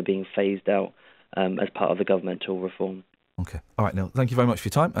lots of these are being phased out as part of the governmental reform. OK. All right, Neil, thank you very much for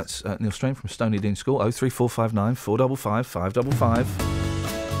your time. That's Neil Strain from Stony Dean School, 03459 455 555.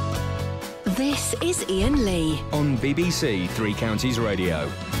 This is Iain Lee. On BBC Three Counties Radio.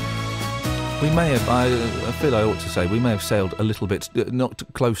 We may have, I feel I ought to say, we may have sailed a little bit, not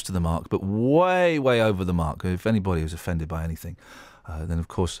close to the mark, but way, way over the mark. If anybody was offended by anything, then of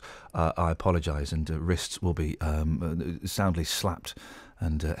course I apologise and wrists will be soundly slapped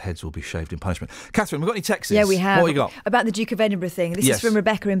and heads will be shaved in punishment. Catherine, we've got any texts? Yeah, we have. What have you got? About the Duke of Edinburgh thing. This Yes. is from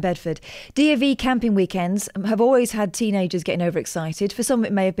Rebecca in Bedford. D.A.V. camping weekends have always had teenagers getting overexcited. For some,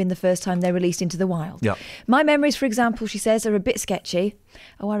 it may have been the first time they're released into the wild. Yeah. My memories, for example, she says, are a bit sketchy.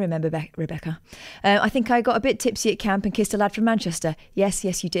 Oh, I remember Rebecca. I think I got a bit tipsy at camp and kissed a lad from Manchester. Yes,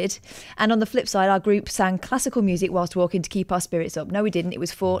 you did. And on the flip side, our group sang classical music whilst walking to keep our spirits up. No, we didn't. It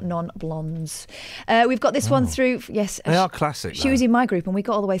was for non-blondes. We've got this one through. Yes, They are classic, She though. was in my group and we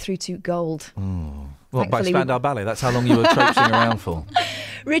got all the way through to gold. What, by Thankfully, Spandau Ballet? That's how long you were traipsing around for.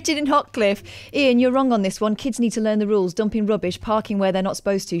 Richard in Hotcliffe. Iain, you're wrong on this one. Kids need to learn the rules. Dumping rubbish, parking where they're not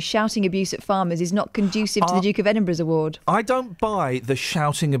supposed to, shouting abuse at farmers is not conducive to the Duke of Edinburgh's award. I don't buy the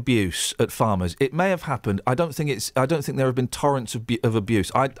shouting abuse at farmers. It may have happened. I don't think there have been torrents of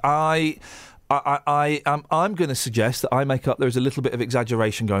abuse. I'm going to suggest that I make up there's a little bit of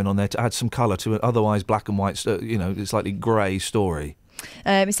exaggeration going on there to add some colour to an otherwise black and white, slightly grey story.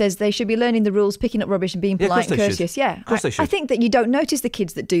 It says they should be learning the rules, picking up rubbish and being polite and courteous. Yeah, of course they should. I think that you don't notice the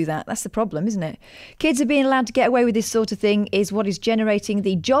kids that do that. That's the problem, isn't it? Kids are being allowed to get away with this sort of thing is what is generating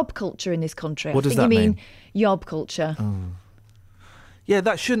the job culture in this country. What does that you mean? Job culture. Oh. Yeah,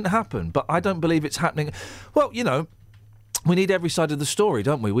 that shouldn't happen, but I don't believe it's happening. Well, we need every side of the story,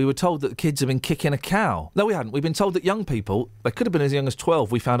 don't we? We were told that the kids have been kicking a cow. No, we hadn't. We've been told that young people, they could have been as young as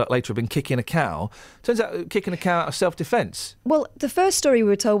 12, we found out later, have been kicking a cow. Turns out kicking a cow out of self-defence. Well, the first story we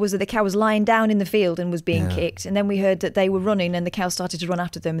were told was that the cow was lying down in the field and was being kicked, and then we heard that they were running and the cow started to run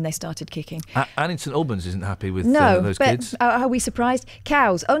after them and they started kicking. Anne in St Albans isn't happy with those but kids. Are we surprised?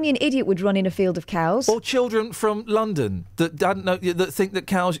 Cows. Only an idiot would run in a field of cows. Or children from London that don't know, that think that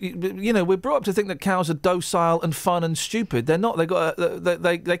cows... we're brought up to think that cows are docile and fun and stupid. They're not. They've got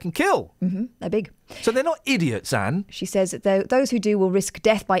they can kill. Mm-hmm. They're big. So they're not idiots, Anne. She says that those who do will risk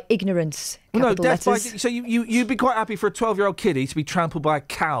death by ignorance. Well, no, death letters. So you'd be quite happy for a 12-year-old kiddie to be trampled by a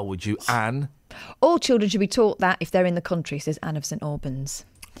cow, would you, Anne? All children should be taught that if they're in the country, says Anne of St Albans.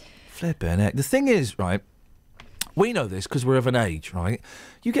 Flippin' heck. The thing is, right, we know this because we're of an age, right?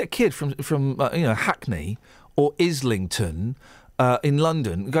 You get a kid from Hackney or Islington... in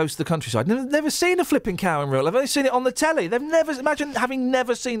London, goes to the countryside. Never seen a flipping cow in real life. They've only seen it on the telly. Imagine having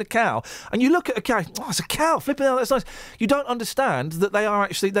never seen a cow, and you look at a cow. Oh, it's a cow. Flipping hell, that's nice. You don't understand that they're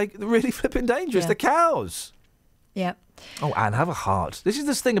really flipping dangerous. Yeah. They're cows. Yeah. Oh, Anne, have a heart. This is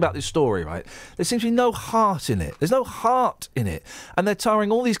the thing about this story, right? There seems to be no heart in it. There's no heart in it. And they're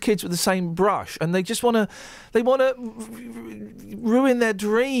tarring all these kids with the same brush, and they just want to ruin their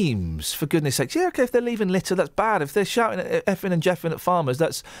dreams, for goodness sakes. Yeah, OK, if they're leaving litter, that's bad. If they're shouting, effing and jeffing at farmers,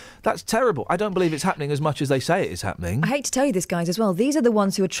 that's terrible. I don't believe it's happening as much as they say it is happening. I hate to tell you this, guys, as well. These are the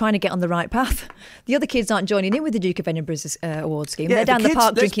ones who are trying to get on the right path. The other kids aren't joining in with the Duke of Edinburgh's award scheme. Yeah, they're down the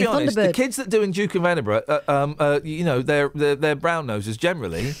park drinking honest, Thunderbird. The kids that do in Duke of Edinburgh, they're brown nosers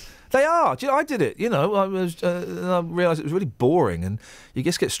generally. They are. I did it. I realised it was really boring, and you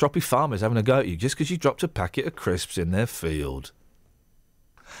just get stroppy farmers having a go at you just because you dropped a packet of crisps in their field.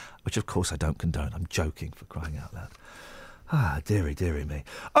 Which, of course, I don't condone. I'm joking, for crying out loud. Ah, dearie me.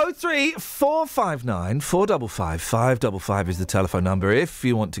 03459 455 555 is the telephone number. If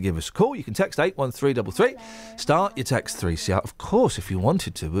you want to give us a call, you can text 81333. Start your text 3CR. Of course, if you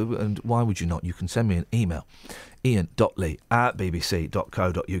wanted to, and why would you not? You can send me an email.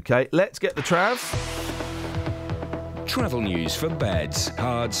 Iain.lee@bbc.co.uk. Let's get the trav. Travel news for beds,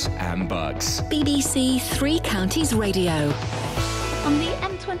 cards and bugs. BBC Three Counties Radio. On the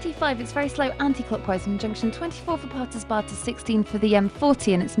M25, it's very slow anti-clockwise from junction 24 for Potters Bar to 16 for the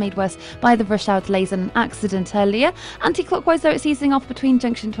M40, and it's made worse by the rush hour delays and an accident earlier. Anti-clockwise, though, it's easing off between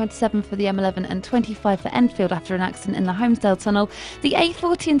junction 27 for the M11 and 25 for Enfield after an accident in the Holmesdale Tunnel. The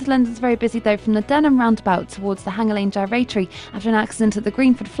A40 into London's very busy, though, from the Denham roundabout towards the Hanger Lane Gyratory after an accident at the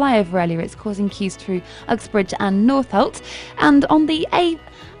Greenford flyover earlier. It's causing queues through Uxbridge and Northolt. And on the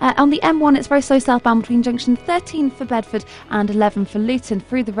M1, it's very slow southbound between junction 13 for Bedford and 11 for Luton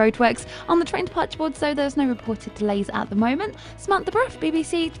through the roadworks. On the train departure boards, though, there's no reported delays at the moment. Samantha Bruff,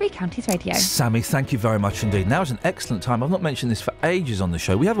 BBC Three Counties Radio. Sammy, thank you very much indeed. Now is an excellent time. I've not mentioned this for ages on the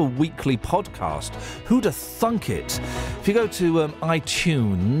show. We have a weekly podcast. Who'd have thunk it? If you go to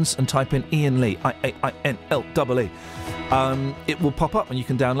iTunes and type in Iain Lee, IAINLEE, it will pop up and you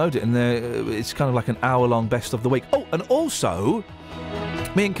can download it. And it's kind of like an hour-long best of the week. Oh, and also...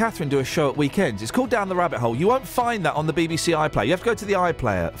 me and Catherine do a show at weekends. It's called Down the Rabbit Hole. You won't find that on the BBC iPlayer. You have to go to the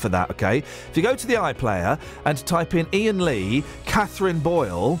iPlayer for that, OK? If you go to the iPlayer and type in Iain Lee, Catherine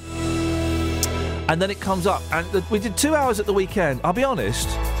Boyle, and then it comes up. And we did 2 hours at the weekend. I'll be honest,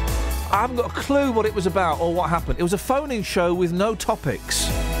 I haven't got a clue what it was about or what happened. It was a phone-in show with no topics.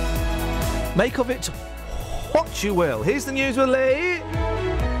 Make of it what you will. Here's the news with Lee.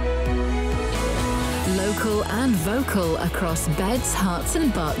 Local and vocal across beds, hearts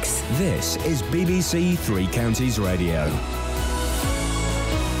and bucks. This is BBC Three Counties Radio.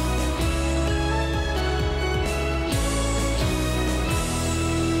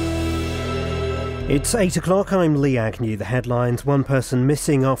 It's 8 o'clock, I'm Lee Agnew. The headlines: one person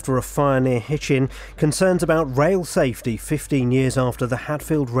missing after a fire near Hitchin, concerns about rail safety 15 years after the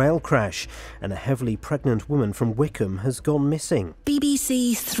Hatfield rail crash, and a heavily pregnant woman from Wickham has gone missing.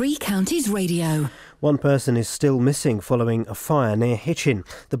 BBC Three Counties Radio. One person is still missing following a fire near Hitchin.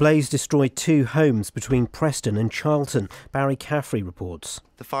 The blaze destroyed 2 homes between Preston and Charlton. Barry Caffrey reports.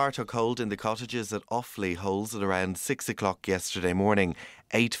 The fire took hold in the cottages at Offley Holes at around 6 o'clock yesterday morning.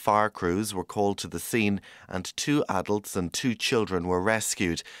 8 fire crews were called to the scene and 2 adults and 2 children were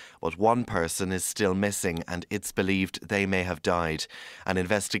rescued. But 1 person is still missing and it's believed they may have died. An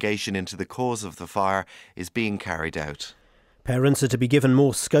investigation into the cause of the fire is being carried out. Parents are to be given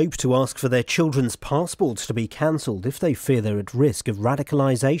more scope to ask for their children's passports to be cancelled if they fear they're at risk of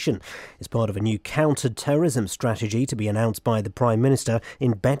radicalisation. It's part of a new counter-terrorism strategy to be announced by the Prime Minister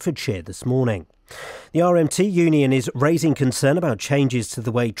in Bedfordshire this morning. The RMT union is raising concern about changes to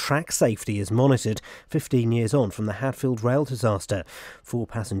the way track safety is monitored 15 years on from the Hatfield rail disaster. 4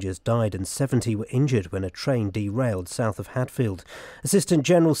 passengers died and 70 were injured when a train derailed south of Hatfield. Assistant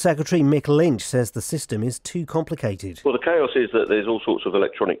General Secretary Mick Lynch says the system is too complicated. Well, the chaos is that there's all sorts of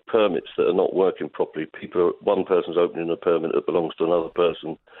electronic permits that are not working properly. One person's opening a permit that belongs to another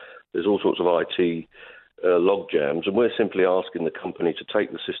person. There's all sorts of IT log jams, and we're simply asking the company to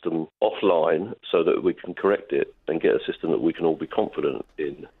take the system offline so that we can correct it and get a system that we can all be confident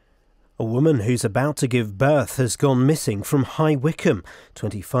in. A woman who's about to give birth has gone missing from High Wycombe.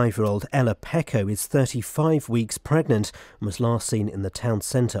 25-year-old Ella Pecco is 35 weeks pregnant and was last seen in the town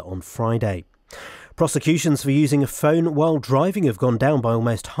centre on Friday. Prosecutions for using a phone while driving have gone down by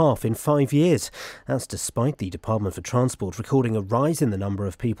almost half in 5 years. That's despite the Department for Transport recording a rise in the number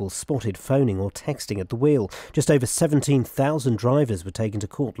of people spotted phoning or texting at the wheel. Just over 17,000 drivers were taken to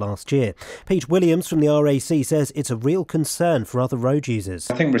court last year. Pete Williams from the RAC says it's a real concern for other road users.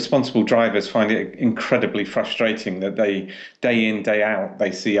 I think responsible drivers find it incredibly frustrating that they, day in, day out,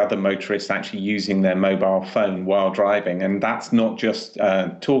 they see other motorists actually using their mobile phone while driving. And that's not just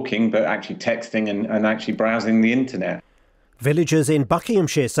talking, but actually texting and actually browsing the internet. Villagers in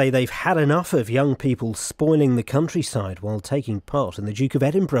Buckinghamshire say they've had enough of young people spoiling the countryside while taking part in the Duke of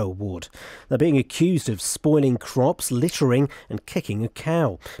Edinburgh Award. They're being accused of spoiling crops, littering and kicking a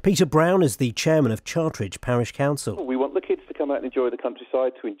cow. Peter Brown is the chairman of Chartridge Parish Council. We want the kids to come out and enjoy the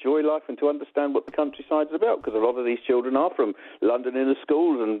countryside, to enjoy life and to understand what the countryside is about, because a lot of these children are from London inner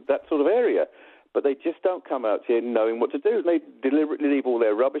schools and that sort of area. But they just don't come out here knowing what to do. They deliberately leave all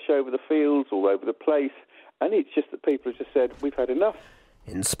their rubbish over the fields, all over the place. And it's just that people have just said, we've had enough.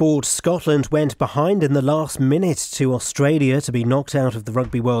 In sport, Scotland went behind in the last minute to Australia to be knocked out of the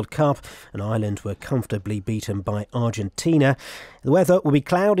Rugby World Cup, and Ireland were comfortably beaten by Argentina. The weather will be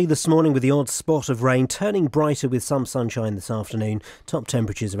cloudy this morning with the odd spot of rain, turning brighter with some sunshine this afternoon. Top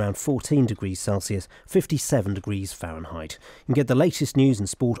temperatures around 14 degrees Celsius, 57 degrees Fahrenheit. You can get the latest news and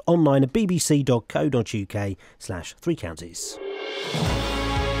sport online at bbc.co.uk/Three Counties.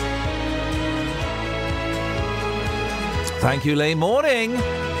 Thank you, Lee. Morning.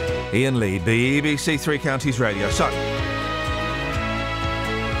 Iain Lee, BBC Three Counties Radio. So,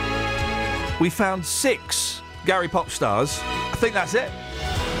 we found 6 Gary pop stars. I think that's it.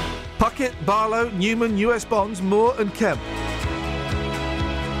 Puckett, Barlow, Newman, US Bonds, Moore and Kemp.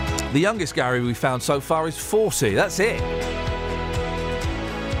 The youngest Gary we found so far is 40. That's it.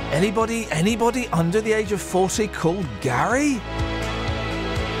 Anybody under the age of 40 called Gary?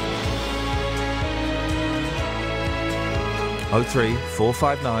 Oh 03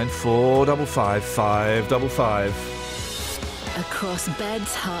 459 455 555. Across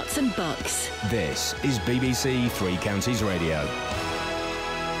beds, hearts and bucks. This is BBC Three Counties Radio.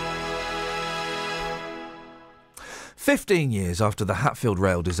 15 years after the Hatfield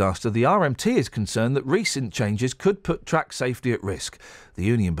rail disaster, the RMT is concerned that recent changes could put track safety at risk. The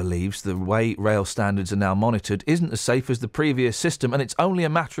union believes the way rail standards are now monitored isn't as safe as the previous system, and it's only a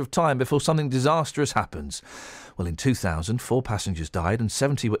matter of time before something disastrous happens. Well, in 2000, 4 passengers died and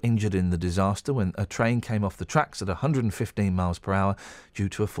 70 were injured in the disaster when a train came off the tracks at 115 miles per hour due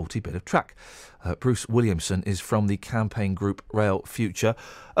to a faulty bit of track. Bruce Williamson is from the campaign group Rail Future.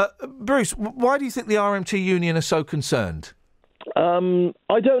 Bruce, why do you think the RMT union are so concerned? I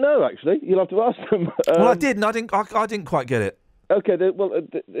don't know, actually. You'll have to ask them. Well, I did, and I didn't quite get it. Okay,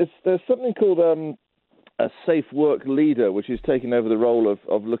 there's something called a safe work leader, which is taking over the role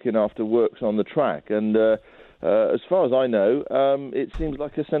of looking after works on the track. And as far as I know, it seems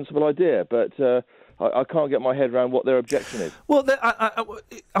like a sensible idea, but I can't get my head around what their objection is. Well,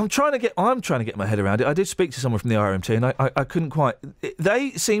 I'm trying to get my head around it. I did speak to someone from the RMT, and I couldn't quite.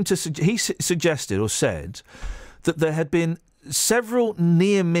 They seemed to. He suggested or said that there had been several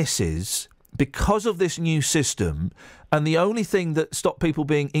near misses because of this new system, and the only thing that stopped people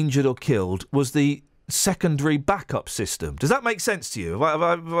being injured or killed was the secondary backup system. Does that make sense to you?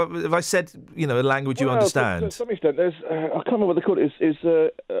 Have I said, a language you understand? To some extent, there's I can't remember what they call it. Is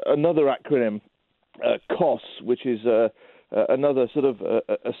another acronym, COS, which is another sort of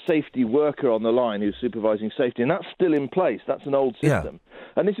a safety worker on the line who's supervising safety, and that's still in place. That's an old system,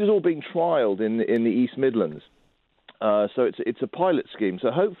 and this is all being trialled in the East Midlands. So it's a pilot scheme.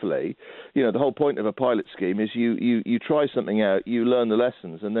 So hopefully, the whole point of a pilot scheme is you try something out, you learn the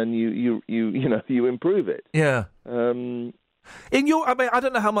lessons, and then you improve it. Yeah. I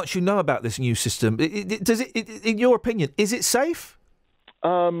don't know how much you know about this new system. In your opinion, is it safe?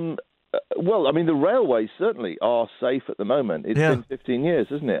 Well, I mean, the railways certainly are safe at the moment. It's been 15 years,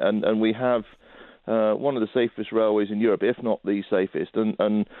 isn't it? And we have one of the safest railways in Europe, if not the safest.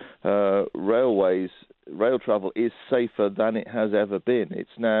 And rail travel is safer than it has ever been.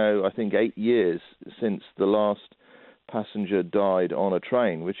 It's now, I think, 8 years since the last passenger died on a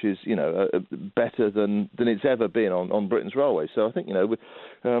train, which is, better than it's ever been on Britain's railways. So I think,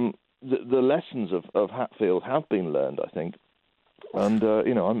 the lessons of Hatfield have been learned, I think. And,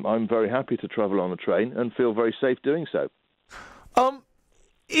 I'm very happy to travel on a train and feel very safe doing so.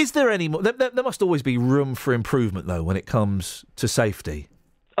 Is there any more? There must always be room for improvement, though, when it comes to safety.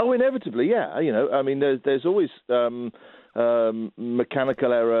 Oh, inevitably, yeah. I mean, there's always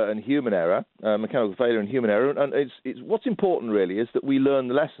mechanical error and human error, mechanical failure and human error. And it's what's important, really, is that we learn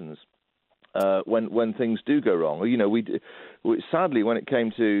the lessons when things do go wrong. We sadly, when it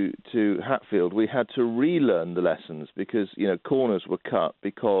came to Hatfield, we had to relearn the lessons because corners were cut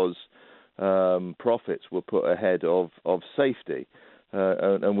because profits were put ahead of safety,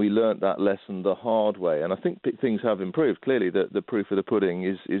 and we learnt that lesson the hard way. And I think things have improved. Clearly, the proof of the pudding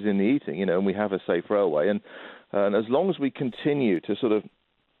is in the eating. And we have a safe railway, and as long as we continue to sort of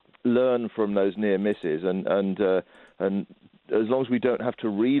learn from those near misses, and as long as we don't have to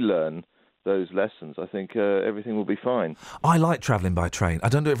relearn those lessons, I think everything will be fine. I like travelling by train. I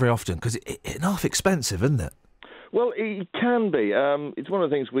don't do it very often because it's enough expensive, isn't it? Well, it can be. It's one of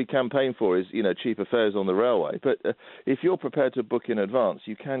the things we campaign for is, cheaper fares on the railway. But if you're prepared to book in advance,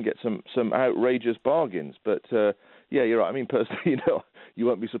 you can get some outrageous bargains. But, yeah, you're right. I mean, personally, you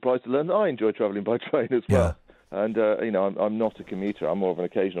won't be surprised to learn that I enjoy travelling by train as well. Yeah. And, I'm not a commuter. I'm more of an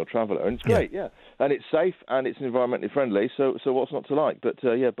occasional traveller. And it's great, yeah. And it's safe and it's environmentally friendly. So what's not to like? But,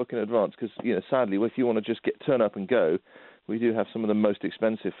 book in advance because, sadly, if you want to just turn up and go, we do have some of the most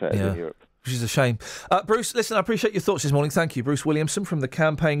expensive fares in Europe. Which is a shame. Bruce, listen, I appreciate your thoughts this morning. Thank you. Bruce Williamson from the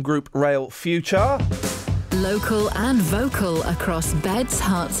campaign group Rail Future. Local and vocal across beds,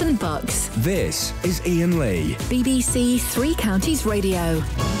 hearts and bucks. This is Iain Lee. BBC Three Counties Radio.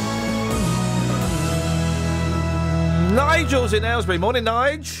 Nigel's in Aylesbury. Morning,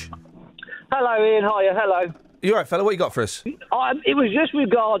 Nige. Hello, Ian. Hiya. Hello. You all right, fella? What you got for us? It was just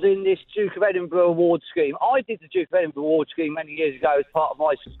regarding this Duke of Edinburgh Award scheme. I did the Duke of Edinburgh Award scheme many years ago as part of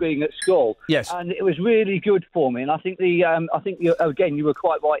my scheme at school. Yes. And it was really good for me. And I think you were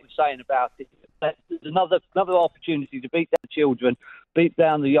quite right in saying about it. There's another opportunity to beat down children, beat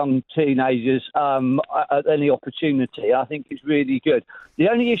down the young teenagers at any opportunity. I think it's really good. The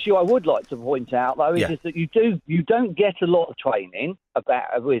only issue I would like to point out, though, is that you don't get a lot of training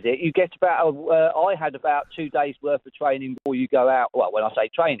with it. You get I had about 2 days worth of training before you go out. Well, when I say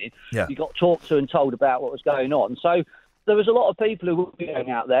training, you got talked to and told about what was going on. So there was a lot of people who will be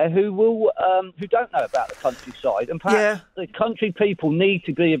going out there who don't know about the countryside, and perhaps the country people need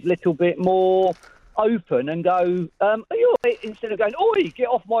to be a little bit more open and go. Instead of going, "Oi, get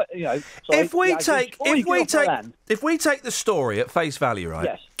off my," If we take the story at face value, right?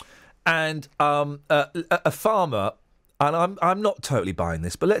 Yes. And a farmer. And I'm not totally buying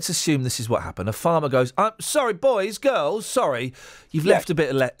this, but let's assume this is what happened. A farmer goes, "I'm sorry, boys, girls, sorry, you've left a bit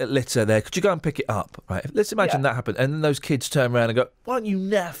of litter there. Could you go and pick it up?" Right? Let's imagine that happened, and then those kids turn around and go, "Why don't you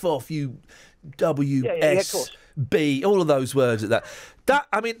naff off, you WSB?" All of those words at that.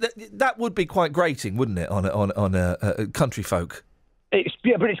 That would be quite grating, wouldn't it, on a country folk? But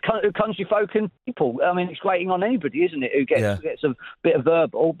it's country folk and people. I mean, it's grating on anybody, isn't it? Who gets a bit of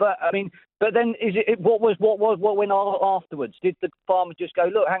verbal. But I mean, but then what went on afterwards? Did the farmer just go,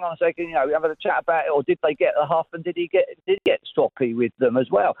 "Look, hang on a second, have a chat about it," or did they get a huff and did he get stroppy with them as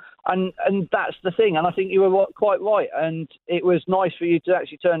well? And that's the thing. And I think you were quite right. And it was nice for you to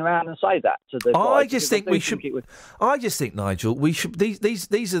actually turn around and say that to the. I just think we should. I just think, Nigel, we should.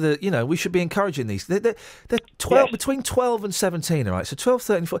 These are the. We should be encouraging these. They're 12 between 12 and 17. All right, so 12,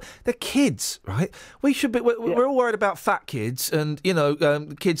 13, 14. They're kids, right? We should be. We're all worried about fat kids and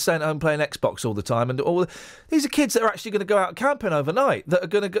kids staying at home playing Xbox all the time, and these are kids that are actually going to go out camping overnight. That are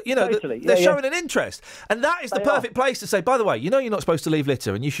going to go. They're showing an interest, and that is the perfect place to say. By the way, you're not supposed to leave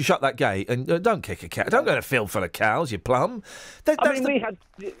litter, and you should shut that gate and don't kick a cow. Don't go in a field full of cows, you plum. We had.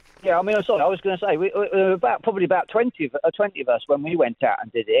 Yeah, I mean, sorry, I was going to say we were probably about 20 of us when we went out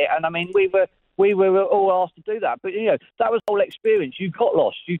and did it, and I mean we were all asked to do that, but that was the whole experience. You got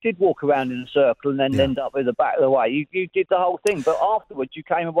lost, you did walk around in a circle and then end up at the back of the way. You did the whole thing, but afterwards you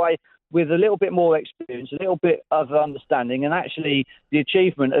came away with a little bit more experience, a little bit of understanding, and actually the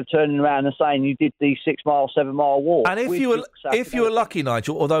achievement of turning around and saying you did the 6 mile, 7 mile walk. And if you were lucky,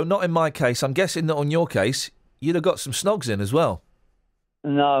 Nigel, although not in my case, I'm guessing that on your case, you'd have got some snogs in as well.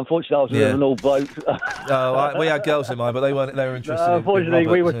 No, unfortunately, I was with an all bloke. We had girls in mine, but they weren't. They were interested. No, unfortunately,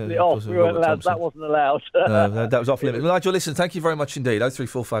 in we Robert, were split off. We weren't allowed. That wasn't allowed. No, that was off limits. Nigel, listen, thank you very much indeed.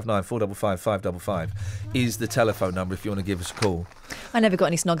 03459 455 555 is the telephone number if you want to give us a call. I never got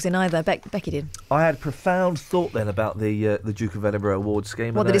any snogs in either. Becky did. I had profound thought then about the Duke of Edinburgh Award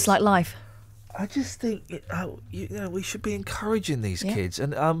scheme. What, that it's like life? I just think we should be encouraging these kids,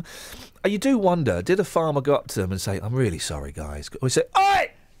 and you do wonder: did a farmer go up to them and say, "I'm really sorry, guys"? Or say,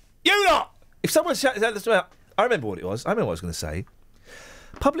 "Oi, you lot!" If someone said this, I remember what it was. I remember what I was going to say.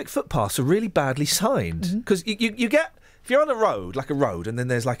 Public footpaths are really badly signed because you get, if you're on a road, like a road, and then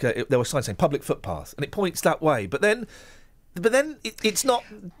there's there was a sign saying public footpath, and it points that way, but then it's not,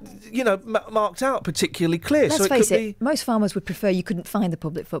 marked out particularly clear. Let's face it, most farmers would prefer you couldn't find the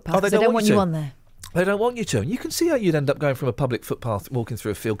public footpath. They don't want you on there. They don't want you to. And you can see how you'd end up going from a public footpath, walking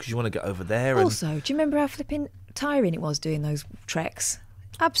through a field because you want to get over there. Also, do you remember how flipping tiring it was doing those treks?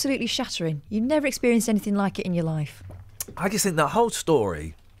 Absolutely shattering. You've never experienced anything like it in your life. I just think that whole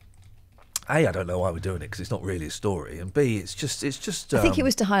story... A, I don't know why we're doing it because it's not really a story. And B, it's just. I think it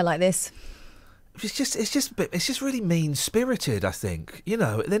was to highlight this. It's just really mean-spirited, I think.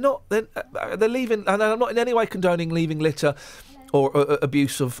 They're leaving, and I'm not in any way condoning leaving litter or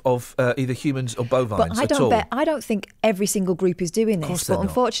abuse of either humans or bovines at all. I don't think every single group is doing this, but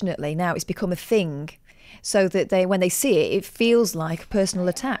unfortunately now it's become a thing, so that when they see it, it feels like a personal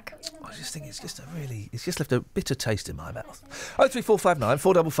attack. I just think it's just left a bitter taste in my mouth. 03459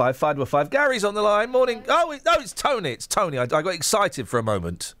 455 555. Gary's on the line. Morning. It's Tony. It's Tony. I got excited for a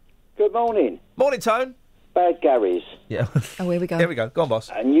moment. Good morning. Morning, Tone. Bad Gary's. Yeah. Oh, here we go. Here we go. Go on,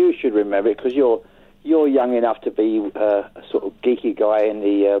 boss. And you should remember it because you're young enough to be a sort of geeky guy in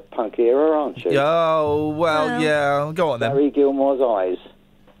the punk era, aren't you? Oh, well, yeah. Go on, then. Gary Gilmore's Eyes.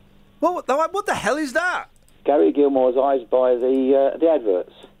 What the hell is that? Gary Gilmore's Eyes by the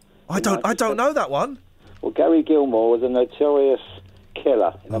adverts. I don't know that one. Well, Gary Gilmore was a notorious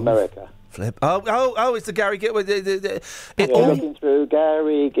killer in America. Flip. Oh, it's the Gary Gilmore. Looking through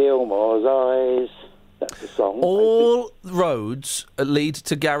Gary Gilmore's eyes. That's the song. All roads lead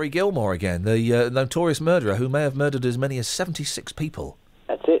to Gary Gilmore again, the notorious murderer who may have murdered as many as 76 people.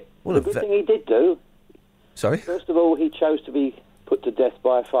 That's it. What the good thing he did do. Sorry? First of all, he chose to be put to death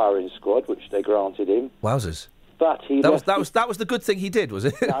by a firing squad, which they granted him. Wowzers. But he that was the good thing he did, was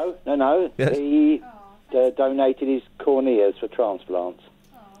it? No. Yes. He donated his corneas for transplants.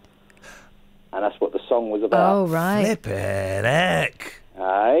 And that's what the song was about. Oh, right. Flippin' heck.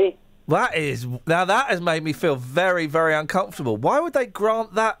 Aye. That has made me feel very, very uncomfortable. Why would they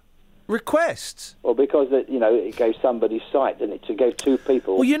grant that request? Well, because it gave somebody sight, didn't it? To go two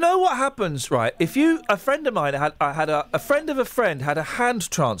people. Well, you know what happens, right? If a friend of mine had a friend of a friend had a hand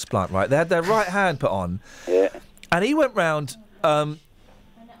transplant, right? They had their right hand put on. Yeah. And he went round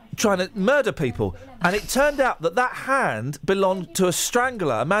trying to murder people, and it turned out that hand belonged to a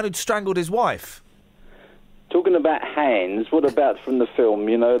strangler, a man who'd strangled his wife. Talking about hands, what about from the film,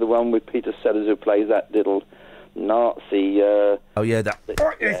 the one with Peter Sellers who plays that little Nazi... oh, yeah, that...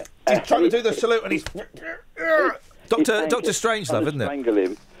 He's trying to do the salute and he's... Dr. Strangelove, isn't it? Strangle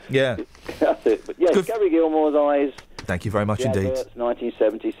him. Yeah. That's it. But yes, Gary Gilmore's Eyes... Thank you very much indeed.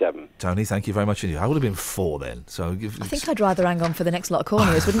 1977. Tony, thank you very much indeed. I would have been 4 then. So I think I'd rather hang on for the next lot of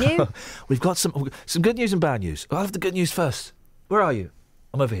corners, wouldn't you? We've got some good news and bad news. I'll have the good news first. Where are you?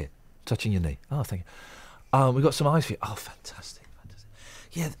 I'm over here, touching your knee. Oh, thank you. We've got some eyes for you. Oh, fantastic.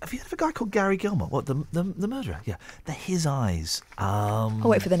 Yeah, have you heard of a guy called Gary Gilmore? What, the murderer? Yeah, they're his eyes. I'll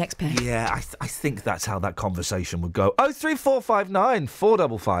wait for the next pair. Yeah, I think that's how that conversation would go. 03459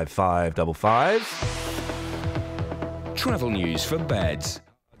 455 555. Travel news for beds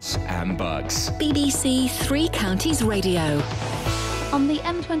and bugs. BBC Three Counties Radio. On the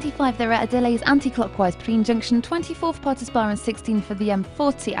M25, there are delays anti-clockwise between junction 24 for Potters Bar and 16 for the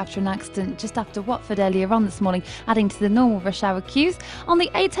M40 after an accident just after Watford earlier on this morning, adding to the normal rush hour queues. On the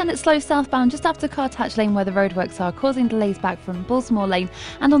A10, it's slow southbound just after Carthatch Lane where the roadworks are, causing delays back from Bullsmore Lane.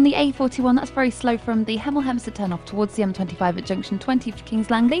 And on the A41, that's very slow from the Hemel Hempstead turn-off towards the M25 at junction 20 for Kings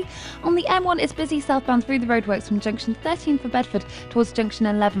Langley. On the M1, it's busy southbound through the roadworks from junction 13 for Bedford towards junction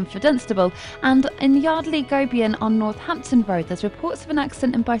 11 for Dunstable. And in Yardley Gobian on Northampton Road, there's reports of an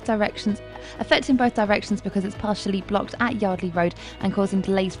accident in both directions, affecting both directions because it's partially blocked at Yardley Road and causing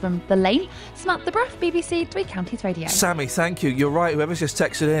delays from the lane. Samantha the Bruff, BBC Three Counties Radio. Sammy, thank you. You're right. Whoever's just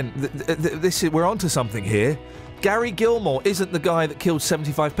texted in, we're onto something here. Gary Gilmore isn't the guy that killed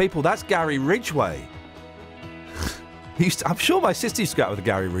 75 people. That's Gary Ridgway. I'm sure my sister used to go out with a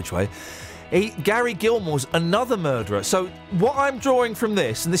Gary Ridgway. Gary Gilmore's another murderer. So what I'm drawing from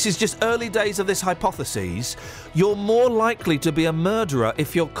this, and this is just early days of this hypothesis, you're more likely to be a murderer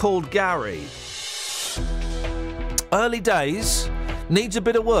if you're called Gary. Early days, needs a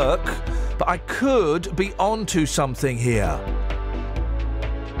bit of work, but I could be onto something here.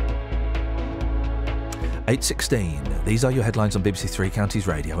 8:16. These are your headlines on BBC Three Counties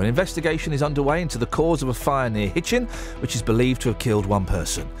Radio. An investigation is underway into the cause of a fire near Hitchin, which is believed to have killed one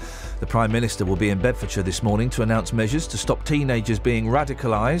person. The Prime Minister will be in Bedfordshire this morning to announce measures to stop teenagers being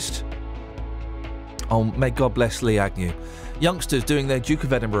radicalised. Oh, may God bless Lee Agnew. Youngsters doing their Duke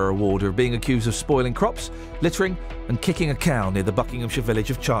of Edinburgh award are being accused of spoiling crops, littering and kicking a cow near the Buckinghamshire village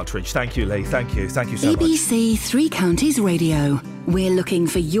of Chartridge. Thank you, Lee. Thank you. Thank you so much. BBC Three Counties Radio. We're looking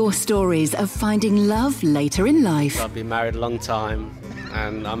for your stories of finding love later in life. I've been married a long time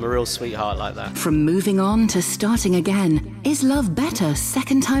and I'm a real sweetheart like that. From moving on to starting again. Is love better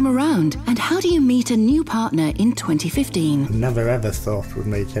second time around? And how do you meet a new partner in 2015? Never ever thought we'd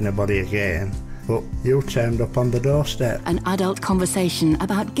meet anybody again. But you turned up on the doorstep. An adult conversation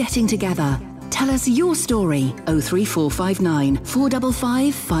about getting together. Tell us your story. 03459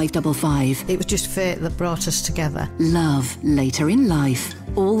 455 555. It was just fate that brought us together. Love later in life.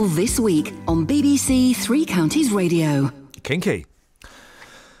 All this week on BBC Three Counties Radio. Kinky.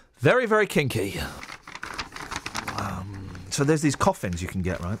 Very, very kinky. So there's these coffins you can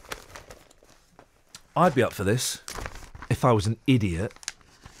get, right? I'd be up for this if I was an idiot.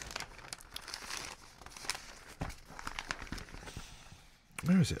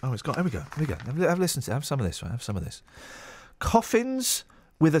 Where is it? Oh, it's got. Here we go. Here we go. Have listened to. Have some of this. Right? Have some of this. Coffins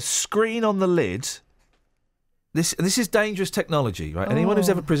with a screen on the lid. This is dangerous technology, right? Anyone who's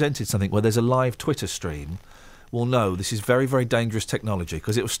ever presented something where there's a live Twitter stream will know this is very, very dangerous technology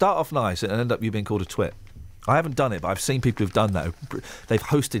because it will start off nice and end up you being called a twit. I haven't done it, but I've seen people who've done that. They've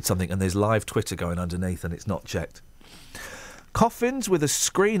hosted something and there's live Twitter going underneath and it's not checked. Coffins with a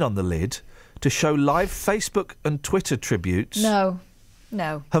screen on the lid to show live Facebook and Twitter tributes.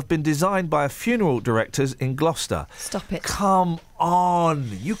 No. Have been designed by funeral directors in Gloucester. Stop it. Come on.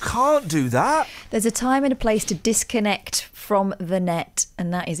 You can't do that. There's a time and a place to disconnect from the net,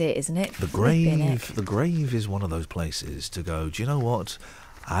 and that is it, isn't it? The grave is one of those places to go, do you know what?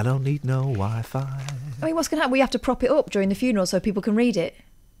 I don't need no Wi-Fi. I mean, what's going to happen? We have to prop it up during the funeral so people can read it.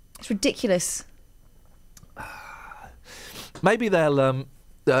 It's ridiculous. Maybe they'll...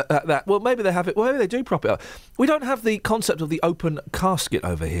 maybe they have it. Well, maybe they do prop it up. We don't have the concept of the open casket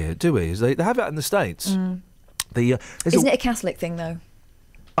over here, do we? They have it in the States. Isn't it a Catholic thing, though?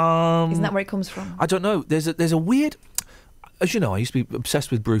 Isn't that where it comes from? I don't know. There's a weird... As you know, I used to be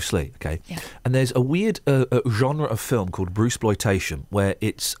obsessed with Bruce Lee, okay? Yeah. And there's a weird genre of film called Bruceploitation, where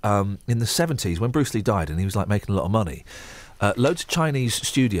it's in the 70s, when Bruce Lee died and he was, like, making a lot of money, loads of Chinese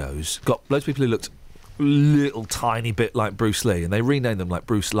studios got loads of people who looked little tiny bit like Bruce Lee, and they renamed them like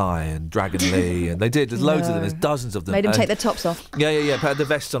Bruce Lie and Dragon Lee, and they did. There's loads of them. There's dozens of them. Made them take their tops off. Yeah. Had the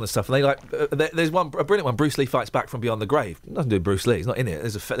vests on and stuff. And they there's a brilliant one. Bruce Lee fights back from beyond the grave. Nothing to do with Bruce Lee. He's not in it.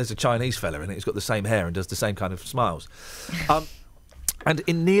 There's a Chinese fella in it. He's got the same hair and does the same kind of smiles. And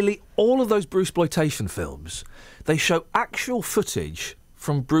in nearly all of those Bruceploitation films, they show actual footage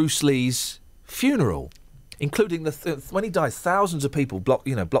from Bruce Lee's funeral. Including when he died, thousands of people blocked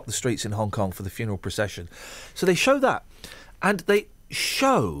the streets in Hong Kong for the funeral procession. So they show that, and they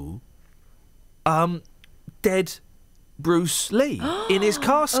show dead Bruce Lee in his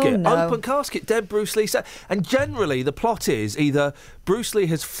casket, open casket, dead Bruce Lee. And generally, the plot is either Bruce Lee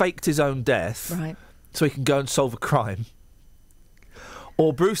has faked his own death, right, so he can go and solve a crime,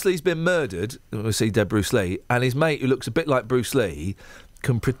 or Bruce Lee's been murdered. We see dead Bruce Lee, and his mate, who looks a bit like Bruce Lee,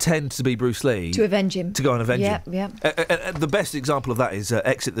 can pretend to be Bruce Lee to avenge him. To go and avenge him. Yeah. The best example of that is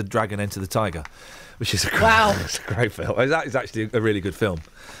Exit the Dragon, Enter the Tiger, which is it's a great film. That is actually a really good film.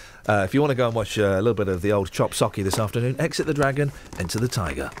 If you want to go and watch a little bit of the old Chop Socky this afternoon, Exit the Dragon, Enter the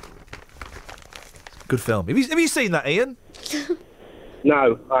Tiger. Good film. Have you seen that, Iain?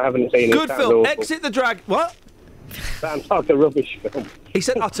 No, I haven't seen it. Good film. Awful. Exit the Dragon. What? Sounds like a rubbish film. He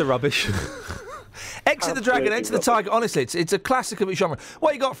said utter rubbish. Exit the Dragon, Enter the Tiger. Honestly, it's a classic of its genre.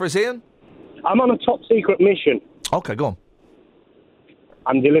 What you got for us, Iain? I'm on a top secret mission. Okay, go on.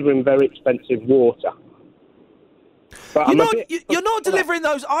 I'm delivering very expensive water. But you're not delivering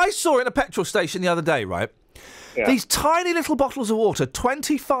those. I saw in a petrol station the other day, right? Yeah. These tiny little bottles of water,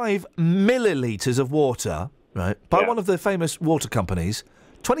 25 millilitres of water, right, by one of the famous water companies,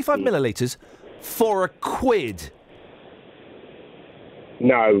 25 millilitres for £1.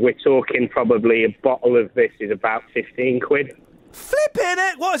 No, we're talking probably a bottle of this is about 15 quid. Flipping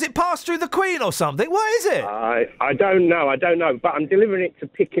it! What, is it passed through the Queen or something? What is it? I don't know, but I'm delivering it to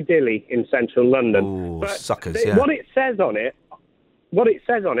Piccadilly in central London. Ooh, but suckers, yeah. What it says on it,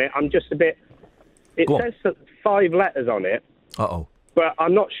 I'm just a bit... It says 5 letters on it. Uh-oh. But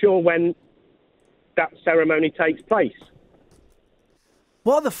I'm not sure when that ceremony takes place.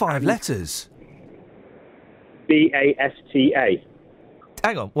 What are the 5 letters? B-A-S-T-A.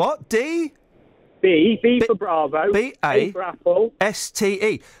 Hang on, what? D? B for Bravo. A for Apple.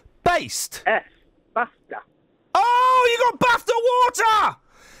 S-T-E. Based? S. BAFTA. Oh, you got BAFTA water!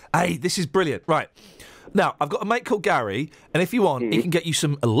 Hey, this is brilliant. Right. Now, I've got a mate called Gary, and if you want, he can get you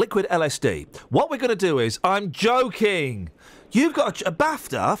some liquid LSD. What we're going to do is, I'm joking. You've got a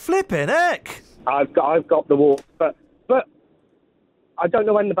BAFTA? Flipping heck. I've got the water, but I don't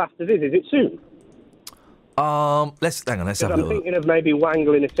know when the BAFTA is. Is it soon? Let's have a look. I'm thinking of maybe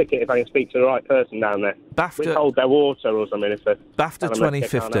wangling a ticket if I can speak to the right person down there. BAFTA. Withhold their water or something. BAFTA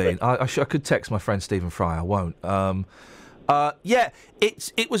 2015. I could text my friend Stephen Fry. I won't. Yeah,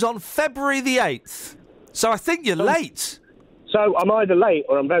 it was on February the 8th. So I think you're late. So I'm either late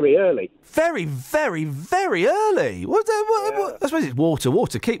or I'm very early. Very, very, very early. What, I suppose it's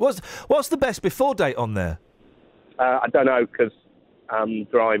water. Keep. What's the best before date on there? I don't know because I'm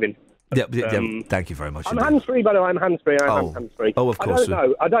driving. Yeah, thank you very much. I'm hands-free, by the way. I'm hands-free. I'm hands-free. Oh, of course.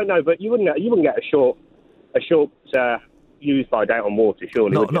 I don't know, but you wouldn't get a short use-by date on water,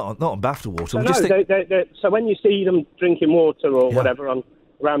 surely. Not on BAFTA water. So when you see them drinking water or whatever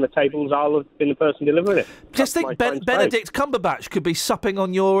around the tables, I'll have been the person delivering it. Just think, Benedict Cumberbatch could be supping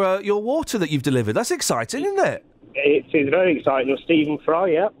on your water that you've delivered. That's exciting, isn't it? It is very exciting. Stephen Fry,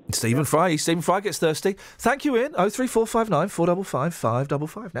 yeah. Stephen Fry gets thirsty. Thank you, Ian. 03459 455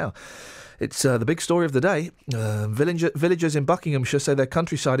 555. Now, it's the big story of the day. Villagers in Buckinghamshire say their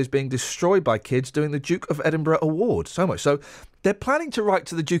countryside is being destroyed by kids doing the Duke of Edinburgh Award. So much so, they're planning to write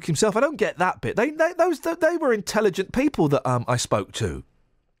to the Duke himself. I don't get that bit. They were intelligent people that I spoke to.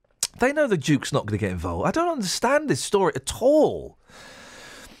 They know the Duke's not going to get involved. I don't understand this story at all.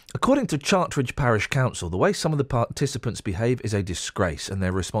 According to Chartridge Parish Council, the way some of the participants behave is a disgrace, and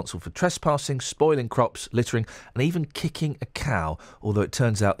they're responsible for trespassing, spoiling crops, littering, and even kicking a cow, although it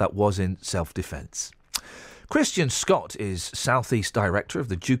turns out that was in self-defence. Christian Scott is South East Director of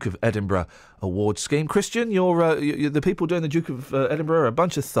the Duke of Edinburgh Award Scheme. Christian, you're the people doing the Duke of Edinburgh are a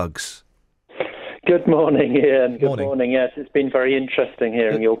bunch of thugs. Good morning, Ian. Good morning. Yes, it's been very interesting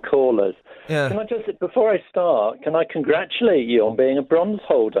hearing your callers. Yeah. Can I just, before I start, can I congratulate you on being a bronze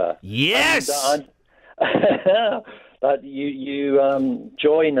holder? Yes! That you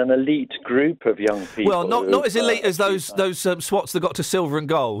join an elite group of young people. Well, not as elite as those swats that got to silver and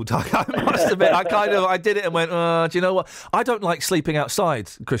gold. I must admit, I did it and went, do you know what? I don't like sleeping outside,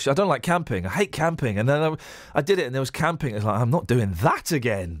 Christian. I don't like camping. I hate camping. And then I did it and there was camping. It's like, I'm not doing that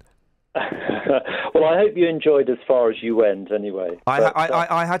again. Well, I hope you enjoyed as far as you went, anyway.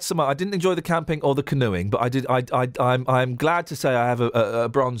 I had some. I didn't enjoy the camping or the canoeing, but I did. I'm glad to say I have a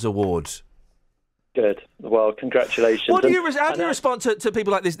bronze award. Good. Well, congratulations. How do you respond to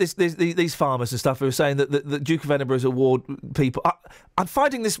people like these farmers and stuff who are saying that the Duke of Edinburgh's award people? I'm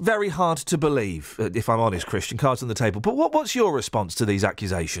finding this very hard to believe, if I'm honest, Christian. Cards on the table. But what's your response to these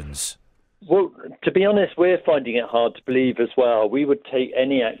accusations? Well, to be honest, we're finding it hard to believe as well. We would take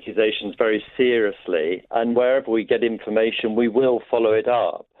any accusations very seriously, and wherever we get information, we will follow it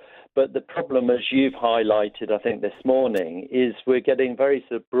up. But the problem, as you've highlighted, I think, this morning, is we're getting very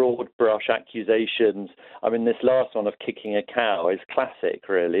sort of broad brush accusations. I mean, this last one of kicking a cow is classic,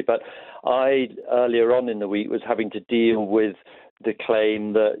 really. But I, earlier on in the week, was having to deal with the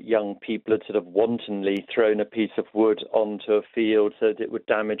claim that young people had sort of wantonly thrown a piece of wood onto a field so that it would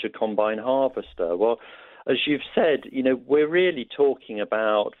damage a combine harvester. Well, as you've said, we're really talking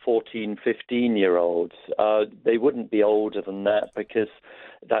about 14, 15-year-olds. They wouldn't be older than that because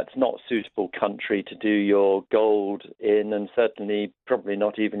that's not suitable country to do your gold in, and certainly probably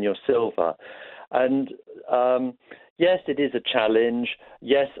not even your silver. And yes, it is a challenge.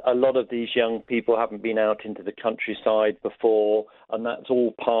 Yes, a lot of these young people haven't been out into the countryside before, and that's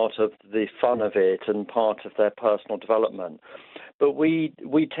all part of the fun of it and part of their personal development. But we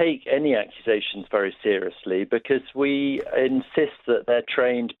take any accusations very seriously because we insist that they're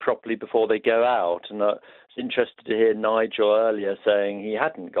trained properly before they go out, and that interested to hear Nigel earlier saying he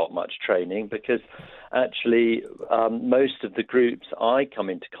hadn't got much training, because actually most of the groups I come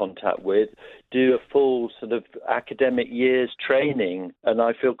into contact with do a full sort of academic year's training, and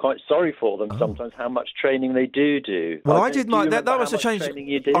I feel quite sorry for them sometimes how much training they do. Well, I did that must have changed.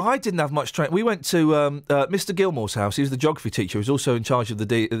 I didn't have much training. We went to Mr. Gilmore's house. He was the geography teacher. He was also in charge of the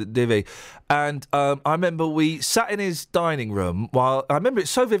DV. And I remember we sat in his dining room I remember it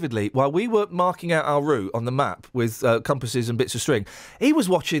so vividly, while we were marking out our route on the map with compasses and bits of string, he was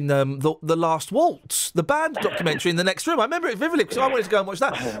watching the Last Waltz, the band documentary in the next room. I remember it vividly because I wanted to go and watch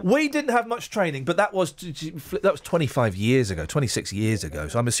that. We didn't have much training, but that was 25 years ago, 26 years ago.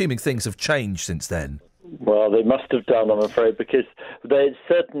 So I'm assuming things have changed since then. Well, they must have done, I'm afraid, because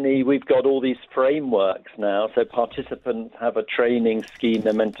we've got all these frameworks now, so participants have a training scheme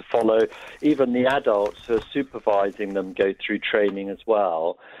they're meant to follow. Even the adults who are supervising them go through training as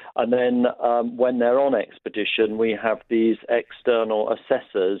well. And then when they're on expedition, we have these external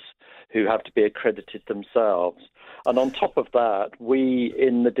assessors who have to be accredited themselves. And on top of that, we,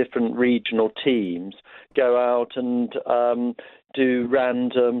 in the different regional teams, go out and do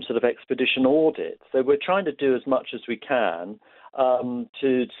random sort of expedition audits. So we're trying to do as much as we can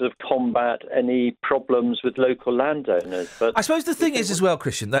to sort of combat any problems with local landowners. But I suppose the thing is as well,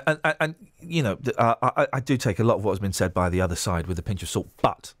 Christian, and you know, I do take a lot of what has been said by the other side with a pinch of salt,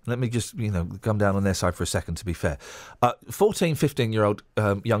 but let me just, come down on their side for a second, to be fair. 14, 15-year-old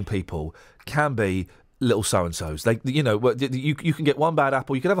young people can be little so-and-sos. You can get one bad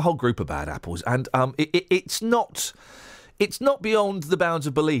apple, you can have a whole group of bad apples, and it's not beyond the bounds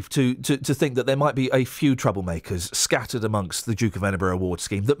of belief to think that there might be a few troublemakers scattered amongst the Duke of Edinburgh award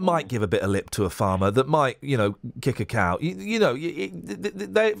scheme that might give a bit of lip to a farmer, that might, kick a cow. 14,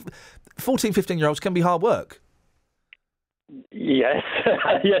 15-year-olds can be hard work. Yes,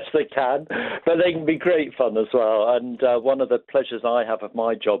 yes, they can, but they can be great fun as well. And one of the pleasures I have of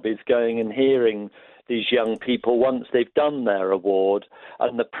my job is going and hearing these young people once they've done their award,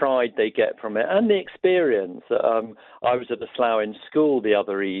 and the pride they get from it and the experience. I was at a Slough school the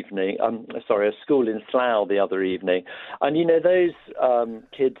other evening. A school in Slough the other evening, and those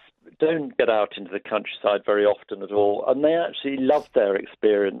kids don't get out into the countryside very often at all, and they actually loved their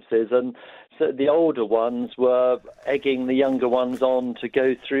experiences. And so the older ones were egging the younger ones on to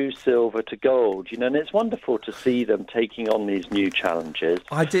go through silver to gold, and it's wonderful to see them taking on these new challenges.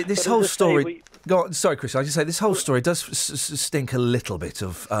 This whole story... Go on, sorry, Chris, I just say this whole story does stink a little bit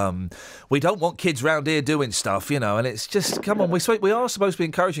of, we don't want kids round here doing stuff, and it's just, come on, we are supposed to be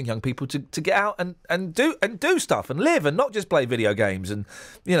encouraging young people to get out and do stuff and live and not just play video games and,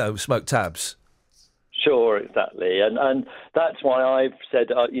 smoke tabs. Sure, exactly. And that's why I've said,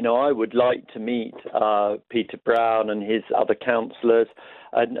 I would like to meet Peter Brown and his other councillors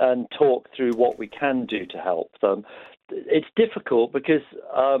and talk through what we can do to help them. It's difficult because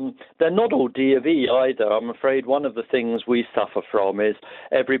they're not all D of E either. I'm afraid one of the things we suffer from is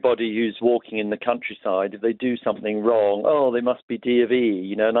everybody who's walking in the countryside, if they do something wrong, they must be D of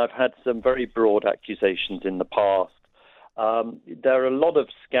E, and I've had some very broad accusations in the past. There are a lot of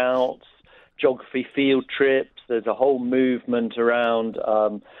scouts, geography field trips. There's a whole movement around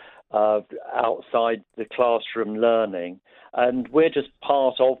outside the classroom learning. And we're just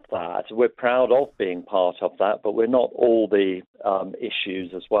part of that. We're proud of being part of that, but we're not all the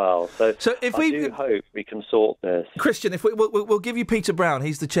issues as well. So if I do hope we can sort this. Christian, if we'll give you Peter Brown.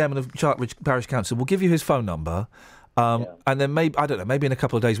 He's the chairman of Chartridge Parish Council. We'll give you his phone number. And then maybe in a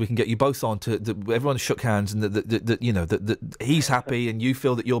couple of days we can get you both on to everyone shook hands and that he's happy and you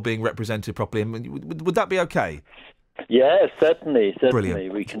feel that you're being represented properly. And would that be okay? Yes, certainly.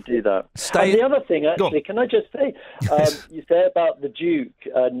 Brilliant. We can do that. And the other thing, actually, can I just say, you say about the Duke,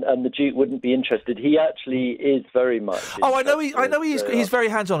 and the Duke wouldn't be interested. He actually is very much. I know he's very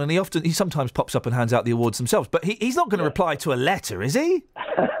hands-on, and he sometimes pops up and hands out the awards themselves. But he's not going to reply to a letter, is he?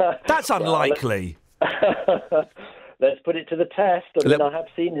 That's unlikely. Let's put it to the test. I have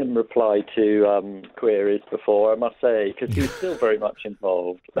seen him reply to queries before, I must say, because he's still very much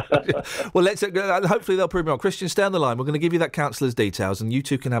involved. Well, hopefully they'll prove me wrong. Christian, stay on the line. We're going to give you that councillor's details, and you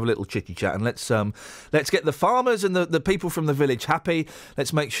two can have a little chitty chat, and let's get the farmers and the people from the village happy.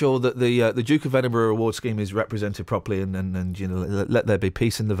 Let's make sure that the Duke of Edinburgh award scheme is represented properly, and let there be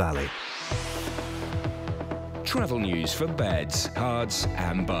peace in the valley. Travel news for beds, cards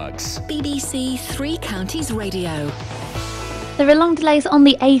and bugs. BBC Three Counties Radio. There are long delays on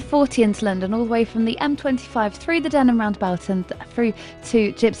the A40 into London, all the way from the M25 through the Denham roundabout and through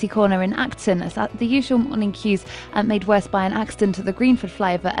to Gypsy Corner in Acton. As the usual morning queues made worse by an accident at the Greenford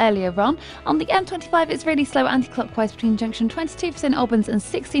flyover earlier on. On the M25, it's really slow anti-clockwise between junction 22 for St Albans and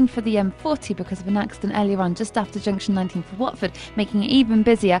 16 for the M40 because of an accident earlier on just after junction 19 for Watford, making it even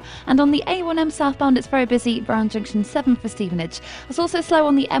busier. And on the A1M southbound, it's very busy around junction 7 for Stevenage. It's also slow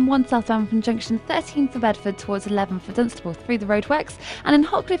on the M1 southbound from junction 13 for Bedford towards 11 for Dunstable through the roadworks, and in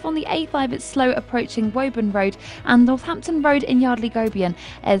Hockliffe on the A5 it's slow approaching Woburn Road, and Northampton Road in Yardley Gobion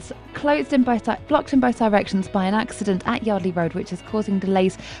is blocked in both directions by an accident at Yardley Road, which is causing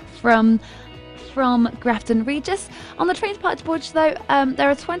delays from Grafton Regis. On the trains part to Borge though, there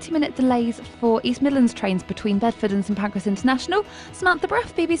are 20-minute delays for East Midlands trains between Bedford and St Pancras International. Samantha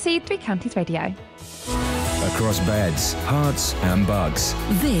Bruff, BBC Three Counties Radio. Across beds, hearts and bugs.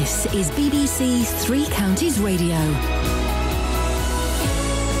 This is BBC Three Counties Radio.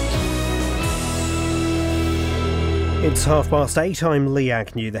 It's 8:30. I'm Lee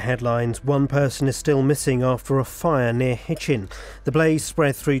Agnew. The headlines: one person is still missing after a fire near Hitchin. The blaze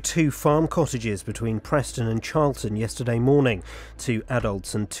spread through 2 farm cottages between Preston and Charlton yesterday morning. 2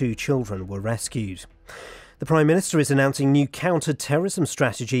 adults and 2 children were rescued. The Prime Minister is announcing new counter-terrorism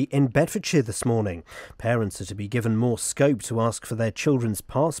strategy in Bedfordshire this morning. Parents are to be given more scope to ask for their children's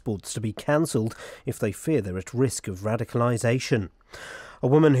passports to be cancelled if they fear they're at risk of radicalisation. A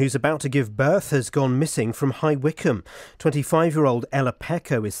woman who's about to give birth has gone missing from High Wycombe. 25-year-old Ella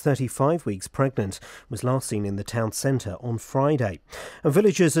Pecco is 35 weeks pregnant, was last seen in the town centre on Friday. And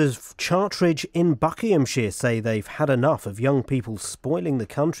villagers of Chartridge in Buckinghamshire say they've had enough of young people spoiling the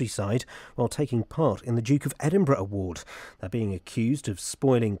countryside while taking part in the Duke of Edinburgh Award. They're being accused of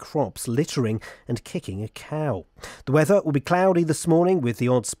spoiling crops, littering and kicking a cow. The weather will be cloudy this morning with the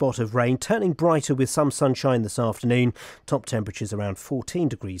odd spot of rain, turning brighter with some sunshine this afternoon. Top temperatures around 14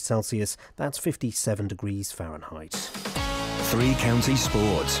 degrees Celsius, that's 57 degrees Fahrenheit. Three Counties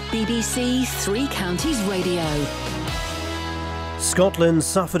Sports. BBC Three Counties Radio. Scotland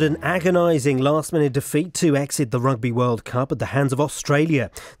suffered an agonising last-minute defeat to exit the Rugby World Cup at the hands of Australia.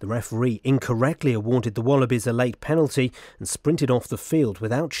 The referee incorrectly awarded the Wallabies a late penalty and sprinted off the field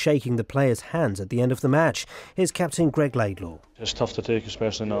without shaking the players' hands at the end of the match. Here's captain Greg Laidlaw. It's tough to take,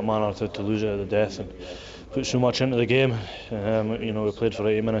 especially in that manner, to lose it at the death and put so much into the game. We played for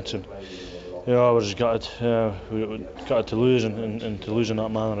 80 minutes and we just gutted. We gutted to lose and to lose in that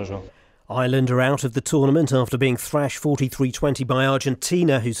manner as well. Ireland are out of the tournament after being thrashed 43-20 by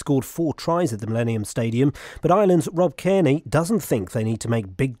Argentina, who scored 4 tries at the Millennium Stadium. But Ireland's Rob Kearney doesn't think they need to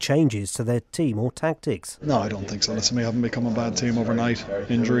make big changes to their team or tactics. No, I don't think so. Listen, we haven't become a bad team overnight.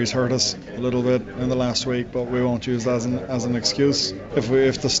 Injuries hurt us a little bit in the last week, but we won't use that as an excuse.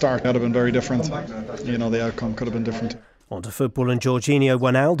 If the start had been very different, the outcome could have been different. On to football, and Jorginho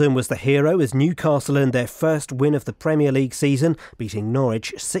Wijnaldum was the hero as Newcastle earned their first win of the Premier League season, beating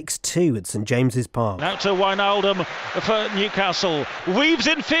Norwich 6-2 at St James's Park. Out to Wijnaldum for Newcastle, weaves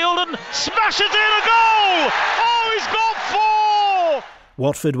in field and smashes in a goal! Oh, he's got 4!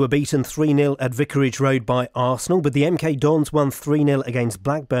 Watford were beaten 3-0 at Vicarage Road by Arsenal, but the MK Dons won 3-0 against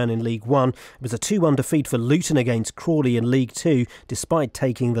Blackburn in League 1. It was a 2-1 defeat for Luton against Crawley in League 2, despite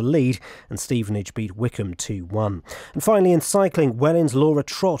taking the lead, and Stevenage beat Wycombe 2-1. And finally in cycling, Welling's Laura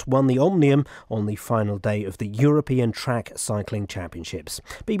Trott won the Omnium on the final day of the European Track Cycling Championships.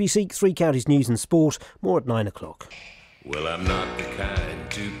 BBC Three Counties News and Sport, more at 9 o'clock. Well, I'm not the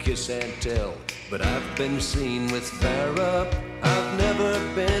kind to kiss and tell, but I've been seen with Farrah. I've never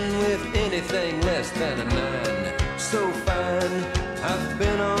been with anything less than a 9. So fine, I've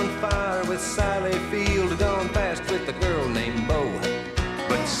been on fire with Sally Field, gone past with a girl named Bo,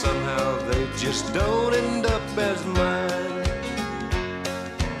 but somehow they just don't end up as mine.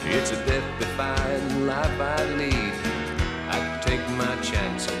 It's a death-defying life I lead. I take my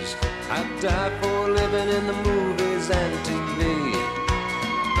chances. I die for living in the movies and TV.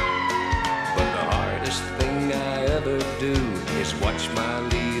 But the hardest thing I ever do is watch my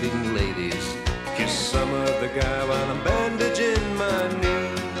leading ladies kiss some other guy while I'm bandaging my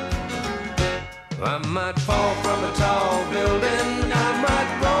knee. I might fall from a tall building, I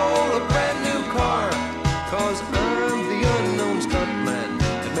might roll a brand new car, 'cause I'm the unknown stuntman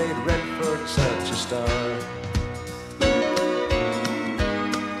that made Redford such a star.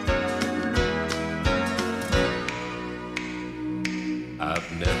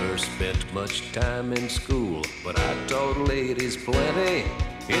 I've never spent much time in school, but I taught ladies plenty.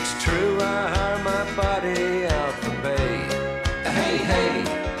 It's true, I hire my body out for pay. Hey, hey,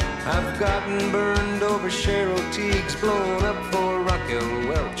 I've gotten burned over Cheryl Teague's, blown up for Raquel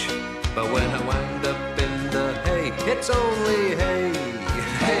Welch. But when I wind up in the hay, it it's only hay.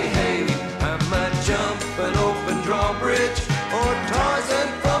 Hey, hey, I might jump an open drawbridge or Tarzan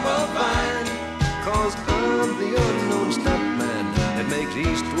from a vine. 'Cause I'm the unknown stuntman that makes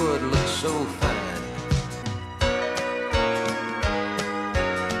Eastwood look so fine.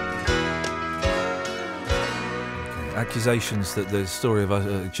 Accusations that the story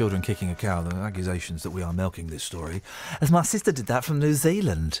of children kicking a cow, the accusations that we are milking this story. As my sister did that from New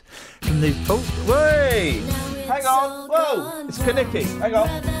Zealand. Oh, wait! Hang on! Whoa! It's Kaniki. Hang on.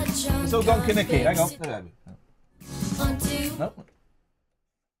 It's all gone Kaniki. Hang on. No.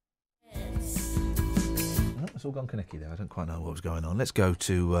 It's all gone Kaniki there. I don't quite know what was going on. Let's go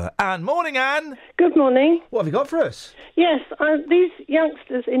to Anne. Morning, Anne! Good morning. What have you got for us? Yes, these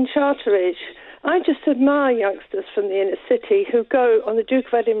youngsters in Charteridge, I just admire youngsters from the inner city who go on the Duke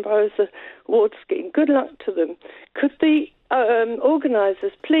of Edinburgh's award scheme. Good luck to them. Could the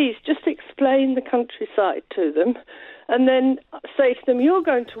organisers please just explain the countryside to them and then say to them, you're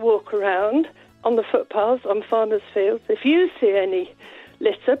going to walk around on the footpaths, on farmers' fields. If you see any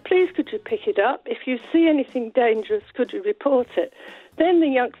litter, please could you pick it up? If you see anything dangerous, could you report it? Then the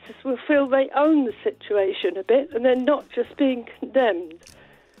youngsters will feel they own the situation a bit and they're not just being condemned.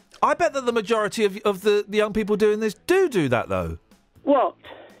 I bet that the majority of the young people doing this do that, though. What?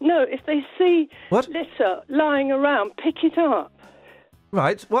 No, if they see litter lying around, pick it up.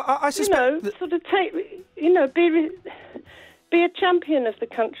 Right. Well, I suspect... sort of take... be a champion of the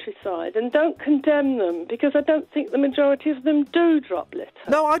countryside and don't condemn them, because I don't think the majority of them do drop litter.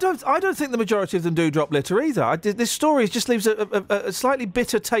 No, I don't think the majority of them do drop litter either. This story just leaves a slightly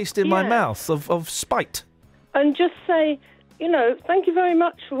bitter taste in my mouth of spite. And just say... thank you very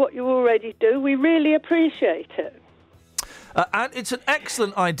much for what you already do. We really appreciate it. And it's an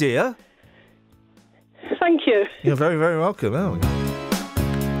excellent idea. Thank you. You're very, very welcome. Oh.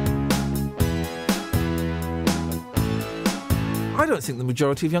 I don't think the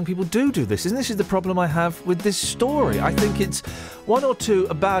majority of young people do this. And this is the problem I have with this story. I think it's one or two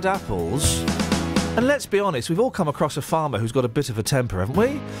bad apples. And let's be honest, we've all come across a farmer who's got a bit of a temper, haven't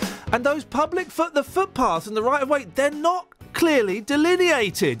we? And those the footpaths and the right-of-way, they're not clearly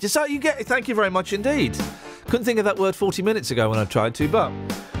delineated. Just so you get... Thank you very much indeed. Couldn't think of that word 40 minutes ago when I tried to, but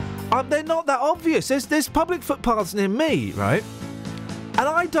they're not that obvious. There's public footpaths near me, right? And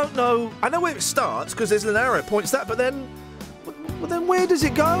I don't know... I know where it starts, because there's an arrow that points that, but then... Well, then where does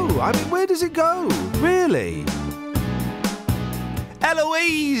it go? I mean, where does it go? Really?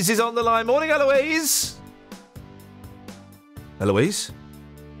 Eloise is on the line. Morning, Eloise. Eloise?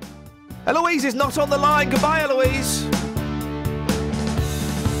 Eloise is not on the line. Goodbye, Eloise.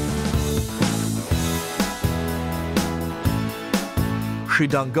 She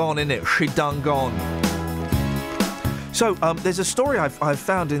done gone, innit? She done gone. So, there's a story I've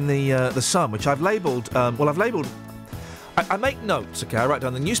found in the Sun, which I've labelled... I make notes, OK? I write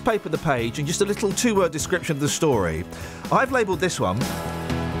down the newspaper, the page, and just a little two-word description of the story. I've labelled this one...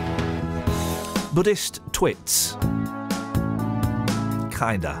 Buddhist twits.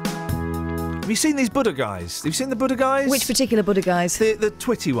 Kinda. Have you seen these Buddha guys? Have you seen the Buddha guys? Which particular Buddha guys? The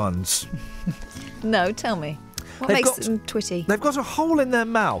twitty ones. No, tell me. What makes them twitty? They've got a hole in their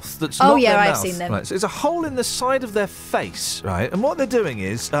mouth that's not their mouth. Oh, yeah, I've seen them. Right, so there's a hole in the side of their face, right? And what they're doing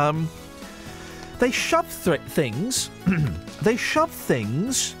is... they shove things... they shove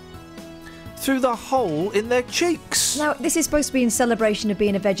things through the hole in their cheeks. Now, this is supposed to be in celebration of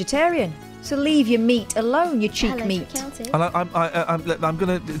being a vegetarian. So leave your meat alone, your cheek meat. And I'm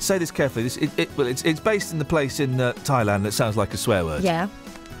going to say this carefully. It's based in the place in Thailand that sounds like a swear word. Yeah.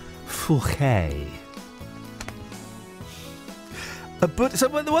 Phu. So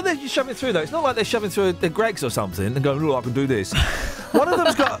when they're shoving through, though, it's not like they're shoving through their Greggs or something and going, "Oh, I can do this." One of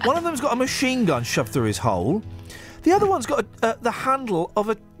them's got a machine gun shoved through his hole. The other one's got the handle of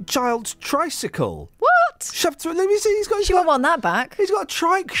a child's tricycle. What? Shoved through. Let me see. She won't want that back. He's got a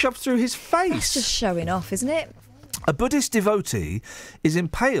trike shoved through his face. That's just showing off, isn't it? A Buddhist devotee is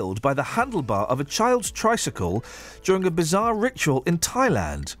impaled by the handlebar of a child's tricycle during a bizarre ritual in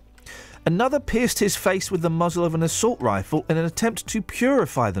Thailand. Another pierced his face with the muzzle of an assault rifle in an attempt to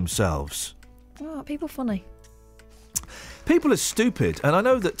purify themselves. Oh, people funny. People are stupid, and I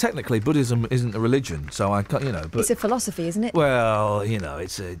know that technically Buddhism isn't a religion, so I can't, but... It's a philosophy, isn't it? Well,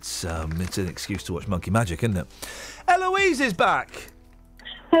 it's an excuse to watch monkey magic, isn't it? Eloise is back!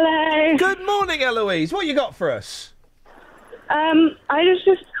 Hello. Good morning, Eloise. What you got for us? I was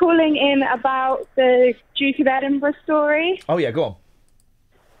just calling in about the Duke of Edinburgh story. Oh, yeah, go on.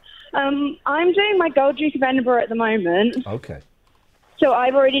 I'm doing my Gold Duke of Edinburgh at the moment. Okay. So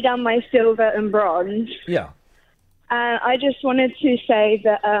I've already done my silver and bronze. Yeah. And I just wanted to say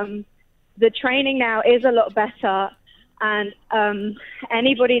that the training now is a lot better. and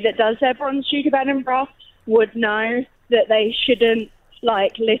anybody that does their bronze Duke of Edinburgh would know that they shouldn't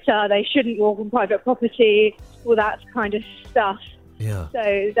litter, they shouldn't walk on private property, all that kind of stuff. Yeah.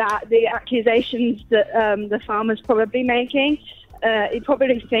 So that the accusations that the farmer's probably making, he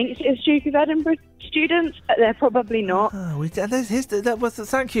probably thinks it's Duke of Edinburgh students, but they're probably not. Oh,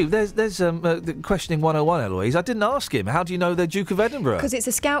 thank you. There's the questioning 101, Eloise. I didn't ask him. How do you know they're Duke of Edinburgh? Because it's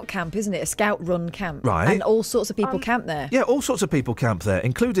a scout camp, isn't it? A scout-run camp. Right. And all sorts of people camp there. Yeah, all sorts of people camp there,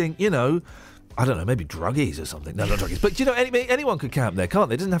 including, I don't know, maybe druggies or something. No, not druggies. But, anyone could camp there, can't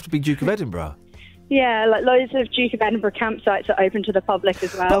they? It doesn't have to be Duke of Edinburgh. Yeah, loads of Duke of Edinburgh campsites are open to the public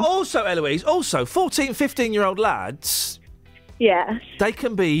as well. But also, Eloise, 14, 15-year-old lads... Yeah. They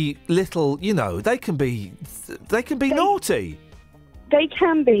can be little, they can be naughty. They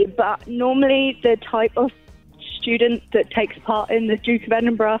can be, but normally the type of student that takes part in the Duke of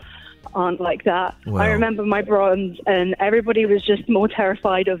Edinburgh aren't like that. Well. I remember my bronze, and everybody was just more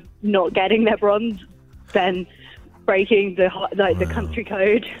terrified of not getting their bronze than breaking the country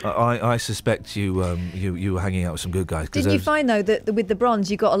code. I suspect you were hanging out with some good guys. Didn't you find, though, that with the bronze,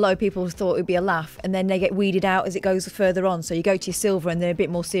 you got a lot of people who thought it would be a laugh, and then they get weeded out as it goes further on. So you go to your silver, and they're a bit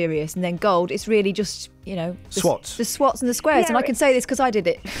more serious. And then gold, it's really just, Swats. The swats and the squares. Yeah, and I can say this because I did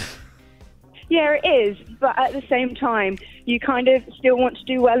it. Yeah, it is. But at the same time, you kind of still want to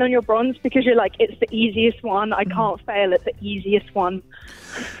do well on your bronze because you're like, it's the easiest one. I can't fail at the easiest one.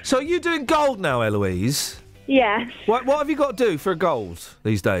 So are you doing gold now, Eloise? Yes. What have you got to do for a gold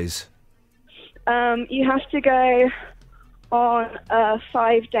these days? You have to go on a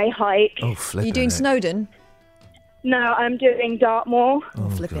 5-day hike. Oh, flipping You doing it. Snowdon? No, I'm doing Dartmoor. Oh,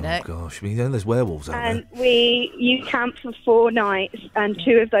 flipping it. Gosh, there's werewolves out And there. you camp for 4 nights, and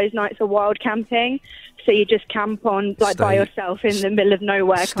 2 of those nights are wild camping. So you just camp on by yourself in the middle of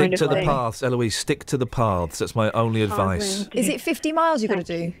nowhere, Stick to the paths, Eloise. Stick to the paths. That's my only advice. Is it 50 miles you've got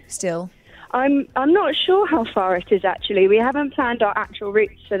to do still? I'm not sure how far it is, actually. We haven't planned our actual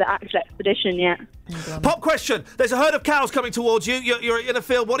routes for the actual expedition yet. Pop question. There's a herd of cows coming towards you. You're in a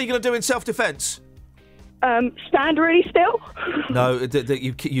field. What are you going to do in self-defence? Stand really still. No,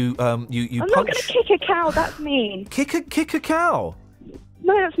 you I'm not going to kick a cow. That's mean. Kick a cow?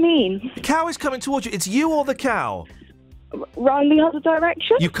 No, that's mean. The cow is coming towards you. It's you or the cow? Run the other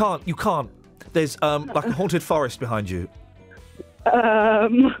direction? You can't. There's like a haunted forest behind you.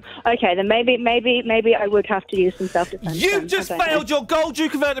 Okay, then maybe I would have to use some self-defense. You've just failed your gold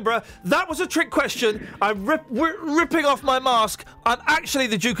Duke of Edinburgh. That was a trick question. I'm ripping off my mask. I'm actually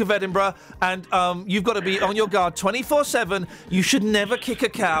the Duke of Edinburgh, and you've got to be on your guard 24/7. You should never kick a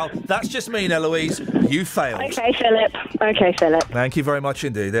cow. That's just mean, Eloise. You failed. Okay, Philip. Thank you very much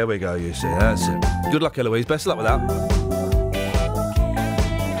indeed. There we go, you see. That's it. Good luck, Eloise. Best of luck with that.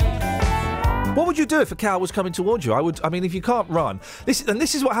 What would you do if a cow was coming towards you? If you can't run, this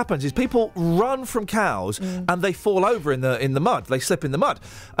is what happens: is people run from cows and they fall over in the mud. They slip in the mud,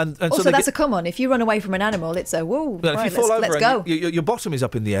 and also so that's a come on. If you run away from an animal, it's a whoa. Well, right, if you fall over, let's go. Your bottom is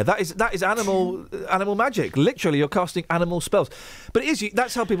up in the air. That is animal magic. Literally, you're casting animal spells. But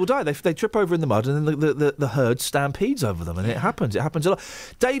that's how people die. They trip over in the mud, and then the herd stampedes over them, and it happens. It happens a lot.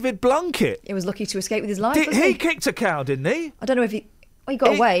 David Blunkett. He was lucky to escape with his life. He kicked a cow, didn't he? I don't know if he. Well, he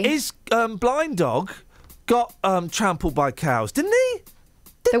got away. His blind dog got trampled by cows, didn't he?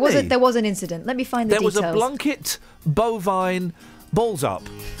 There was an incident. Let me find the details. There was a Blunkett bovine balls up.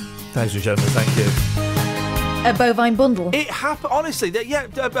 Ladies and gentlemen, thank you. A bovine bundle. It happened, honestly.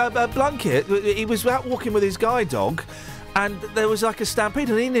 Blunkett, he was out walking with his guide dog, and there was like a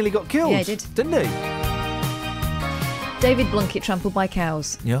stampede, and he nearly got killed. Yeah, he did. Didn't he? David Blunkett trampled by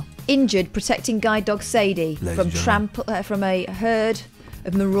cows. Yeah. Injured protecting guide dog Sadie Ladies from a herd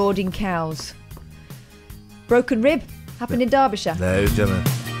of marauding cows. Broken rib happened in Derbyshire. Ladies and gentlemen,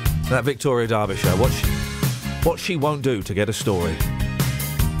 that Victoria Derbyshire. What she won't do to get a story.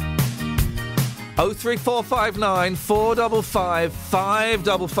 03459 455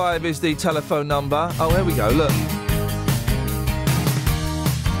 555 is the telephone number. Oh, here we go. Look.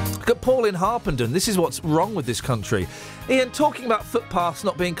 Look at Paul in Harpenden. This is what's wrong with this country. Iain, talking about footpaths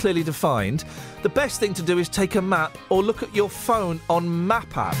not being clearly defined, the best thing to do is take a map or look at your phone on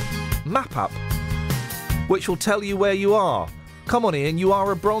Map App, which will tell you where you are. Come on, Iain, you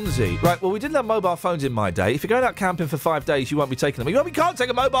are a bronzy. Right, well, we didn't have mobile phones in my day. If you're going out camping for 5 days, you won't be taking them. You can't take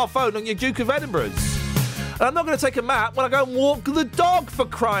a mobile phone on your Duke of Edinburghs. And I'm not going to take a map when I go and walk the dog, for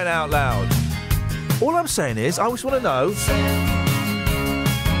crying out loud. All I'm saying is, I just want to know...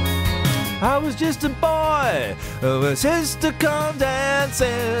 I was just a boy, my sister come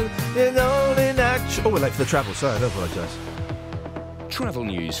dancing, it's only natural... Oh, we're late for the travel, sorry, I do apologise. Travel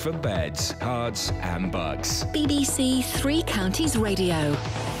news for beds, cards and bugs. BBC Three Counties Radio.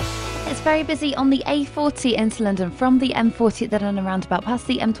 It's very busy on the A40 into London from the M40 at the London roundabout past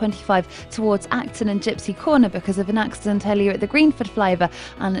the M25 towards Acton and Gypsy Corner because of an accident earlier at the Greenford flyover,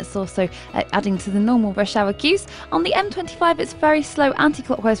 and it's also adding to the normal rush hour queues. On the M25 it's very slow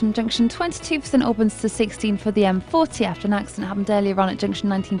anti-clockwise from junction 22 for St Albans to 16 for the M40 after an accident happened earlier on at junction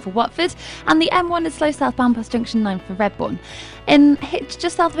 19 for Watford, and the M1 is slow southbound past junction 9 for Redbourne.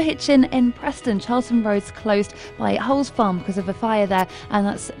 Just south of Hitchin in Preston, Charlton Road's closed by Holes Farm because of a fire there, and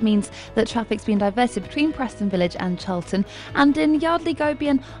that means that traffic's been diverted between Preston Village and Charlton. And in Yardley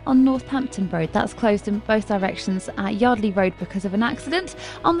Gobian on Northampton Road, that's closed in both directions at Yardley Road because of an accident.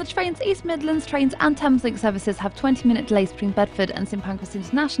 On the trains, East Midlands trains and Thameslink services have 20-minute delays between Bedford and St Pancras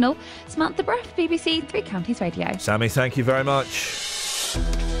International. Samantha Breath, BBC Three Counties Radio. Sammy, thank you very much.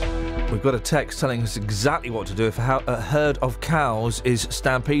 We've got a text telling us exactly what to do if a herd of cows is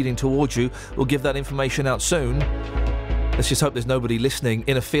stampeding towards you. We'll give that information out soon. Let's just hope there's nobody listening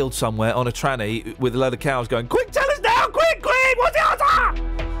in a field somewhere on a tranny with a load of cows going, quick, tell us now, quick, what's the answer?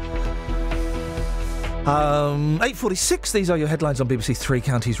 8:46, these are your headlines on BBC Three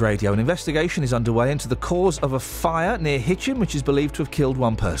Counties Radio. An investigation is underway into the cause of a fire near Hitchin, which is believed to have killed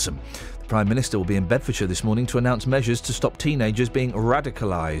one person. The Prime Minister will be in Bedfordshire this morning to announce measures to stop teenagers being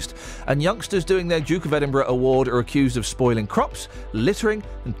radicalised. And youngsters doing their Duke of Edinburgh award are accused of spoiling crops, littering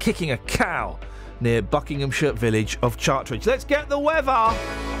and kicking a cow near Buckinghamshire village of Chartridge. Let's get the weather!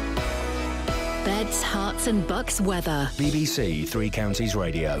 Beds, Herts and Bucks weather. BBC Three Counties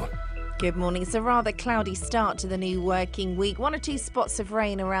Radio. Good morning. It's a rather cloudy start to the new working week. 1 or 2 spots of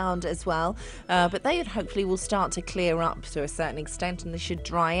rain around as well, but they hopefully will start to clear up to a certain extent and they should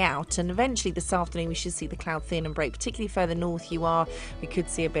dry out. And eventually this afternoon we should see the cloud thin and break, particularly further north you are. We could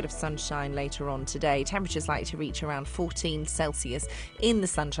see a bit of sunshine later on today. Temperatures likely to reach around 14 Celsius in the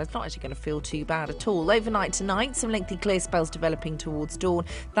sunshine. It's not actually going to feel too bad at all. Overnight tonight, some lengthy clear spells developing towards dawn.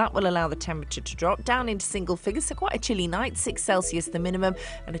 That will allow the temperature to drop down into single figures, so quite a chilly night, 6 Celsius the minimum,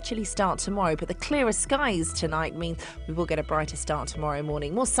 and a chilly start tomorrow, but the clearer skies tonight mean we will get a brighter start tomorrow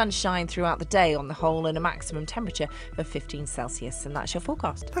morning. More sunshine throughout the day on the whole and a maximum temperature of 15 Celsius, and that's your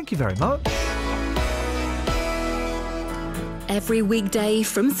forecast. Thank you very much. Every weekday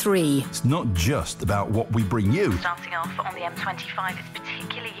from 3. It's not just about what we bring you. Starting off on the M25, it's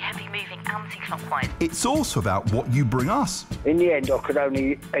particularly heavy moving anti-clockwise. It's also about what you bring us. In the end, I could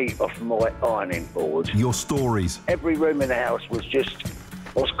only eat off my ironing board. Your stories. Every room in the house was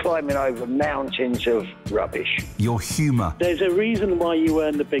I was climbing over mountains of rubbish. Your humour. There's a reason why you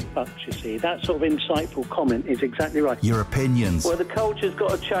earn the big bucks, you see. That sort of insightful comment is exactly right. Your opinions. Well, the culture's got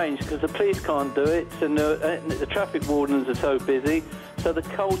to change because the police can't do it and the traffic wardens are so busy. So the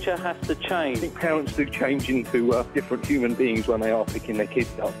culture has to change. I think parents do change into different human beings when they are picking their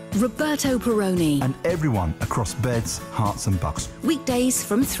kids up. Roberto Perroni. And everyone across Beds, Herts and Bucks. Weekdays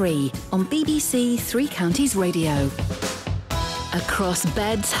from 3 on BBC Three Counties Radio. Across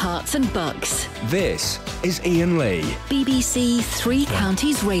Beds, Herts and Bucks. This is Iain Lee. BBC Three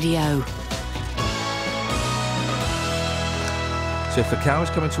Counties Radio. So if a cow is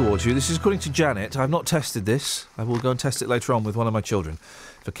coming towards you, this is according to Janet. I've not tested this. I will go and test it later on with one of my children.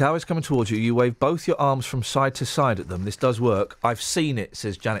 If a cow is coming towards you, you wave both your arms from side to side at them. This does work. I've seen it,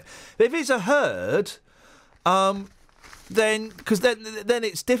 says Janet. But if it's a herd, then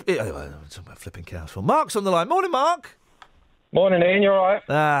it's different. Anyway, I'm talking about flipping cows for. Mark's on the line. Morning, Mark. Morning, Ian. You all right?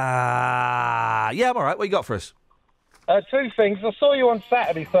 Yeah, I'm all right. What you got for us? 2 things. I saw you on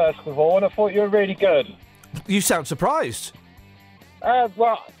Saturday, first of all, and I thought you were really good. You sound surprised.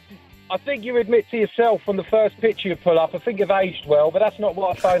 Well, I think you admit to yourself on the first picture you pull up, I think you've aged well, but that's not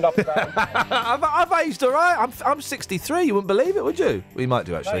what I phoned up about. I've aged all right. I'm 63. You wouldn't believe it, would you? We might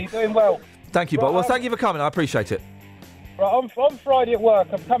do, actually. No, you're doing well. Thank you, Bob. Well, thank you for coming. I appreciate it. Right, on Friday at work,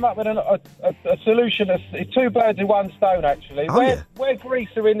 I've come up with a solution. It's 2 birds in 1 stone, actually. Where Greece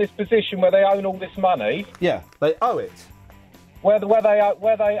are in this position where they own all this money. Yeah, they owe it. Where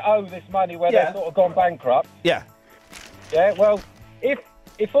they owe this money, where they've sort of gone bankrupt. Yeah. Yeah. Well, if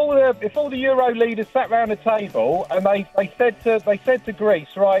all the Euro leaders sat round a table and they said to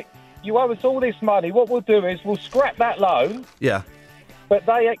Greece, right, you owe us all this money. What we'll do is we'll scrap that loan. Yeah. But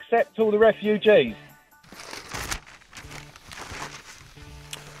they accept all the refugees.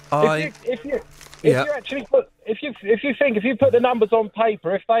 If you put the numbers on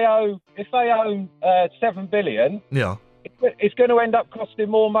paper, if they owe $7 billion, yeah, it's going to end up costing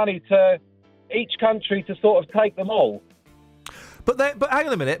more money to each country to sort of take them all. But hang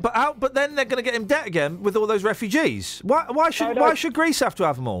on a minute. But then they're going to get in debt again with all those refugees. Why should Greece have to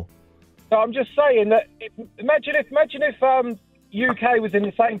have them all? So I'm just saying that imagine if UK was in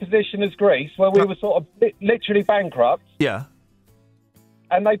the same position as Greece, where we were sort of literally bankrupt, Yeah.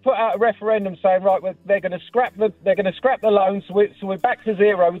 and they put out a referendum saying, right, they're going to scrap the loans, so we're back to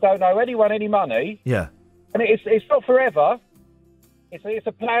zero. We don't owe anyone any money. Yeah. And it's not forever. It's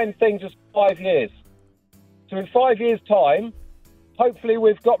a planned thing, just 5 years. So in 5 years' time, hopefully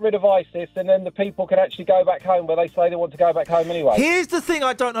we've got rid of ISIS, and then the people can actually go back home where they say they want to go back home anyway. Here's the thing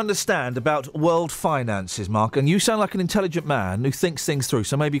I don't understand about world finances, Mark, and you sound like an intelligent man who thinks things through,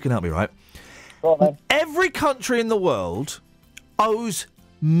 so maybe you can help me, right? Go on, then. Every country in the world owes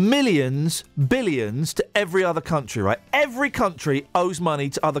millions, billions to every other country, right? Every country owes money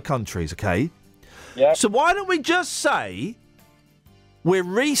to other countries, okay? Yeah. So why don't we just say we're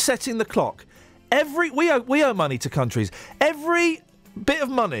resetting the clock? We owe money to countries. Every bit of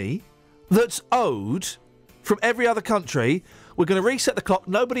money that's owed from every other country, we're going to reset the clock.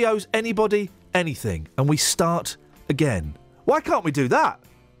 Nobody owes anybody anything, and we start again. Why can't we do that?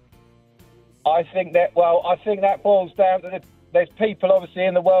 I think that boils down to there's people obviously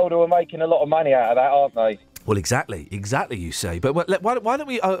in the world who are making a lot of money out of that, aren't they? Well, exactly, you say. But why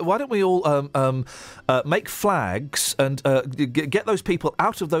don't we all make flags and get those people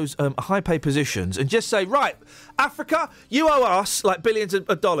out of those high-pay positions and just say, right, Africa, you owe us like billions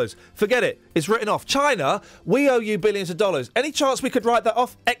of dollars. Forget it; it's written off. China, we owe you billions of dollars. Any chance we could write that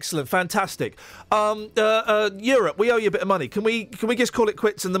off? Excellent, fantastic. Europe, we owe you a bit of money. Can we just call it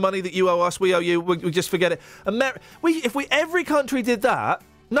quits and the money that you owe us, we owe you? We just forget it. If every country did that,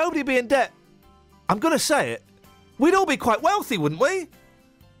 nobody'd be in debt. I'm going to say it. We'd all be quite wealthy, wouldn't we?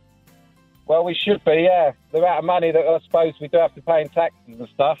 Well, we should be, yeah. The amount of money that I suppose we do have to pay in taxes and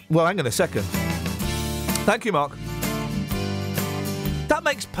stuff. Well, hang on a second. Thank you, Mark. That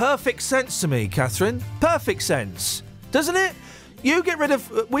makes perfect sense to me, Catherine. Perfect sense. Doesn't it? We get rid of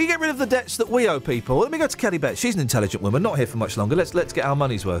the debts that we owe people. Let me go to Kelly Betts. She's an intelligent woman, not here for much longer. Let's get our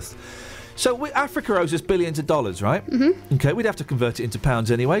money's worth. So Africa owes us billions of dollars, right? Mm-hmm. Okay, we'd have to convert it into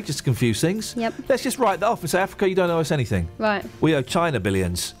pounds anyway, just to confuse things. Yep. Let's just write that off and say, Africa, you don't owe us anything. Right. We owe China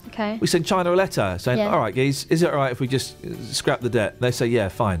billions. Okay. We send China a letter saying, all right, guys, is it all right if we just scrap the debt? They say, yeah,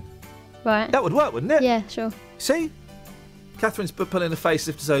 fine. Right. That would work, wouldn't it? Yeah, sure. See? Catherine's pulling a face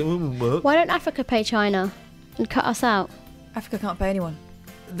as if to say, wouldn't work. Why don't Africa pay China and cut us out? Africa can't pay anyone.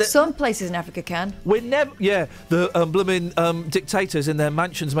 Some places in Africa can. We're never... Yeah, the blooming dictators in their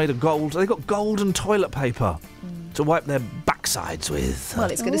mansions made of gold. They've got golden toilet paper to wipe their backsides with. Well,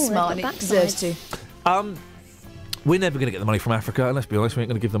 it's good as smart and it deserves to. We're never going to get the money from Africa, and let's be honest, we ain't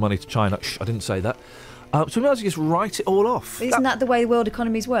going to give the money to China. Shh, I didn't say that. So we might as well just write it all off. Isn't that the way world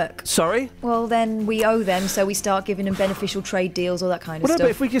economies work? Sorry? Well, then we owe them, so we start giving them beneficial trade deals, all that kind of Well, no, stuff.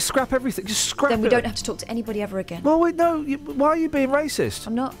 but if we just scrap everything, just scrap it. Then we don't have to talk to anybody ever again. Well, wait, no, why are you being racist?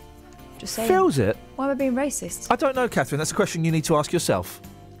 I'm not. Just saying. Feels it? Why am I being racist? I don't know, Catherine. That's a question you need to ask yourself.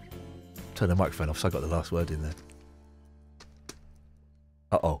 Turn the microphone off so I got the last word in there.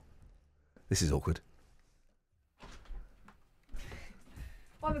 Uh-oh. This is awkward.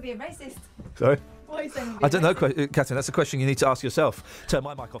 Why am I being racist? Sorry? Why are you saying I don't know, Catherine. That's a question you need to ask yourself. Turn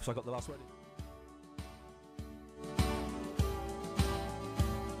my mic off so I got the last word in.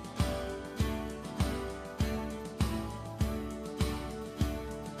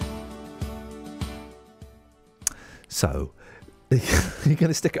 So, you're going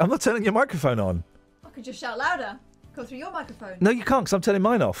to stick... I'm not turning your microphone on. I could just shout louder. Go through your microphone. No, you can't, because I'm turning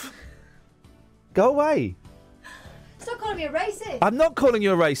mine off. Go away. Stop calling me a racist. I'm not calling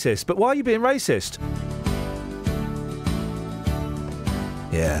you a racist, but why are you being racist?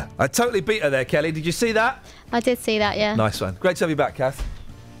 Yeah. I totally beat her there, Kelly. Did you see that? I did see that, yeah. Nice one. Great to have you back, Kath.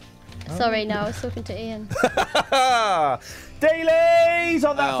 Sorry, no, I was talking to Ian. Dailies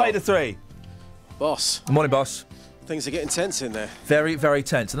on that fader 3. Boss. Good morning, boss. Things are getting tense in there. Very, very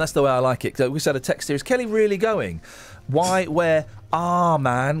tense, and that's the way I like it. We just had a text here. Is Kelly really going? Why, where,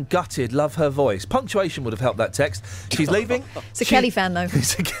 man, gutted, love her voice. Punctuation would have helped that text. She's leaving. It's a Kelly fan, though.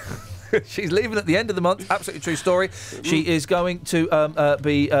 She's leaving at the end of the month. Absolutely true story. She is going to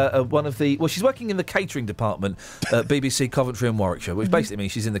be one of the... Well, she's working in the catering department at BBC Coventry and Warwickshire, which basically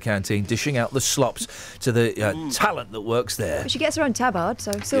means she's in the canteen dishing out the slops to the talent that works there. But she gets her own tabard,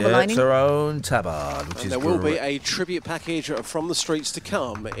 so silver lining. Gets her own tabard, which is there will be a tribute package from the streets to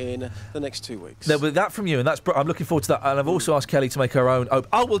come in the next 2 weeks. There'll be that from you, and I'm looking forward to that. And I've also asked Kelly to make her own...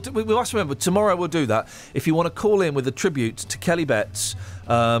 we must remember, tomorrow we'll do that. If you want to call in with a tribute to Kelly Betts...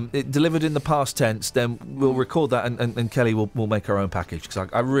 delivered in the past tense, then we'll record that and Kelly will make her own package, because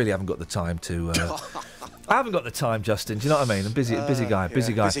I really haven't got the time to I haven't got the time, Justin. Do you know what I mean? I'm busy guy.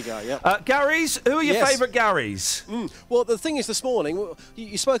 Busy guy, yeah. Gary's, who are your favourite Garys? Well, the thing is, this morning,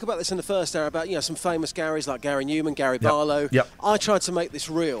 you spoke about this in the first hour, about some famous Garys like Gary Newman, Gary Barlow. Yep. I tried to make this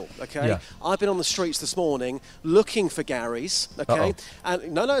real, okay? Yeah. I've been on the streets this morning looking for Garys, okay?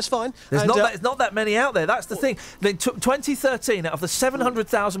 And no, it's fine. There's not that many out there. That's the thing. They took 2013, out of the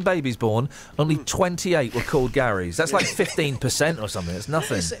 700,000 babies born, only 28 were called Garys. That's like 15% or something. It's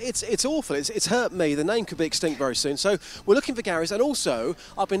nothing. It's awful. It's hurt me. The name could be extinct very soon. So we're looking for Garys, and also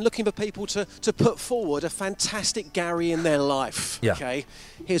I've been looking for people to put forward a fantastic Gary in their life. Yeah. Okay.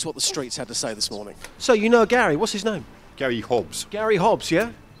 Here's what the streets had to say this morning. So you know Gary. What's his name? Gary Hobbs. Gary Hobbs,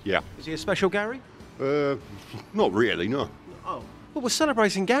 yeah? Yeah. Is he a special Gary? Not really, no. Oh. Well, we're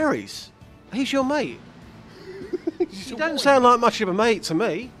celebrating Garys. He's your mate. You don't sound like much of a mate to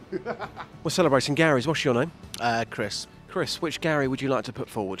me. We're celebrating Garys. What's your name? Chris. Chris, which Gary would you like to put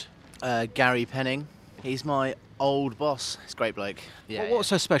forward? Gary Penning. He's my old boss. He's a great bloke. Yeah. What's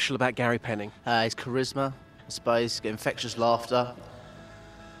so special about Gary Penning? His charisma, I suppose, infectious laughter.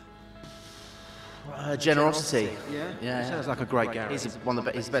 Generosity. Yeah. Sounds like a great Gary. He's he's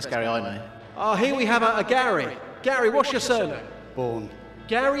the best Gary I know. Oh, here we have a Gary. Gary, what's your surname? Bourne.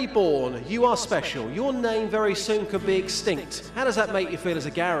 Gary Bourne, you are special. Your name very soon could be extinct. How does that make you feel as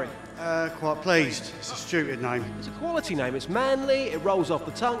a Gary? Quite pleased. It's a stupid name. It's a quality name. It's manly, it rolls off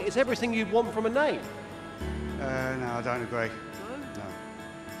the tongue, it's everything you'd want from a name. No, I don't agree. No.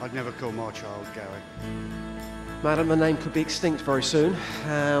 I'd never call my child Gary. Madam, the name could be extinct very soon.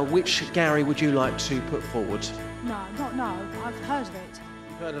 Which Gary would you like to put forward? No. I've heard of it.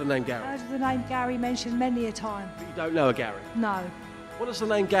 You've heard of the name Gary? I've heard of the name Gary mentioned many a time. But you don't know a Gary? No. What does the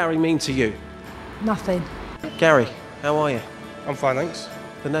name Gary mean to you? Nothing. Gary, how are you? I'm fine, thanks.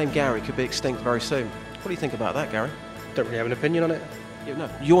 The name Gary could be extinct very soon. What do you think about that, Gary? Don't really have an opinion on it. Yeah, no.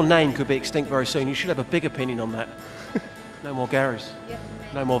 Your name could be extinct very soon. You should have a big opinion on that. No more Garys.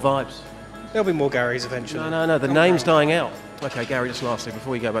 No more vibes. There'll be more Garys eventually. No. The name's dying out. Okay, Gary, just lastly,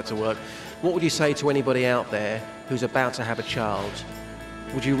 before you go back to work, what would you say to anybody out there who's about to have a child?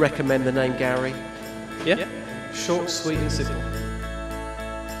 Would you recommend the name Gary? Yeah. Short, sweet and simple.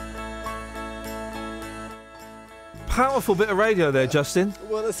 Powerful bit of radio there, Justin.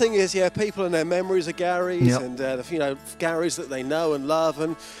 Well, the thing is, people and their memories of Garys, and Garys that they know and love.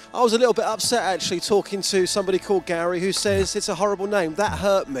 And I was a little bit upset actually talking to somebody called Gary who says it's a horrible name. That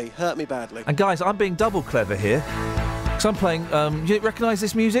hurt me badly. And guys, I'm being double clever here because I'm playing. Do you recognise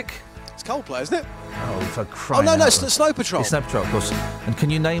this music? It's Coldplay, isn't it? Oh, for crying out. out loud. It's Snow Patrol. It's Snow Patrol, of course. And can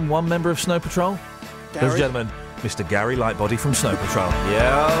you name one member of Snow Patrol? Gary? Ladies and gentlemen, Mr. Gary Lightbody from Snow Patrol.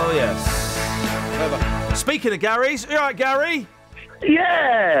 Yeah, oh yes. Clever. Speaking of Garys, you all right, Gary?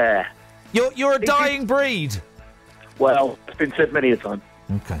 Yeah! You're a dying breed. Well, it's been said many a time.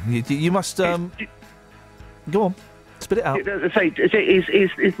 Okay, you must go on, spit it out.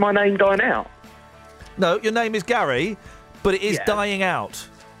 Is my name dying out? No, your name is Gary, but it is dying out.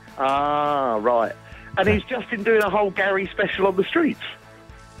 Ah, right. And he's just been doing a whole Gary special on the streets.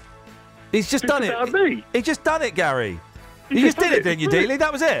 He's just done it. He just done it, Gary. You just did it, didn't you, Dealey?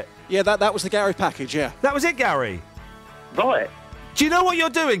 That was it. Yeah, that was the Gary package, yeah. That was it, Gary. Right. Do you know what you're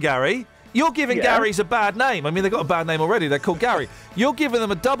doing, Gary? You're giving Garys a bad name. I mean, they've got a bad name already. They're called Gary. You're giving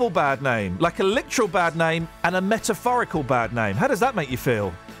them a double bad name, like a literal bad name and a metaphorical bad name. How does that make you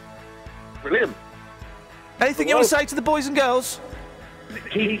feel? Brilliant. Anything you want to say to the boys and girls?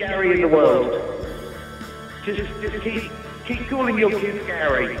 Keep Gary in the world. Just keep calling your kids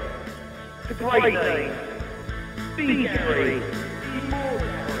Gary. It's a great name. Be Gary. Be more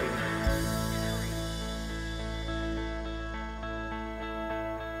Gary.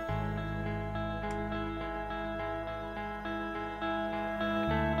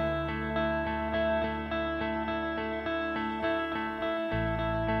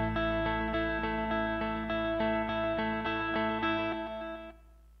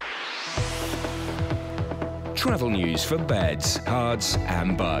 Travel news for beds, cards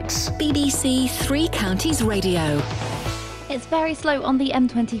and bugs. BBC Three Counties Radio. It's very slow on the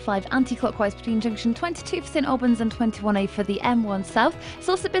M25 anti-clockwise between junction 22 for St Albans and 21A for the M1 South. It's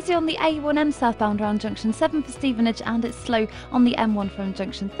also busy on the A1M southbound around junction 7 for Stevenage, and it's slow on the M1 from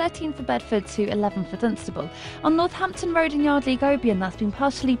junction 13 for Bedford to 11 for Dunstable. On Northampton Road in Yardley Gobian, that's been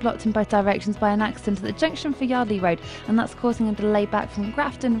partially blocked in both directions by an accident at the junction for Yardley Road, and that's causing a delay back from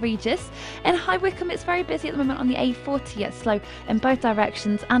Grafton Regis. In High Wycombe, it's very busy at the moment on the A40, it's slow in both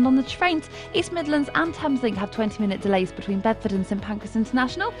directions, and on the trains, East Midlands and Thameslink have 20-minute delays between Bedford and St Pancras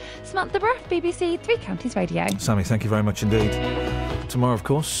International. Samantha Bruff, BBC Three Counties Radio. Sammy, thank you very much indeed. Tomorrow, of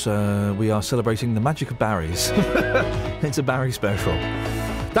course, we are celebrating the magic of Barry's. It's a Barry special.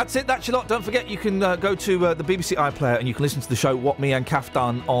 That's it, that's your lot. Don't forget you can go to the BBC iPlayer and you can listen to the show What Me and Kath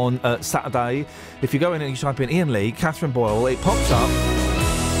Done on Saturday. If you go in and you type in Iain Lee, Catherine Boyle, it pops up.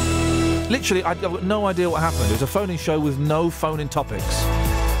 Literally, I've got no idea what happened. It was a phone-in show with no phone-in topics.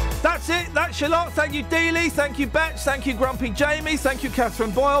 That's it, that's your lot. Thank you, Dealey. Thank you, Betts. Thank you, Grumpy Jamie. Thank you,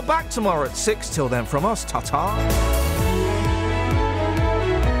 Catherine Boyle. Back tomorrow at 6. Till then, from us, ta-ta.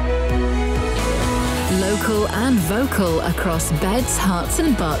 Local and vocal across beds, hearts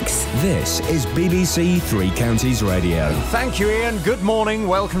and bucks. This is BBC Three Counties Radio. Thank you, Ian. Good morning.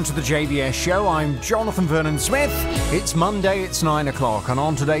 Welcome to the JVS show. I'm Jonathan Vernon-Smith. It's Monday, it's 9 o'clock, and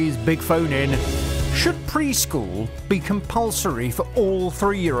on today's Big Phone In, should preschool be compulsory for all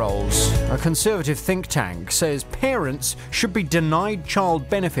 3-year-olds? A Conservative think tank says parents should be denied child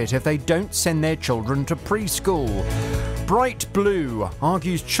benefit if they don't send their children to preschool. Bright Blue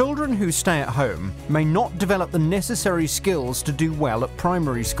argues children who stay at home may not develop the necessary skills to do well at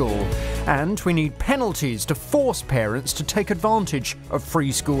primary school. And we need penalties to force parents to take advantage of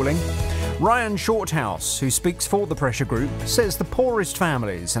free schooling. Ryan Shorthouse, who speaks for the Pressure Group, says the poorest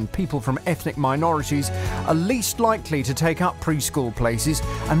families and people from ethnic minorities are least likely to take up preschool places,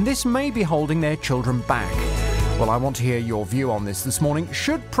 and this may be holding their children back. Well, I want to hear your view on this morning.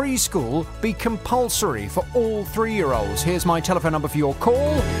 Should preschool be compulsory for all 3-year-olds? Here's my telephone number for your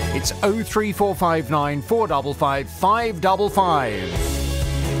call. It's 03459 455 555.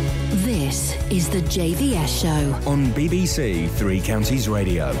 This is the JVS show on BBC Three Counties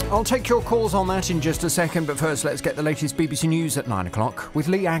Radio. I'll take your calls on that in just a second, but first let's get the latest BBC News at 9 o'clock with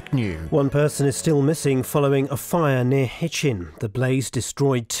Lee Agnew. One person is still missing following a fire near Hitchin. The blaze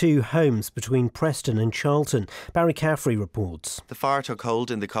destroyed 2 homes between Preston and Charlton. Barry Caffrey reports. The fire took hold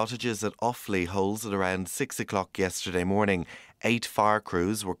in the cottages at Offley Holes at around 6 o'clock yesterday morning. 8 fire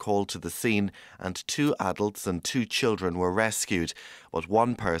crews were called to the scene and 2 adults and 2 children were rescued. But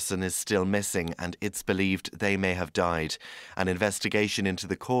 1 person is still missing and it's believed they may have died. An investigation into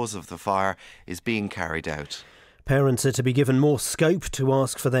the cause of the fire is being carried out. Parents are to be given more scope to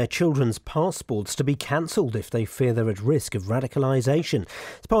ask for their children's passports to be cancelled if they fear they're at risk of radicalisation.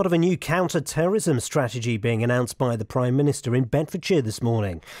 It's part of a new counter-terrorism strategy being announced by the Prime Minister in Bedfordshire this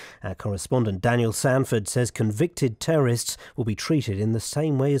morning. Our correspondent Daniel Sanford says convicted terrorists will be treated in the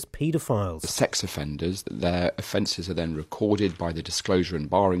same way as paedophiles. Sex offenders, their offences are then recorded by the Disclosure and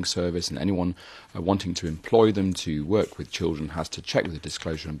Barring Service, and anyone wanting to employ them to work with children has to check with the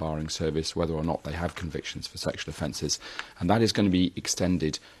Disclosure and Barring Service whether or not they have convictions for sexual offences, and that is going to be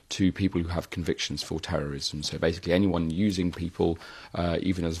extended to people who have convictions for terrorism. So basically anyone using people,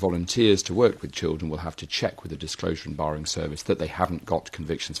 even as volunteers to work with children, will have to check with the Disclosure and Barring Service that they haven't got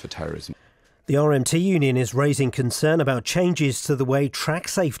convictions for terrorism. The RMT union is raising concern about changes to the way track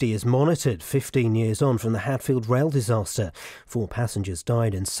safety is monitored 15 years on from the Hatfield rail disaster. 4 passengers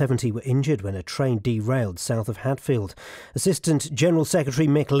died and 70 were injured when a train derailed south of Hatfield. Assistant General Secretary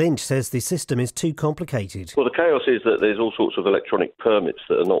Mick Lynch says the system is too complicated. Well, the chaos is that there's all sorts of electronic permits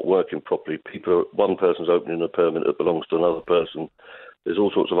that are not working properly. One person's opening a permit that belongs to another person. There's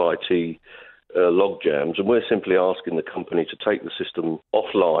all sorts of IT log jams, and we're simply asking the company to take the system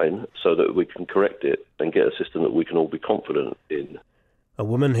offline so that we can correct it and get a system that we can all be confident in. A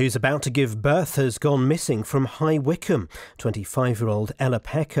woman who's about to give birth has gone missing from High Wycombe. 25-year-old Ella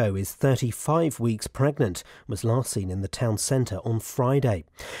Pecco is 35 weeks pregnant, was last seen in the town centre on Friday.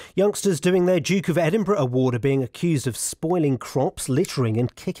 Youngsters doing their Duke of Edinburgh Award are being accused of spoiling crops, littering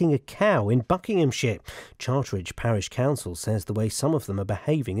and kicking a cow in Buckinghamshire. Charteridge Parish Council says the way some of them are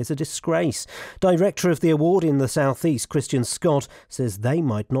behaving is a disgrace. Director of the award in the South East, Christian Scott, says they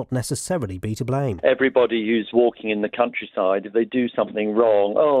might not necessarily be to blame. Everybody who's walking in the countryside, if they do something wrong,